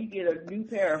get a new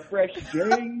pair of fresh J's,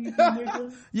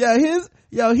 nigga.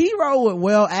 Yeah, he rolled with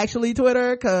Well Actually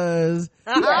Twitter, cause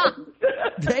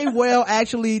they Well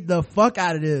Actually the fuck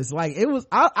out of this. Like, it was,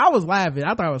 I was laughing.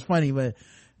 I thought it was funny, but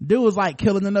dude was like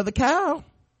killing another cow.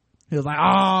 He was like,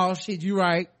 oh shit, you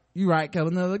right,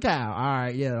 killing another cow. All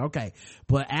right, yeah, okay.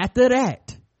 But after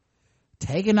that,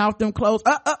 taking off them clothes,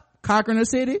 conquering the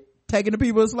city, taking the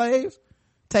people as slaves,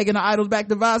 taking the idols back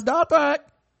to Vice Darthrak.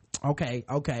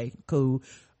 Okay, cool.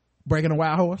 Breaking a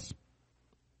wild horse.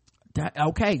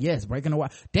 Okay, yes, breaking a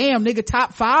wild. Damn, nigga,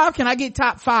 top 5? Can I get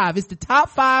top 5? It's the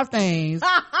top 5 things.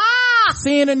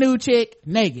 Seeing a new chick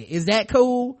naked. Is that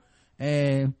cool?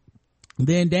 And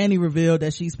then Danny revealed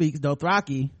that she speaks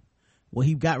Dothraki. Well,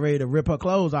 he got ready to rip her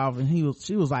clothes off, and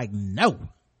she was like, no.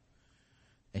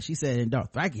 And she said in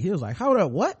Dothraki, he was like, hold up,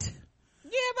 what?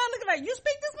 Yeah, but look at that. You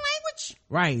speak this language?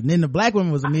 Right. And then the black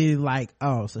woman was immediately like,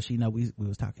 oh, so she know we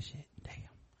was talking shit. Damn.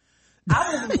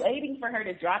 I was waiting for her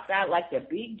to drop out like the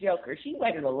big joker. She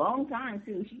waited a long time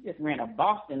too. She just ran a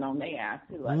Boston on their ass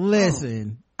too. Like,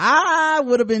 listen, I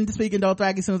would have been speaking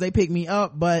Dothraki as soon as they picked me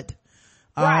up, but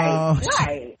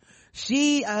right.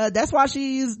 She that's why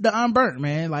she's the unburnt,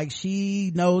 man. Like,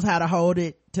 she knows how to hold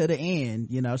it to the end.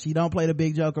 She don't play the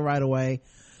big joker right away.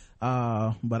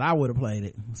 But I would have played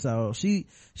it. So she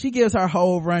gives her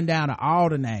whole rundown of all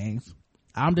the names.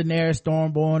 I'm Daenerys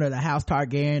Stormborn of the House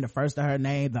Targaryen, the first of her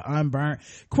name, the Unburnt,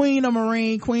 Queen of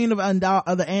Meereen, Queen of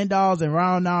the Andals and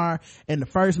Ragnar, and the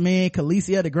First Men,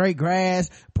 Khaleesi the Great Grass,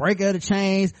 Breaker of the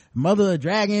Chains, Mother of the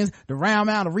Dragons, the Round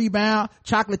Mountain of Rebound,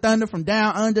 Chocolate Thunder from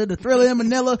Down Under, the Thriller in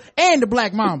Manila, and the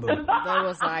Black Mamba. They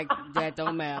was like, that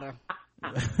don't matter.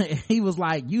 He was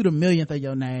like, you the millionth of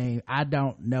your name. I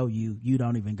don't know you. You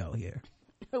don't even go here.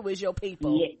 Who is your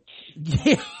people?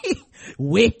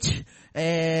 Witch.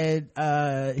 And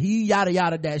he yada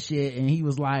yada that shit, and he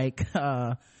was like,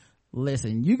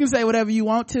 listen, you can say whatever you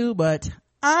want to, but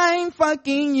I'm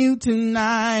fucking you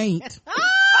tonight.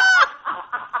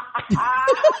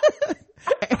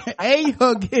 And you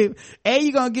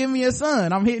gonna give me a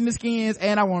son. I'm hitting the skins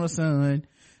and I want a son.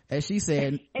 And she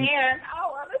said, and I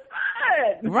want a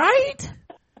son. Right?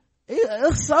 It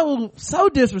was so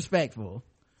disrespectful.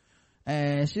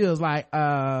 And she was like,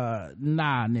 nah,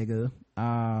 nigga.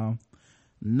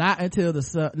 Not until the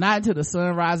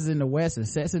sun rises in the west and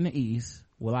sets in the east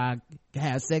will I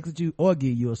have sex with you or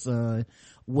give you a son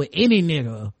with any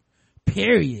nigga,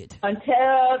 period.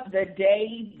 Until the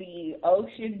day the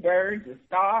ocean burns a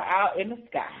star out in the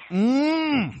sky.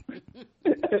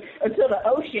 Until the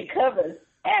ocean covers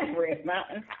every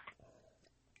mountain.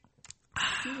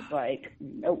 She was like,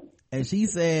 nope. And she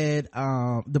said,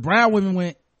 the brown women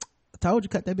went, I told you,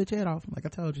 cut that bitch head off, like I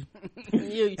told you.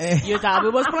 You thought we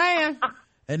was playing.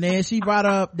 And then she brought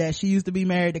up that she used to be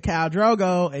married to Khal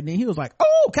Drogo, and then he was like,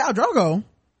 oh, Khal Drogo,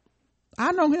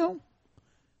 I know him.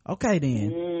 Okay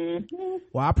then.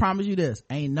 Well, I promise you this,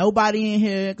 ain't nobody in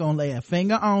here gonna lay a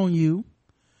finger on you.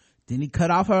 Then he cut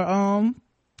off her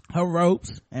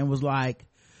ropes and was like,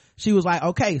 she was like,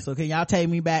 okay, so can y'all take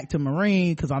me back to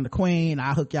Marine, because I'm the queen,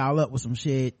 I'll hook y'all up with some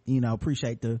shit,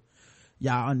 appreciate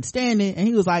y'all understanding. And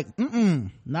he was like,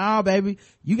 nah baby,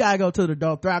 you gotta go to the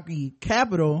Dothraki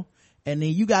capital, and then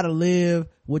you gotta live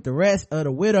with the rest of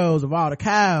the widows of all the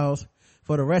cows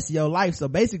for the rest of your life. So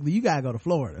basically you gotta go to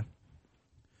Florida.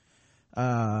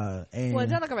 And well, is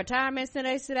that like a retirement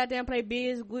center? They sit out there and play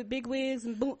big wigs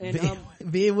and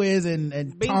big wigs and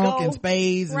tonk and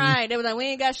spades, right? They was like, we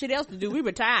ain't got shit else to do, we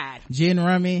retired. Gin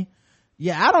rummy.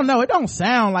 Yeah, I don't know, it don't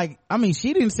sound like, I mean,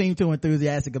 she didn't seem too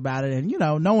enthusiastic about it. And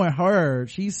knowing her,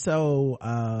 she's so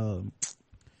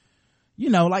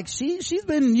like she's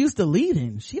been used to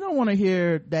leading. She don't want to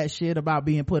hear that shit about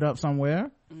being put up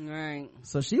somewhere, right?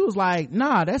 So she was like,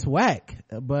 nah, that's whack.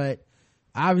 But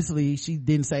obviously she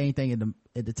didn't say anything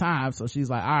at the time, so she's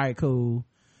like, all right, cool.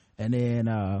 And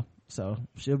then so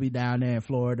she'll be down there in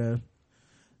Florida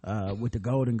with the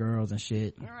Golden Girls and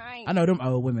shit. Right. I know them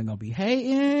old women gonna be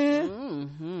hating.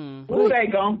 Ooh, they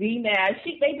gonna be mad.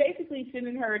 They basically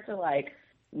sending her to like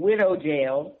widow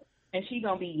jail, and she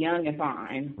gonna be young and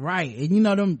fine. Right. And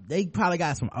them, they probably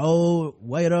got some old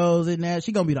widows in there.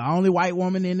 She gonna be the only white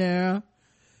woman in there.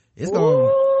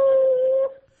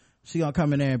 She gonna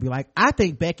come in there and be like, I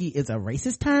think Becky is a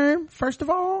racist term, first of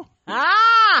all.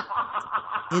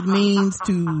 It means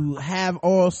to have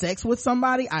oral sex with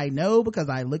somebody. I know, because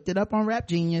I looked it up on Rap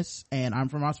Genius, and I'm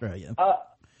from Australia.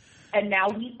 And now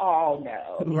we all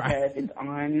know, because right. It's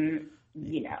on,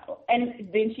 And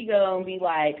then she gonna be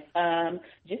like,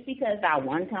 just because that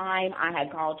one time I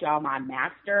had called y'all my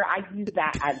master, I use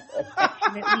that as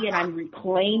affectionately, and I'm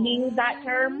reclaiming that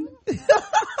term.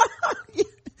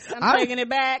 I'm taking it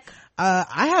back.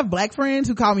 I have black friends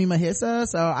who call me Mahissa,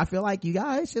 so I feel like you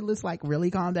guys should just like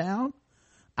really calm down.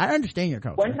 I understand your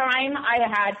culture. One time I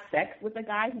had sex with a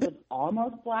guy who was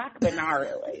almost black, but not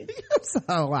really.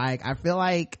 So like, I feel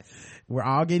like we're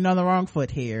all getting on the wrong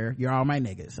foot here. You're all my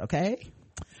niggas, okay?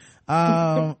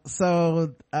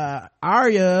 So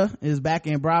Arya is back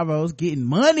in Bravos getting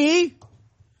money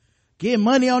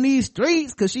on these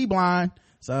streets, because she blind.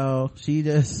 So she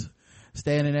just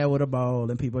standing there with a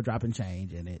bowl and people dropping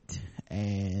change in it.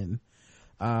 And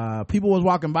people was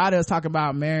walking by there talking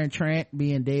about Meryn Trant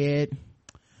being dead.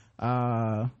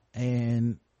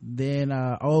 And then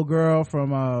old girl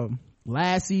from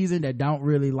last season that don't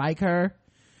really like her,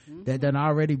 that done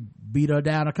already beat her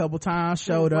down a couple times,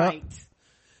 showed up,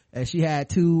 and she had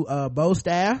two bow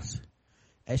staffs,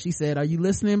 and she said, are you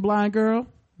listening, blind girl?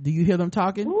 Do you hear them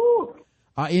talking? Ooh.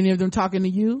 Are any of them talking to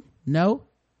you? No?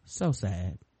 So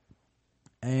sad.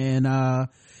 And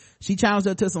she challenged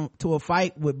her to a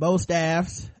fight with bow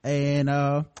staffs,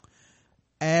 and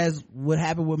as would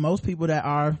happen with most people that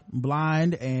are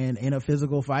blind and in a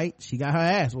physical fight, she got her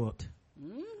ass whooped.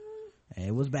 And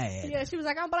it was bad. Yeah, she was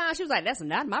like, I'm blind. She was like, that's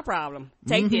not my problem.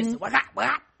 Take this.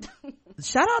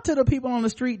 Shout out to the people on the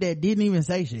street that didn't even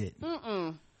say shit.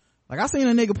 Like, I seen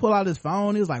a nigga pull out his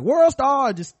phone. He was like, World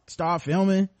Star, just start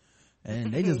filming,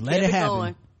 and they just let it happen.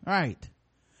 Going. Right.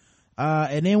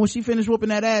 And then when she finished whooping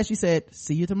that ass, she said,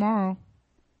 see you tomorrow.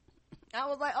 I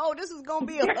was like, oh, this is gonna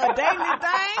be a daily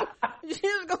thing?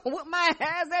 She's gonna whoop my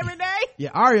ass every day? Yeah,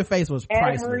 Arya's face was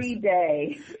priceless. Every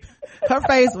day. Her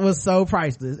face was so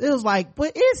priceless. It was like,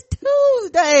 but it's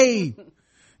Tuesday.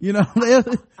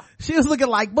 She was looking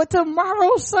like, but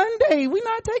tomorrow's Sunday. We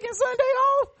not taking Sunday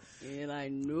off? You're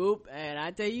like, nope. And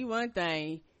I tell you one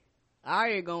thing,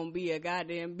 Arya gonna be a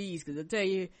goddamn beast, because I tell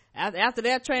you, after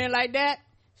that training like that,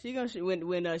 she gonna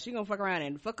fuck around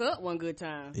and fuck up one good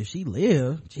time. If she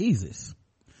live, Jesus.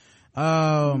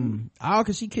 All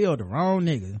cause she killed the wrong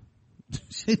nigga.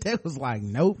 That was like,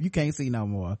 nope, you can't see no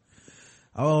more.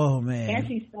 Oh man. And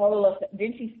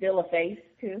didn't she steal a face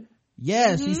too?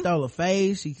 Yeah, she stole a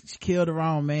face. She killed the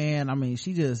wrong man. I mean,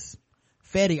 she just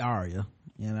Fetty Arya,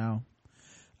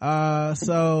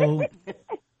 so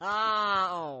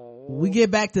we get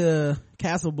back to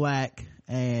Castle Black,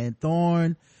 and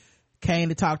Thorne came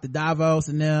to talk to Davos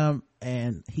and them,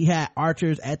 and he had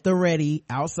archers at the ready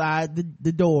outside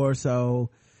the door,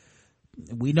 so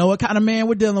we know what kind of man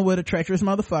we're dealing with, a treacherous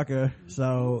motherfucker.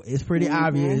 So it's pretty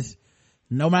obvious,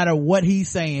 no matter what he's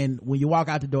saying, when you walk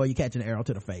out the door, you catch an arrow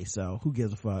to the face, so who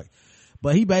gives a fuck.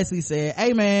 But he basically said,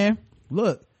 hey man,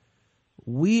 look,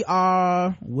 we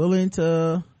are willing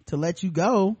to let you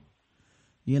go,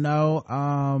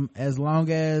 as long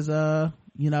as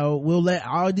we'll let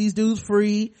all these dudes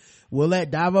free. we'll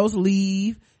let Davos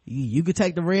leave. You could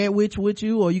take the Red Witch with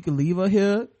you, or you can leave her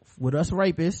here with us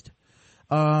rapists.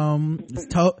 It's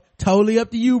totally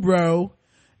up to you, bro.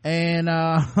 And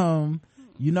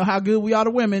you know how good we are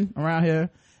to women around here.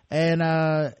 And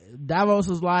Davos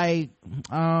was like,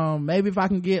 maybe if I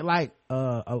can get like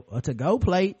a to-go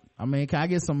plate. I mean, can I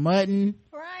get some mutton?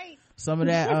 Right. Some of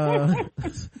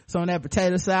that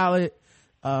potato salad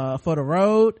for the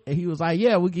road. And he was like,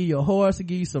 yeah, we'll give you a horse, we'll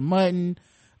give you some mutton,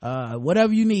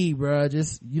 whatever you need, bro.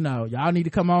 Just, y'all need to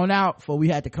come on out before we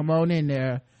had to come on in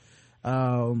there.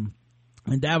 And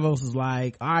Davos was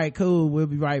like, all right, cool, we'll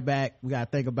be right back, we gotta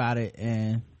think about it.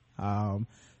 And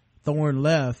Thorne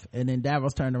left, and then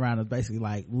Davos turned around and was basically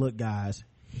like, look guys,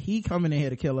 he coming in here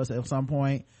to kill us at some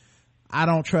point. I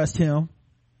don't trust him.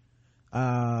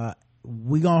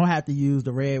 We gonna have to use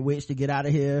the Red Witch to get out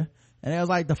of here. And I was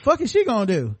like, the fuck is she gonna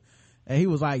do? And he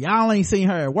was like, y'all ain't seen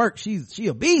her at work. She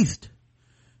a beast.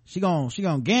 She gonna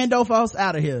Gandalf us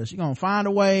out of here. She gonna find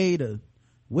a way to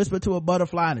whisper to a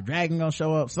butterfly and the dragon gonna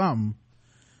show up, something.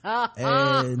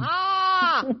 And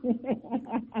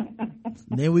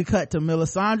then we cut to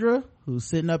Melisandre, who's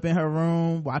sitting up in her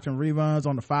room watching reruns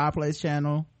on the Fireplace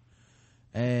channel.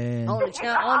 And on the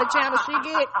channel she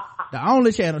get. The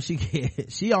only channel she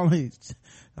get. She only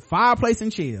Fireplace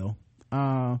and chill.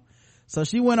 So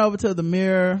she went over to the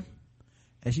mirror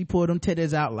and she pulled them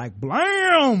titties out like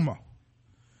blam.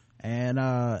 And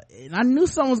I knew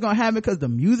something was gonna happen because the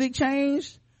music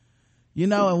changed,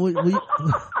 and we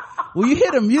when you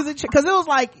hear the music, because it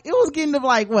was getting to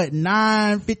like what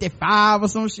 9:55 or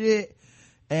some shit,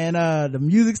 and the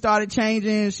music started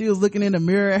changing. She was looking in the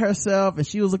mirror at herself and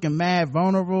she was looking mad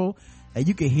vulnerable, and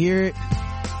you could hear it.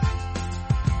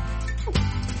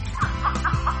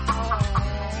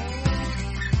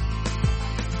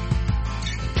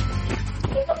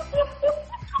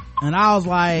 And I was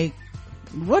like,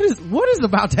 what is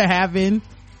about to happen?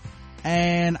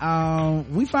 And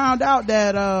we found out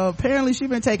that apparently she's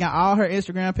been taking all her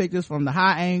Instagram pictures from the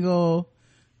high angle.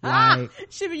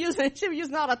 She be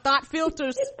using all the thought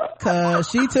filters, cause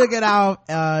she took it out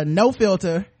no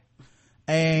filter,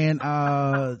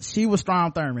 and she was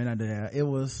Strom Thurmond under there. It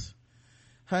was,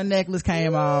 her necklace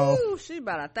came off. She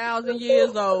about 1,000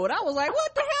 years old. I was like,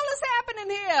 what the hell is happening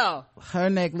here? Her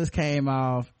necklace came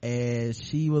off and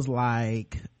she was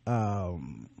like,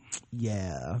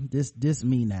 yeah, this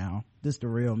me now, this the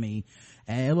real me.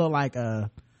 And it looked like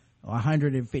a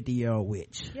 150-year-old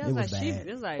witch. Yeah, it was bad.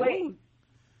 It was like, wait,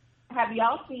 have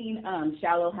y'all seen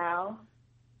Shallow Hal?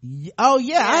 Oh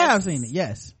yeah, yes. I have seen it.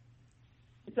 Yes.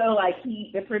 So like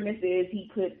the premise is he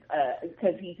put,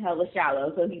 cause he's hella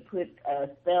shallow, so he put a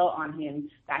spell on him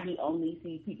that he only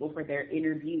sees people for their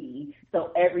inner beauty.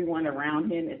 So everyone around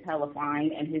him is hella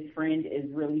fine and his friend is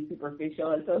really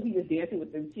superficial. And so he was dancing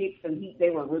with them chicks and they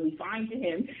were really fine to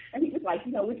him. And he was like,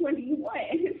 which one do you want?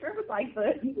 And his friend was like,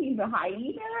 you mean the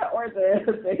hyena or the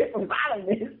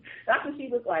hippopotamus? That's what she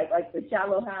was like the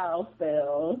Shallow Hal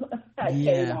spell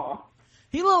came off.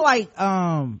 He looked like,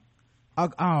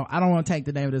 I don't want to take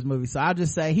the name of this movie, so I'll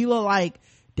just say he looked like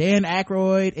Dan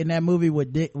Aykroyd in that movie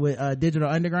with Digital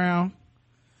Underground.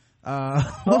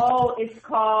 It's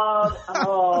called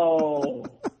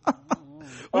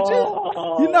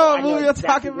you know what movie you're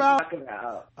talking about?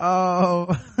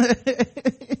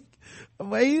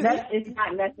 But it's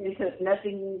not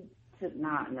nothing to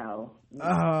not know.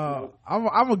 I'm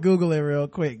gonna Google it real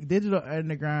quick. Digital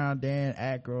Underground, Dan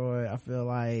Aykroyd. I feel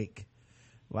like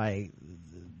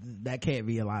that can't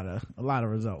be a lot of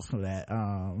results for that.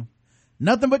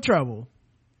 Nothing But Trouble.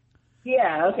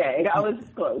 Yeah, okay, I was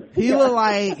close. He looked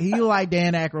like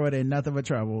Dan Aykroyd in Nothing But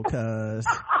Trouble, cause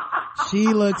she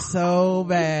looked so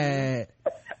bad.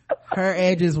 Her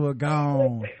edges were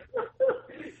gone.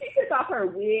 She took off her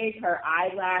wig, her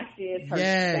eyelashes, her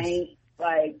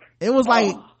spank. It was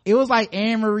like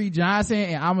Anne Marie Johnson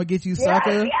and I'm Gonna Get You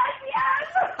Sucker.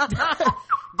 Yes.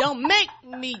 Don't make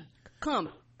me come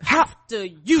after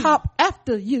you. Hop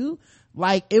after you.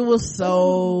 Like, it was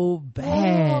so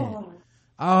bad.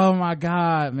 Oh my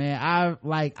god, man.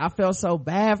 I felt so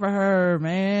bad for her,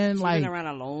 man. She's like, been around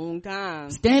a long time.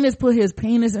 Stannis put his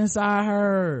penis inside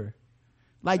her.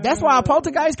 Like, that's why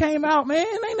Poltergeist came out, man.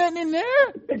 Ain't nothing in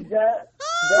there.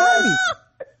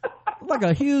 Like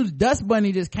a huge dust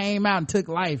bunny just came out and took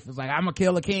life. It's like, I'm gonna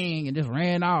kill a king, and just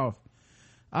ran off.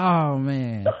 Oh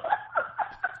man.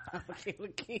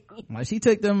 Like, she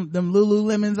took them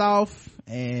Lululemons off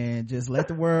and just let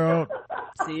the world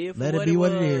let it be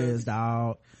what it is,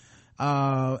 dog.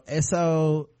 And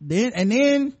so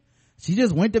then she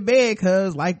just went to bed,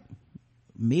 cause like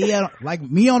me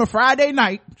on a Friday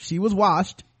night, she was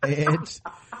washed and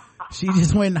she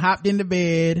just went and hopped into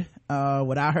bed.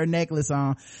 without her necklace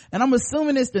on, and I'm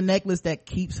assuming it's the necklace that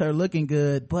keeps her looking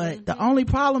good, but the only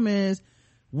problem is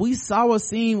we saw a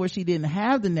scene where she didn't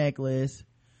have the necklace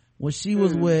when she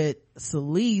was with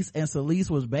Celeste, and Celeste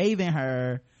was bathing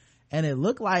her, and it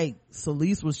looked like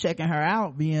Celeste was checking her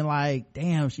out, being like,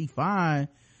 damn, she fine.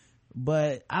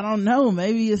 But I don't know,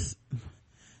 maybe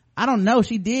I don't know.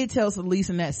 She did tell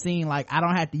Celeste in that scene, like, I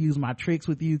don't have to use my tricks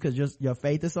with you because your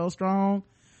faith is so strong.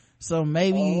 So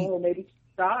maybe she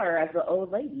saw her as an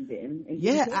old lady then.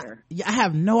 And I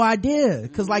have no idea,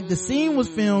 because like the scene was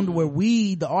filmed where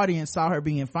we, the audience, saw her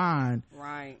being fine,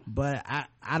 right? But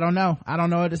I don't know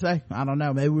what to say. I don't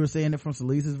know, maybe we were seeing it from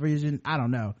Celeste's vision. I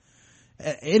don't know.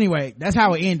 Anyway, that's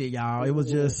how it ended, y'all. It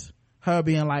was just her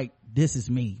being like, this is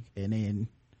me, and then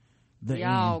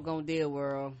y'all gonna deal,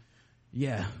 world.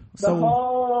 Yeah. The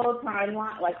whole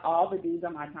timeline, like all the dudes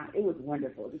on my time, it was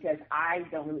wonderful, because I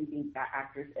don't really think that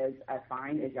actress is as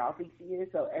fine as y'all think she is.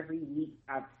 So every week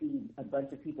I've seen a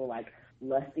bunch of people like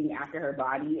lusting after her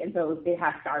body. And so it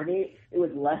has started, it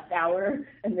was lust hour.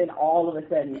 And then all of a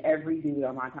sudden every dude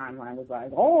on my timeline was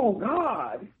like, oh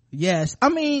God. Yes. I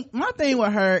mean, my thing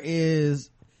with her is,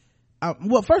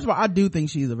 well, first of all, I do think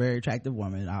she's a very attractive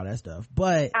woman and all that stuff,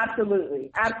 but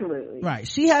absolutely right,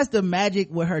 she has the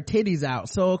magic with her titties out,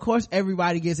 so of course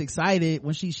everybody gets excited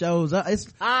when she shows up. It's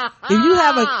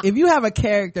if you have a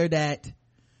character that,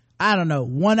 I don't know,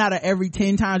 1 out of every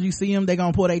 10 times you see them, they're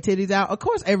gonna pull their titties out. Of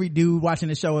course every dude watching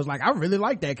the show is like, I really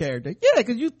like that character. Yeah,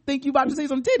 because you think you about to see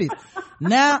some titties.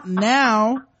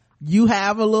 now you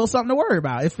have a little something to worry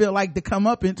about. It felt like the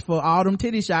comeuppance for all them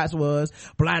titty shots was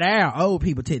black out, old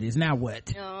people titties. Now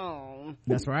what? Oh,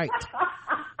 that's right.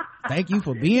 Thank you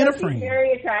for being a friend. She's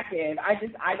very attractive.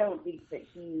 I don't think that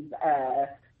she's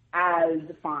as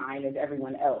fine as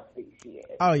everyone else thinks she is.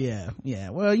 Oh yeah.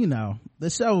 Well, the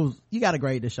shows, you got to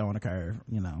grade the show on a curve.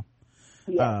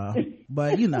 Yeah.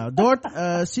 But Dorothy,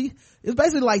 she, it's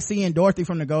basically like seeing Dorothy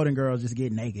from the Golden Girls just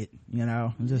get naked.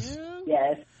 Just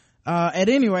yes. At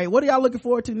any rate, what are y'all looking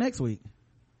forward to next week?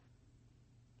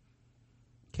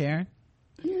 Karen?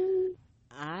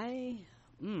 I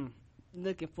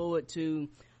looking forward to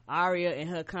Arya and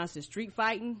her constant street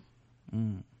fighting.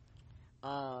 To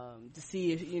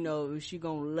see if if she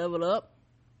gonna level up.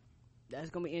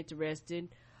 That's gonna be interesting.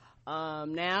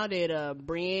 Now that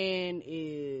Brienne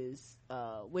is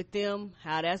with them,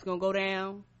 how that's gonna go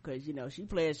down, because she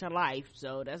pledged her life,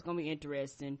 so that's gonna be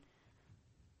interesting.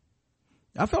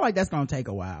 I feel like that's gonna take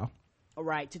a while. All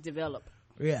right, to develop.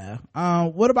 Yeah.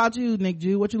 What about you, Nick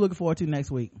Jew? What you looking forward to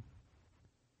next week?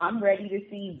 I'm ready to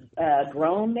see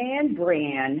grown man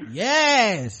Bran.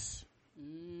 Yes.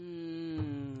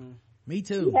 Me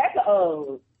too. Heck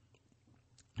old.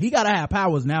 He gotta have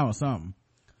powers now or something.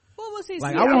 What was he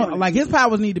like his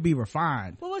powers need to be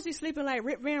refined. What was he sleeping like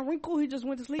Rip Van Winkle? He just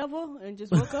went to sleep and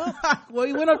just woke up. Well,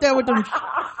 he went up there with them.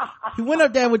 He went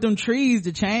up there with them trees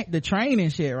to train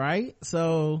and shit, right?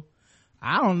 So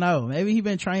I don't know. Maybe he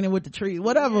been training with the trees.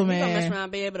 Whatever, man. He's gonna mess around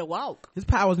and be able to walk. His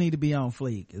powers need to be on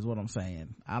fleek, is what I'm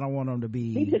saying. I don't want him to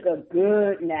be. He took a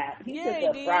good nap. He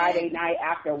took a Friday night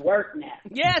after work nap.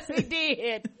 Yes, he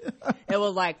did. It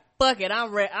was like, fuck it,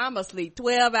 I'm asleep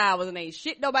 12 hours and ain't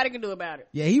shit nobody can do about it.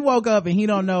 Yeah, he woke up and he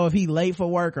don't know if he late for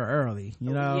work or early,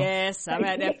 Yes, I've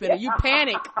had that feeling. You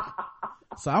panic.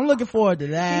 So I'm looking forward to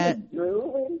that.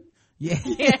 Yeah.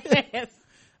 Yes.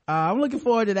 I'm looking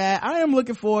forward to that. I am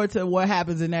looking forward to what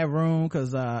happens in that room,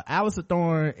 because Alistair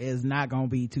Thorne is not gonna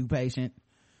be too patient,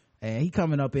 and he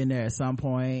coming up in there at some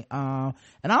point. And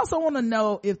I also want to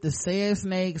know if the Sand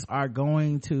Snakes are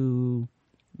going to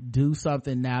do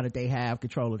something now that they have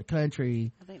control of the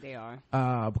country. I think they are.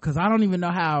 Because I don't even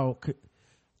know how,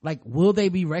 will they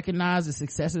be recognized as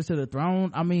successors to the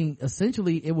throne? I mean,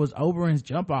 essentially it was Oberyn's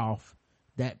jump off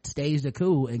that staged the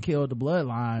coup and killed the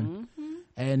bloodline.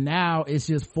 And now it's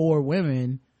just 4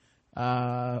 women.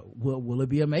 Will it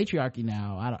be a matriarchy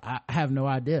now? I have no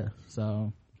idea.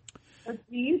 So do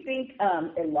you think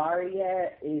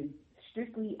Ilaria is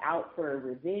strictly out for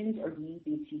revenge, or do you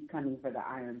think she's coming for the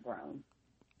Iron Throne?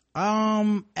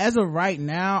 As of right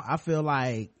now, I feel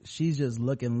like she's just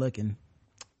looking for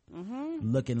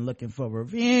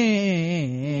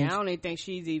revenge. I don't even think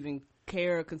she's even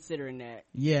considering that.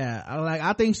 Yeah,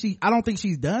 I don't think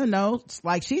she's done though.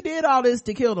 Like, she did all this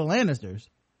to kill the Lannisters.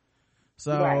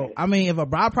 So right. I mean, if a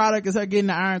byproduct is her getting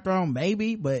the Iron Throne,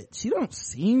 maybe, but she don't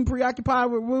seem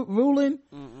preoccupied with ruling.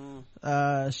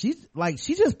 She's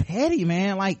just petty,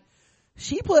 man. Like,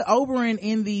 she put Oberyn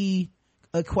in the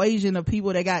equation of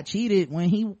people that got cheated when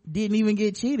he didn't even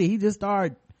get cheated. He just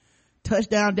started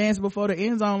touchdown dancing before the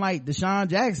end zone like Deshaun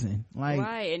Jackson. Like,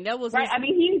 right, and that was right. I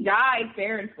mean, he died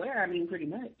fair and square. I mean, pretty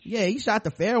much. Yeah, he shot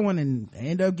the fair one and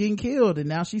ended up getting killed, and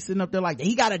now she's sitting up there like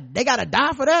they gotta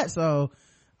die for that. So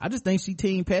I just think she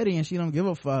Team Petty and she don't give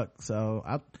a fuck. So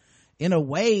in a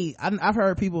way, I've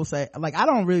heard people say, like, I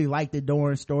don't really like the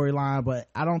Dorne storyline, but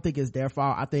I don't think it's their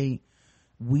fault. I think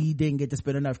we didn't get to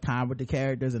spend enough time with the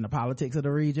characters and the politics of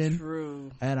the region.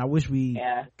 True. And I wish we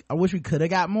could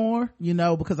have got more,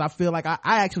 because I feel like I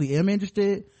actually am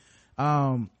interested.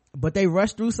 But they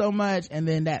rushed through so much, and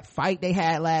then that fight they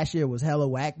had last year was hella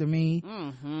whack to me.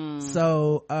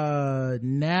 So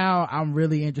now I'm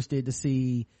really interested to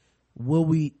see,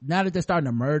 now that they're starting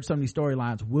to merge some of these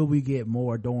storylines, will we get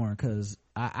more Dorne? Because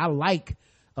I like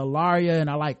Ilaria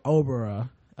and I like Oberyn,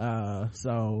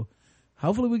 so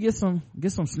hopefully we get some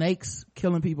snakes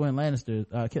killing people in Lannister,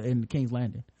 in King's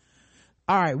Landing.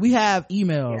 All right, we have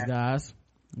emails, guys.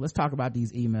 Let's talk about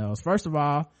these emails. First of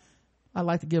all, I'd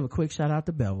like to give a quick shout out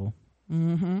to Bevel.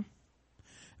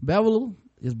 Bevel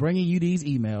is bringing you these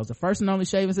emails. The first and only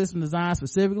shaving system designed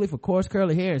specifically for coarse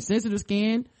curly hair and sensitive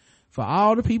skin for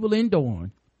all the people in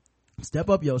Dorne. Step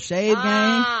up your shave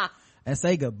game and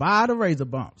say goodbye to razor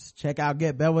bumps. Check out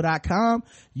getbevel.com.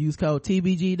 Use code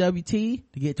TBGWT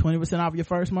to get 20% off your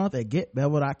first month at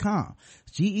getbevel.com.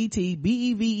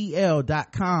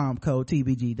 GETBEVEL.com, code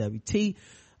TBGWT.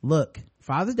 Look,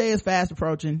 Father's Day is fast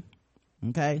approaching.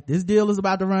 Okay, this deal is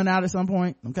about to run out at some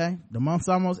point. Okay, the month's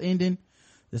almost ending.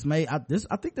 I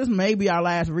think this may be our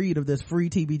last read of this free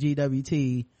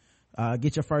TBGWT.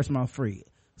 Get your first month free.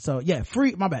 So yeah,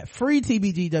 free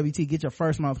TBGWT, get your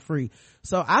first month free.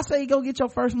 So I say go get your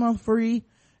first month free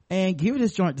and give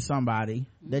this joint to somebody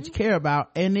that you care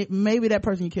about, and maybe that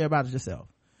person you care about is yourself.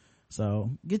 So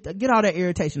get all that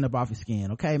irritation up off your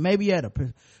skin. Okay, maybe you're at a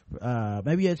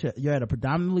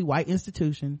predominantly white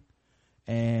institution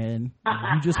and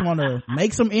you just want to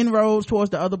make some inroads towards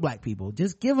the other black people.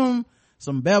 Just give them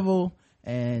some Bevel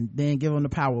and then give them the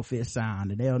power fist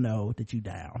sound, and they'll know that you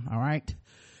down. All right,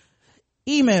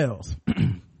 emails.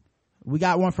 We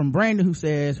got one from Brandon who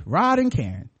says, Rod and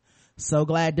Karen, so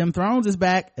glad Them Thrones is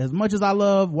back. As much as I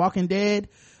love Walking Dead,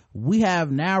 we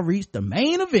have now reached the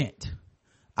main event.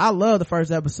 I love the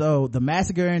first episode, the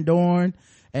massacre in Dorne,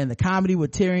 and the comedy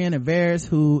with Tyrion and Varys,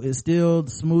 who is still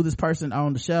the smoothest person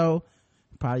on the show.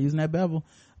 Probably using that Bevel.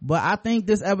 But I think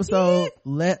this episode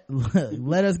let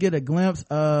us get a glimpse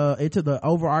into the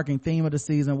overarching theme of the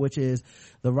season, which is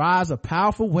the rise of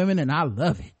powerful women, and I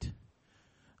love it.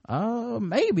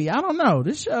 Maybe, I don't know.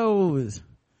 This show is,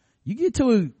 you get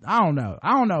too, I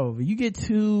don't know. You get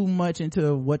too much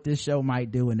into what this show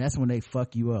might do, and that's when they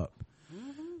fuck you up.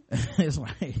 It's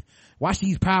like, watch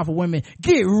these powerful women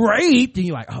get raped, and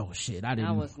you're like, oh shit, I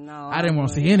didn't want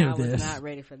to see any of this. I was not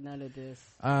ready for none of this.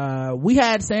 We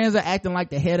had Sansa acting like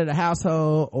the head of the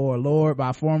household or lord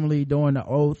by formally doing the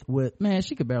oath with, man,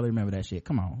 she could barely remember that shit.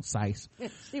 Come on, Sice.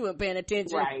 She wasn't paying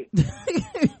attention. Right.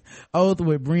 Oath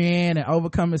with Brienne and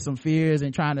overcoming some fears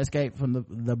and trying to escape from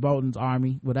the Bolton's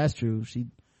army. Well, that's true. She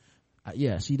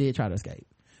did try to escape.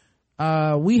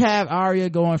 We have Arya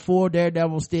going full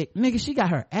Daredevil stick. Nigga, she got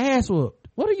her ass whooped.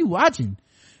 What are you watching?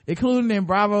 Including in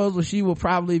Bravos, where she will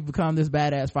probably become this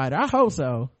badass fighter. I hope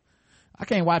so. I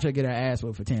can't watch her get her ass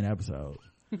whooped for 10 episodes.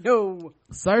 No.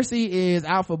 Cersei is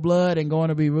out for blood and going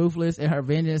to be ruthless in her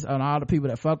vengeance on all the people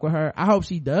that fuck with her. I hope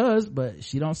she does, but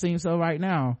she don't seem so right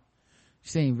now. She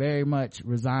seems very much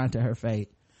resigned to her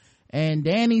fate. And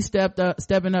Dany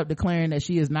stepping up, declaring that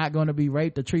she is not going to be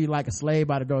raped or treated like a slave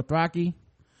by the Dothraki.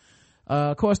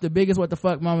 Of course, the biggest what the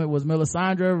fuck moment was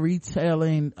Melisandre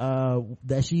retelling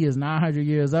that she is 900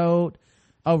 years old.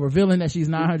 Revealing that she's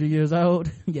 900 years old.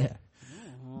 Yeah.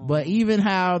 But even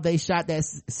how they shot that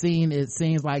scene, it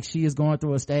seems like she is going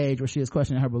through a stage where she is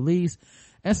questioning her beliefs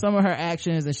and some of her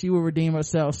actions, and she will redeem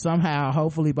herself somehow,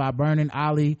 hopefully by burning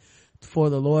Ollie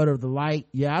for the Lord of the Light.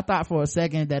 Yeah, I thought for a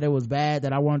second that it was bad,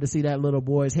 that I wanted to see that little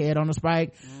boy's head on the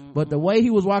spike. But the way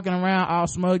he was walking around all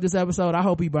smug this episode, I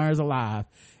hope he burns alive.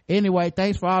 Anyway,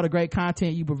 thanks for all the great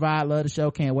content you provide. Love the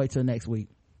show. Can't wait till next week.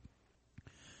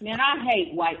 Man, I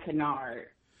hate White Canard.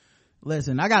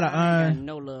 Listen, I got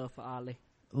no love for Ollie.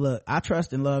 Look, I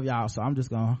trust and love y'all, so I'm just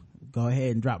gonna go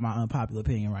ahead and drop my unpopular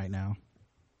opinion right now.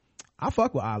 I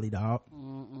fuck with Ollie, dog.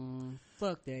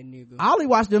 Fuck that nigga. Ollie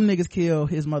watched them niggas kill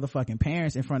his motherfucking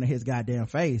parents in front of his goddamn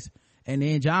face, and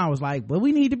then John was like, but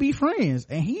we need to be friends,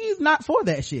 and he's not for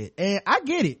that shit. And I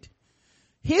get it.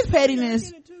 His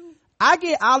pettiness, I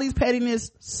get Ollie's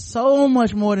pettiness so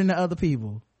much more than the other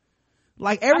people.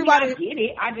 Like everybody, I get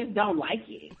it. I just don't like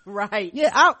it. Right.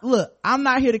 Yeah. I'm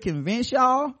not here to convince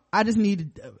y'all. I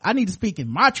need to speak in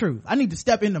my truth. I need to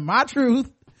step into my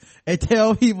truth and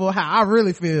tell people how I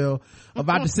really feel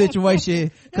about the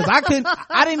situation, because I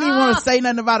didn't even want to say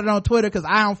nothing about it on Twitter because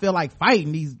I don't feel like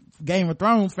fighting these Game of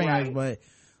Thrones fans. Right. But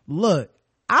look,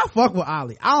 I fuck with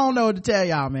Ollie. I don't know what to tell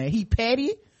y'all, man. He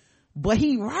petty, but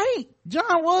he right.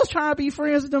 John was trying to be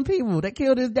friends with them people that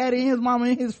killed his daddy and his mama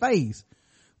in his face.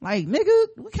 Like, nigga,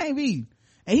 we can't be.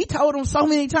 And he told him so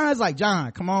many times, like,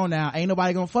 John, come on now, ain't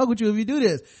nobody gonna fuck with you if you do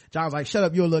this. John's like, shut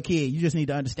up, you're a little kid, you just need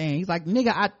to understand. He's like,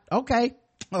 nigga, okay,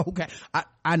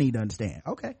 I need to understand.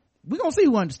 Okay, we gonna see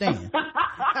who understands.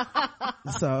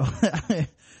 So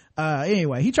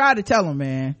anyway, he tried to tell him,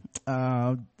 man.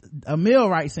 Emil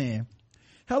writes in,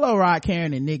 hello Rod,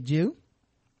 Karen, and Nick Jew.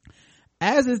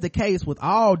 As is the case with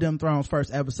all Dem Thrones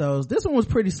first episodes, this one was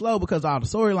pretty slow because of all the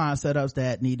storyline setups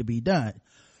that need to be done.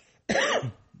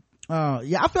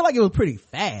 Yeah, I feel like it was pretty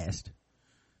fast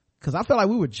because I feel like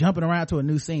we were jumping around to a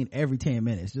new scene every 10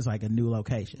 minutes, just like a new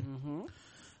location.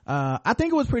 I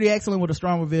think it was pretty excellent with a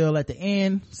strong reveal at the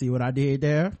end. See what I did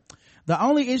there? The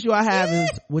only issue I have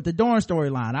is with the Dorne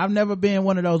storyline. I've never been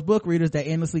one of those book readers that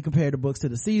endlessly compare the books to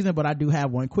the season, but I do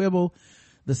have one quibble.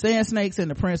 The Sand Snakes and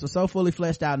the Prince were so fully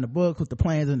fleshed out in the book with the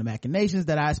plans and the machinations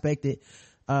that I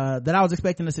was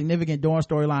expecting a significant Dorne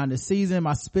storyline this season.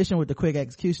 My suspicion with the quick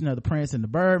execution of the Prince and the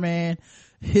Birdman,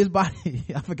 his body,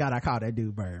 I forgot I called that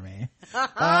dude Birdman,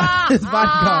 his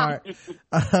bodyguard,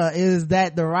 is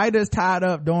that the writers tied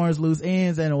up Dorne's loose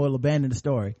ends and will abandon the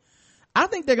story. I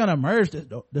think they're gonna merge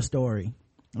the story.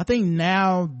 I think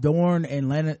now Dorne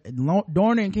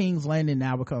and King's Landing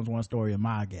now becomes one story, is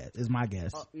my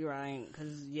guess. Oh, you're right,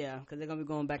 because they're gonna be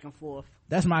going back and forth.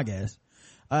 That's my guess.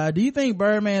 Do you think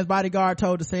Birdman's bodyguard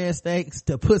told the Sand Snakes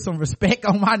to put some respect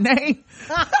on my name?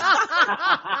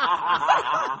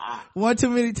 One too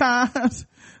many times.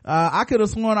 I could have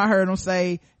sworn I heard him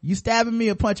say, you stabbing me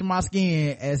or punching my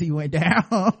skin, as he went down.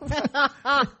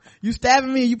 You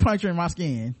stabbing me, you puncturing my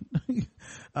skin.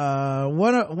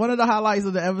 One of the highlights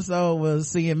of the episode was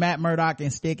seeing Matt Murdock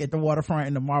and Stick at the waterfront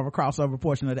in the Marvel crossover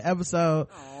portion of the episode.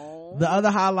 The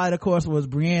other highlight, of course, was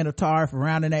Brienne of Tarth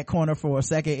rounding that corner for a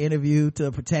second interview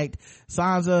to protect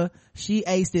Sansa. She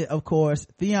aced it, of course.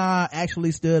 Theon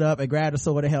actually stood up and grabbed a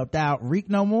sword and helped out. Reek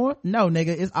no more? No,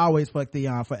 nigga, it's always fuck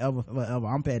Theon forever.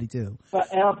 I'm petty too.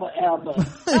 Forever.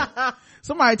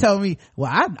 Somebody told me, well,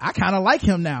 I kind of like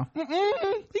him now.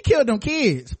 He killed them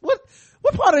kids. What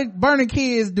part of burning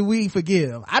kids do we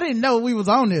forgive? I didn't know we was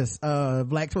on this,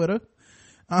 Black Twitter.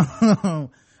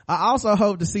 I also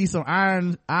hope to see some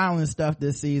Iron Island stuff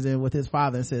this season with his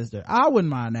father and sister. I wouldn't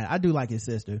mind that. I do like his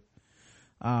sister.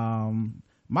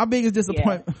 My biggest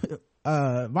disappointment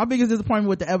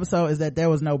with the episode is that there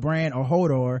was no Bran or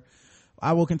Hodor.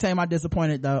 I will contain my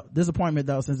disappointment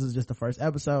though, since it's just the first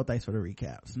episode. Thanks for the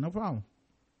recaps. No problem.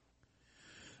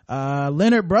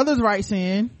 Leonard Brothers writes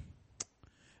in,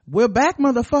 we're back,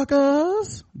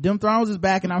 motherfuckers. Dem Thrones is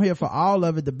back and I'm here for all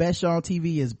of it. The best show on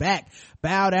TV is back.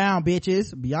 Bow down,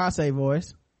 bitches. Beyonce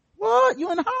voice. What?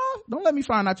 You in the hive? Don't let me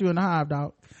find out you in the hive,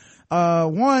 dog. He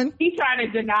trying to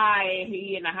deny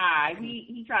he in the hive.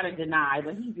 He trying to deny,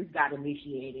 but he just got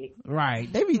initiated. Right.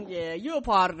 Yeah, you're a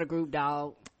part of the group,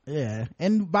 dog. Yeah.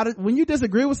 And when you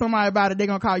disagree with somebody about it, they're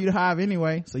gonna call you the hive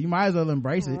anyway. So you might as well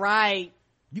embrace it. Right.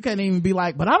 You can't even be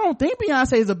like, but I don't think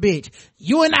Beyonce is a bitch.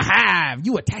 You in the hive.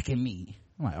 You attacking me.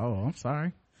 I'm like, oh, I'm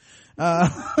sorry.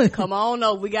 Come on,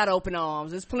 no, we got open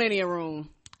arms. There's plenty of room.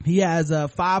 He has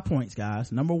 5 points,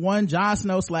 guys. Number 1, Jon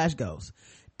Snow / Ghost.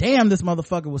 Damn, this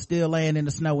motherfucker was still laying in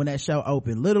the snow when that show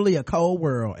opened. Literally a cold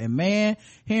world. And man,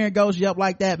 hearing Ghost yelp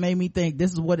like that made me think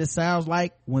this is what it sounds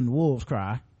like when wolves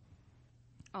cry.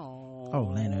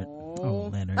 Oh,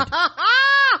 Leonard.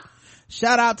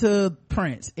 Shout out to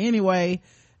Prince. Anyway,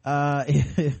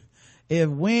 if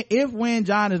when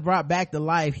Jon is brought back to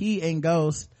life, he and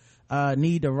Ghost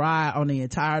need to ride on the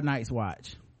entire Night's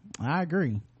Watch. I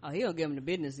agree. Oh, he'll give him the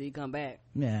business if he come back.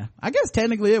 Yeah, I guess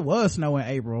technically it was snow in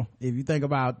April if you think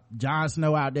about Jon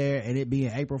Snow out there and it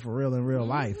being April for real in real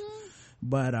life.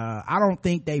 But I don't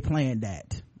think they planned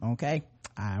that. Okay,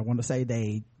 I want to say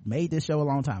they made this show a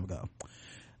long time ago.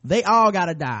 They all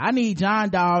gotta die. I need John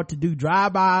Dog to do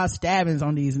drive-by stabbings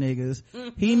on these niggas.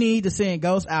 He need to send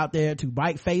Ghost out there to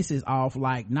bite faces off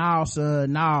like, nah,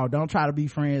 son, nah, don't try to be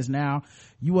friends now.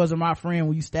 You wasn't my friend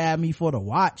when you stabbed me for the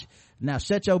watch. Now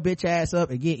shut your bitch ass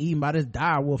up and get eaten by this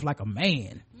dire wolf like a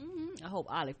man. I hope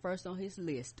Ollie first on his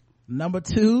list. Number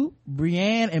 2,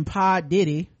 Brienne and Pa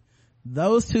Diddy.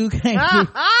 Those two came through.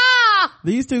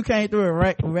 These two came through a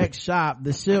wreck shop.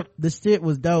 The shit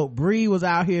was dope. Bree was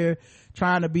out here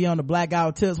trying to be on the Black Guy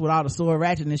Who Tips with all the sword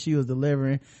ratchetness she was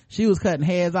delivering. She was cutting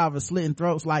heads off and slitting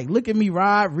throats like, look at me,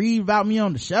 Rod, read about me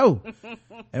on the show.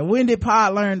 And when did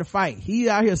Pod learn to fight? He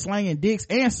out here slinging dicks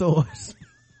and swords.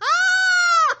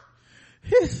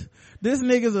 This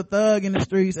nigga's a thug in the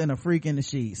streets and a freak in the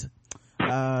sheets.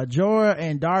 Jorah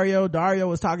and Dario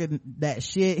was talking that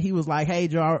shit. He was like, hey,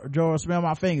 Jorah, smell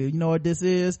my finger. You know what this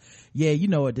is? Yeah, you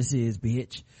know what this is,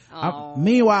 bitch.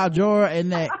 Meanwhile, Jorah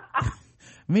and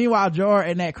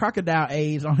that crocodile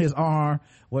AIDS on his arm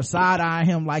was side-eyeing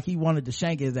him like he wanted to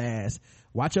shank his ass.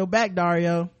 Watch your back,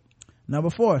 Dario.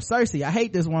 Number 4, Cersei. I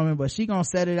hate this woman, but she gonna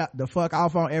set it up the fuck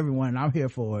off on everyone, and I'm here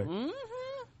for it.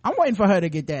 I'm waiting for her to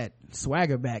get that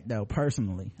swagger back, though,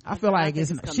 personally. I feel like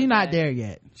she not there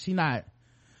yet.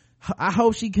 I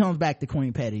hope she comes back to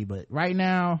Queen Petty, but right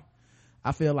now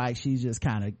I feel like she's just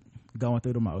kind of going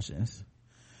through the motions.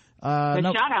 But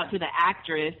shout out to the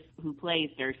actress who plays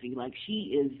Cersei. Like,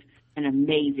 she is an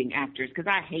amazing actress, because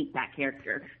I hate that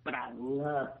character, but I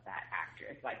love that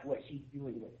actress, like what she's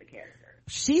doing with the character.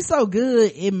 She's so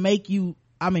good, it make you,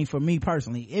 I mean, for me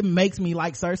personally, it makes me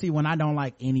like Cersei when I don't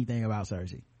like anything about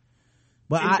Cersei.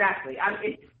 But exactly.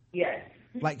 Yes.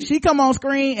 Like, she come on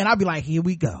screen and I'll be like, here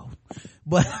we go.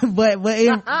 But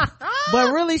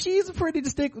really, she's a pretty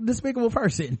despicable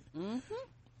person.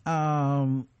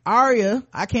 Arya,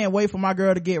 I can't wait for my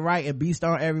girl to get right and beast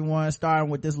on everyone, starting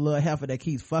with this little heifer that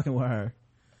keeps fucking with her.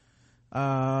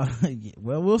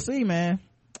 Well, we'll see, man.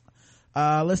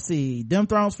 Let's see. Dem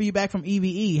Thrones feedback from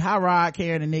EVE. Hi, Rod,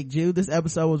 Karen, and Nick Jew. This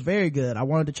episode was very good. I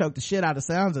wanted to choke the shit out of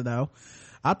Sansa, though.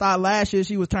 I thought last year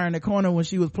she was turning the corner when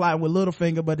she was plotting with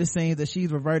Littlefinger, but it seems that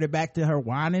she's reverted back to her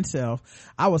whining self.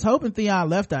 I was hoping Theon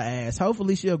left her ass.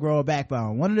 Hopefully she'll grow a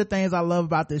backbone. One of the things I love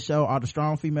about this show are the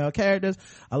strong female characters.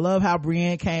 I love how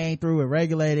Brienne came through and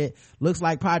regulated. Looks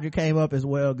like Podrick came up as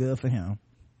well. Good for him.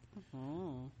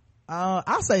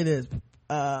 I'll say this.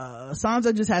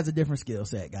 Sansa just has a different skill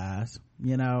set, guys.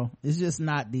 You know, it's just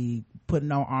not the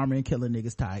putting on armor and killing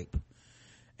niggas type.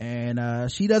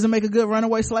 And she doesn't make a good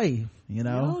runaway slave, you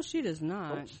know. No, she does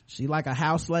not. She like a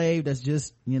house slave that's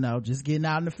just, you know, just getting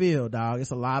out in the field, dog. It's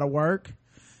a lot of work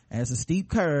and it's a steep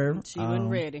curve. She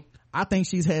wasn't ready. I think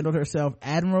she's handled herself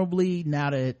admirably now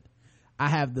that I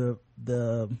have now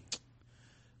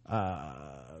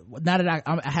that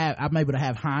I'm able to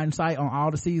have hindsight on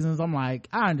all the seasons. I'm like,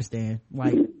 I understand.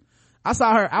 Like, I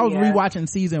saw her, I was rewatching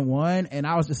season 1 and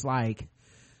I was just like,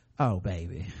 oh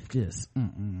baby, just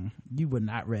you were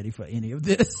not ready for any of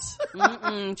this.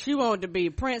 She wanted to be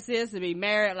a princess, to be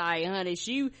married. Like, honey,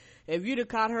 if you'd have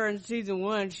caught her in season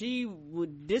 1, she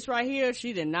would, this right here,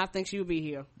 she did not think she would be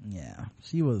here. Yeah,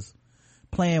 she was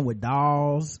playing with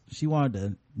dolls. She wanted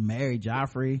to marry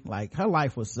Joffrey. Like, her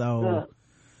life was so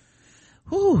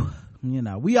whew, you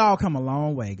know, we all come a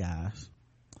long way, guys.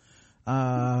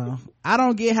 I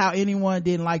don't get how anyone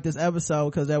didn't like this episode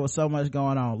because there was so much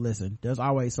going on. Listen, there's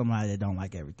always somebody that don't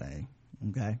like everything.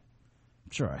 Okay,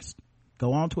 trust.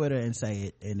 Go on Twitter and say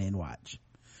it and then watch.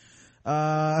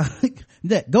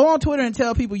 Go on Twitter and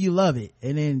tell people you love it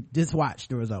and then just watch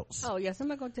the results. Oh yes, I'm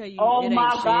not gonna tell you. Oh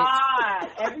my god,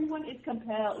 everyone is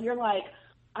compelled. You're like,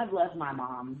 I love my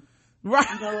mom, right?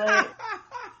 You know what?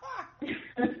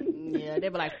 Yeah, they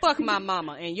be like, fuck my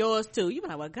mama and yours too. You be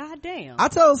like, well, goddamn. I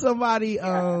told somebody,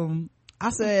 I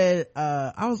said,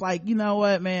 I was like, you know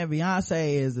what, man,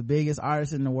 Beyonce is the biggest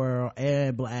artist in the world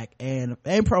and black and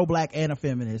pro-black and a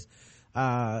feminist.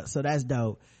 So that's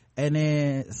dope. And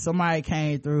then somebody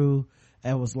came through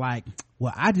and was like,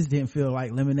 well, I just didn't feel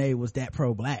like Lemonade was that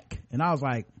pro-black. And I was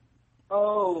like,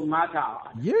 oh my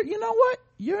god, you know what,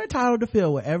 you're entitled to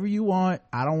feel whatever you want.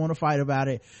 I don't want to fight about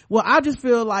it. Well, I just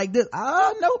feel like this.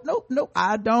 Nope,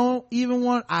 I don't even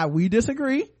want, we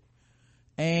disagree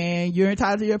and you're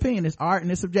entitled to your opinion. It's art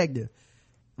and it's subjective.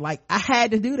 Like, I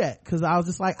had to do that because I was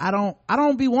just like, I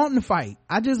don't be wanting to fight.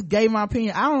 I just gave my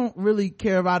opinion. I don't really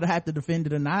care about to have to defend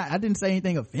it or not. I didn't say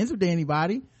anything offensive to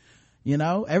anybody. You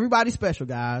know, everybody's special,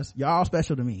 guys. Y'all all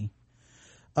special to me.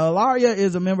 Laria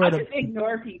is a member of the... I just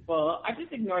ignore people. I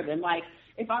just ignore them. Like,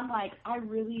 if I'm like, I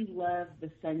really love the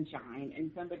sunshine,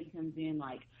 and somebody comes in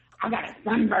like, I got a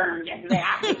sunburn yesterday,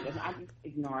 I hate this. I'm just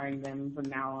ignoring them from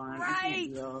now on. Right. I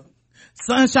can't deal.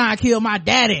 Sunshine killed my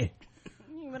daddy.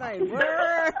 Like,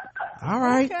 all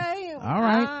right. Okay. All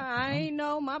right. I ain't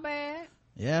know, my bad.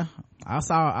 Yeah. I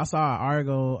saw an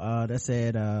article that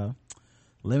said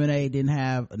Lemonade didn't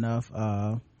have enough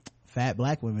fat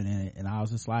black women in it, and I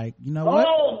was just like, you know what,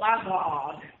 oh my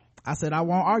god, I said I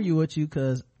won't argue with you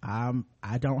because I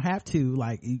don't have to.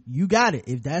 Like, you got it.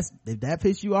 If that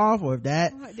pisses you off, or if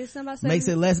that makes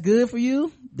it less good for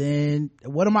you, then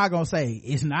what am I gonna say?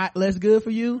 It's not less good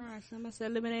for you. All right, somebody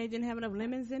said lemonade didn't have enough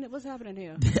lemons in it. What's happening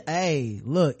here? Hey,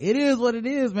 look, it is what it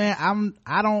is, man.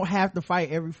 I don't have to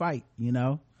fight every fight, you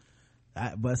know.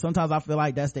 But sometimes I feel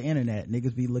like that's the internet.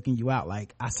 Niggas be looking you out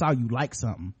like, I saw you like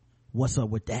something. What's up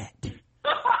with that?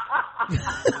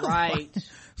 Right.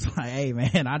 It's like, hey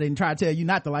man, I didn't try to tell you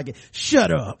not to like it.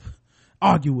 Shut up.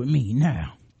 Argue with me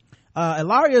now.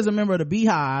 Ilaria is a member of the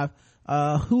Beehive,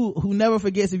 who never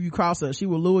forgets if you cross her. She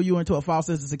will lure you into a false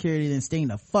sense of security and then sting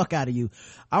the fuck out of you.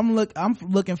 I'm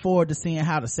looking forward to seeing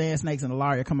how the Sand Snakes and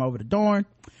Ilaria come over to Dorne.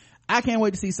 I can't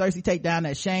wait to see Cersei take down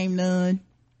that shame nun.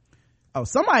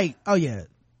 Somebody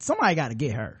gotta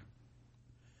get her.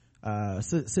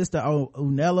 Sister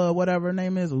Unella, whatever her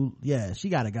name is. Yeah, she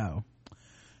gotta go.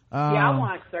 I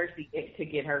want Cersei to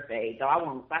get her fade,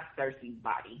 so that's Cersei's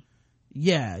body.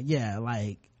 Yeah,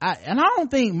 like, I don't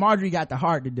think Marjorie got the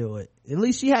heart to do it. At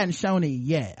least she hadn't shown it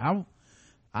yet. I'm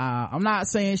not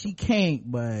saying she can't,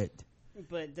 but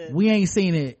we ain't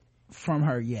seen it from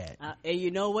her yet. And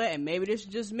you know what? And maybe this is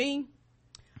just me.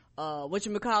 Her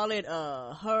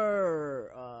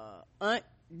aunt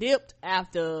dipped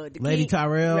after the Lady king,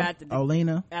 Tyrell,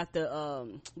 Olenna. After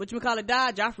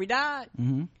died, Joffrey died.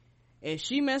 Mm-hmm. And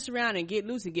she mess around and get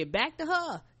loose and get back to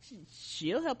her,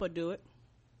 she'll help her do it.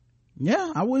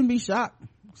 Yeah, I wouldn't be shocked.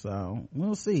 So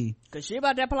we'll see. Cause she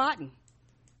about that plotting.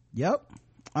 Yep.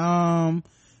 Let's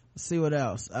see what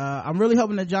else. I'm really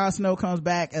hoping that Jon Snow comes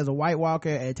back as a White Walker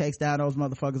and takes down those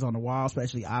motherfuckers on the wall,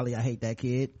 especially Ollie. I hate that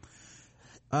kid.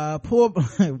 Poor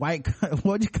white,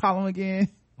 what'd you call him again?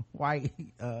 White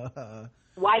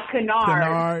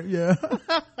Canard. Yeah.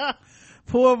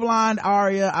 Poor blonde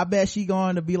Arya. I bet she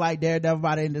going to be like Daredevil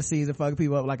by the end of the season, fucking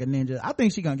people up like a ninja. I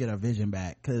think she gonna get her vision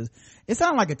back, because it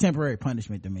sounded like a temporary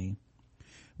punishment to me.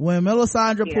 When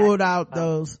Melisandre pulled out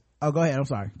those, go ahead, I'm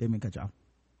sorry, didn't mean to cut you off.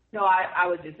 No, I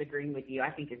was just agreeing with you.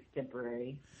 I think it's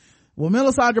temporary. When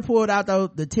Melisandre pulled out the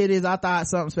titties, I thought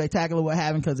something spectacular would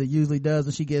happen, because it usually does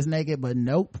when she gets naked, but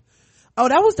nope. Oh,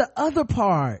 that was the other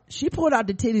part. She pulled out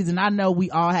the titties, and I know we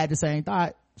all had the same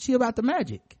thought. She about the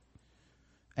magic.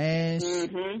 And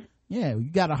you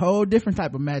got a whole different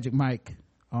type of magic, Mike,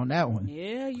 on that one.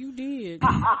 Yeah, you did.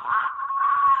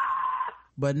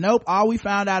 But nope, all we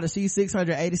found out is she's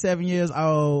 687 years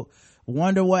old.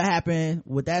 Wonder what happened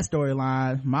with that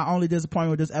storyline. My only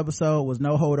disappointment with this episode was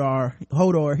no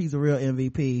Hodor. He's a real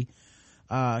MVP.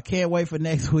 Can't wait for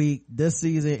next week. This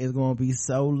season is going to be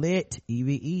so lit.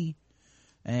 EVE.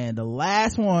 And the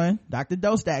last one, Dr.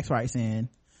 Dostaks writes in,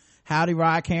 howdy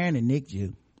Rod Karen and Nick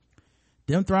Jew.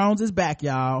 Them Thrones is back,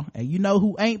 y'all. And you know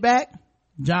who ain't back?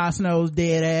 Jon Snow's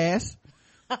dead ass.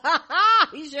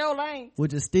 He sure ain't.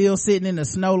 Which is still sitting in the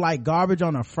snow like garbage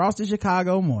on a frosty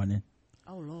Chicago morning.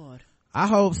 Oh Lord. I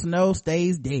hope Snow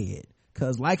stays dead,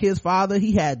 cause like his father,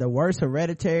 he had the worst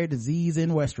hereditary disease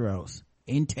in Westeros.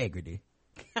 Integrity.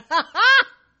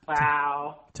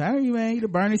 Wow. Telling you, man, you the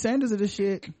Bernie Sanders of this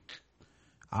shit.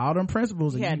 All them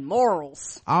principles. He had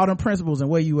morals. All them principles, and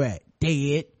where you at?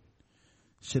 Dead.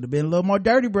 Should have been a little more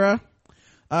dirty, bruh.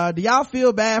 Do y'all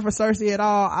feel bad for Cersei at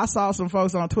all? I saw some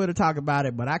folks on Twitter talk about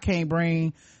it, but I can't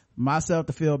bring myself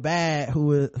to feel bad.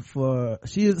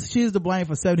 She's to blame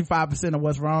for 75% of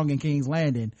what's wrong in King's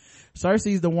Landing.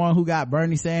 Cersei's the one who got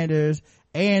Bernie Sanders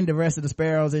and the rest of the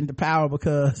Sparrows into power,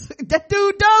 because that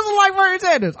dude does look like Bernie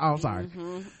Sanders. Oh, I'm sorry.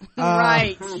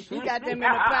 Right. He got them into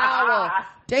power.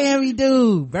 Damn, he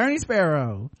do. Bernie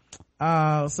Sparrow.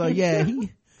 So yeah,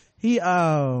 she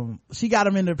got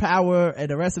him into power, and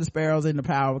the rest of the Sparrows into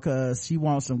power because she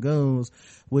wants some goons,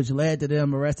 which led to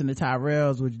them arresting the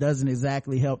Tyrells, which doesn't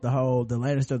exactly help the whole the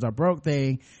Lannisters are broke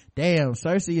thing. Damn,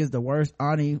 Cersei is the worst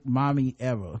auntie mommy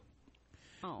ever.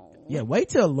 Oh. Yeah, wait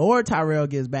till Lord Tyrell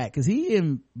gets back, because he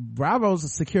and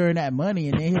Bravo's securing that money,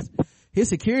 and then his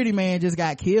security man just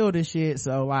got killed and shit.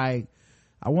 So like,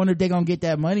 I wonder if they're gonna get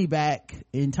that money back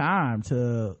in time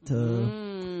to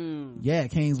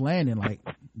King's Landing. Like,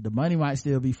 the money might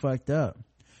still be fucked up.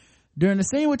 During the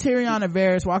scene with Tyrion and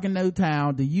Varys walking through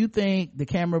town, do you think the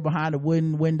camera behind the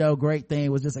wooden window great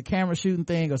thing was just a camera shooting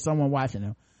thing, or someone watching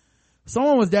them?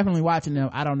 Someone was definitely watching them.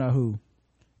 I don't know who.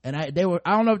 And I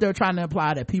don't know if they were trying to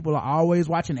imply that people are always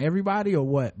watching everybody or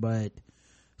what, but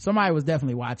somebody was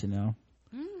definitely watching them.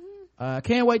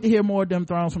 Can't wait to hear more of them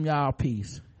Thrones from y'all.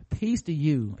 Peace to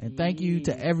you, and thank you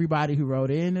to everybody who wrote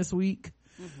in this week.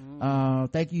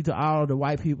 Thank you to all the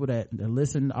white people that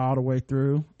listened all the way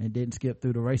through and didn't skip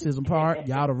through the racism part.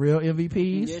 Y'all the real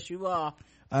MVPs. Yes, you are.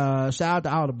 Shout out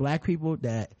to all the black people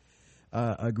that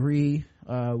agree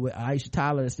with Aisha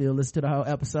Tyler that still listen to the whole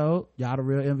episode. Y'all the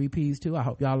real MVPs too. I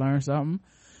hope y'all learned something.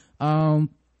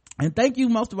 And thank you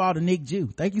most of all to Nick Jew.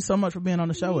 Thank you so much for being on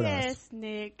the show with us. Yes,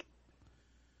 Nick.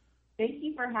 Thank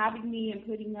you for having me and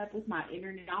putting up with my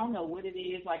internet. I don't know what it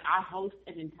is. Like, I host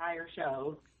an entire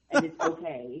show, and it's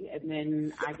okay. And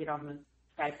then I get on the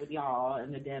Skype with y'all,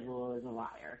 and the devil is a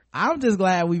liar. I'm just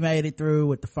glad we made it through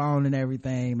with the phone and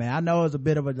everything, man. I know it's a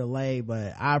bit of a delay,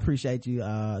 but I appreciate you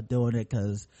doing it,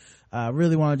 because I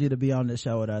really wanted you to be on this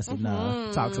show with us and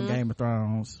talk some Game of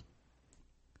Thrones.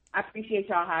 I appreciate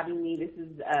y'all having me. This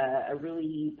is a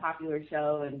really popular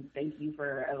show, and thank you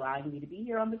for allowing me to be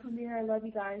here on the premiere. I love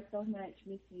you guys so much.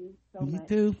 Miss you so much.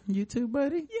 You too,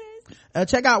 buddy. Yes.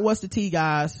 Check out What's the Tea,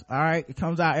 guys. All right, it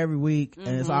comes out every week,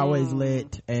 and it's always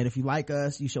lit. And if you like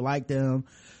us, you should like them,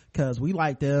 because we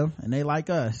like them and they like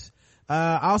us.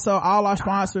 Also, all our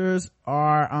sponsors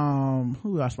are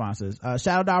who are our sponsors?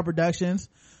 Shadow Dog Productions,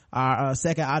 our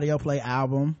second audio play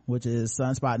album, which is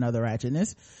Sunspot and Other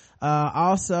Ratchetness.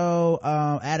 Also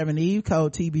Adam and Eve,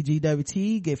 code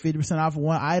TBGWT, get 50% off of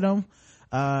one item,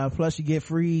 plus you get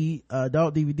free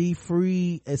adult DVD,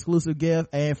 free exclusive gift,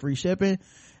 and free shipping.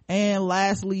 And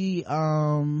lastly,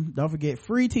 don't forget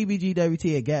free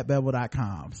TBGWT at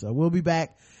getbevel.com. So we'll be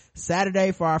back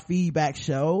Saturday for our feedback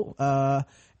show.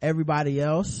 Everybody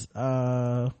else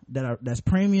that's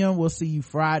premium, we'll see you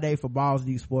Friday for Balls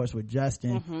Deep Sports with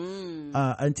Justin.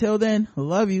 Until then,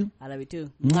 love you. I love you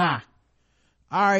too. Mwah. All right.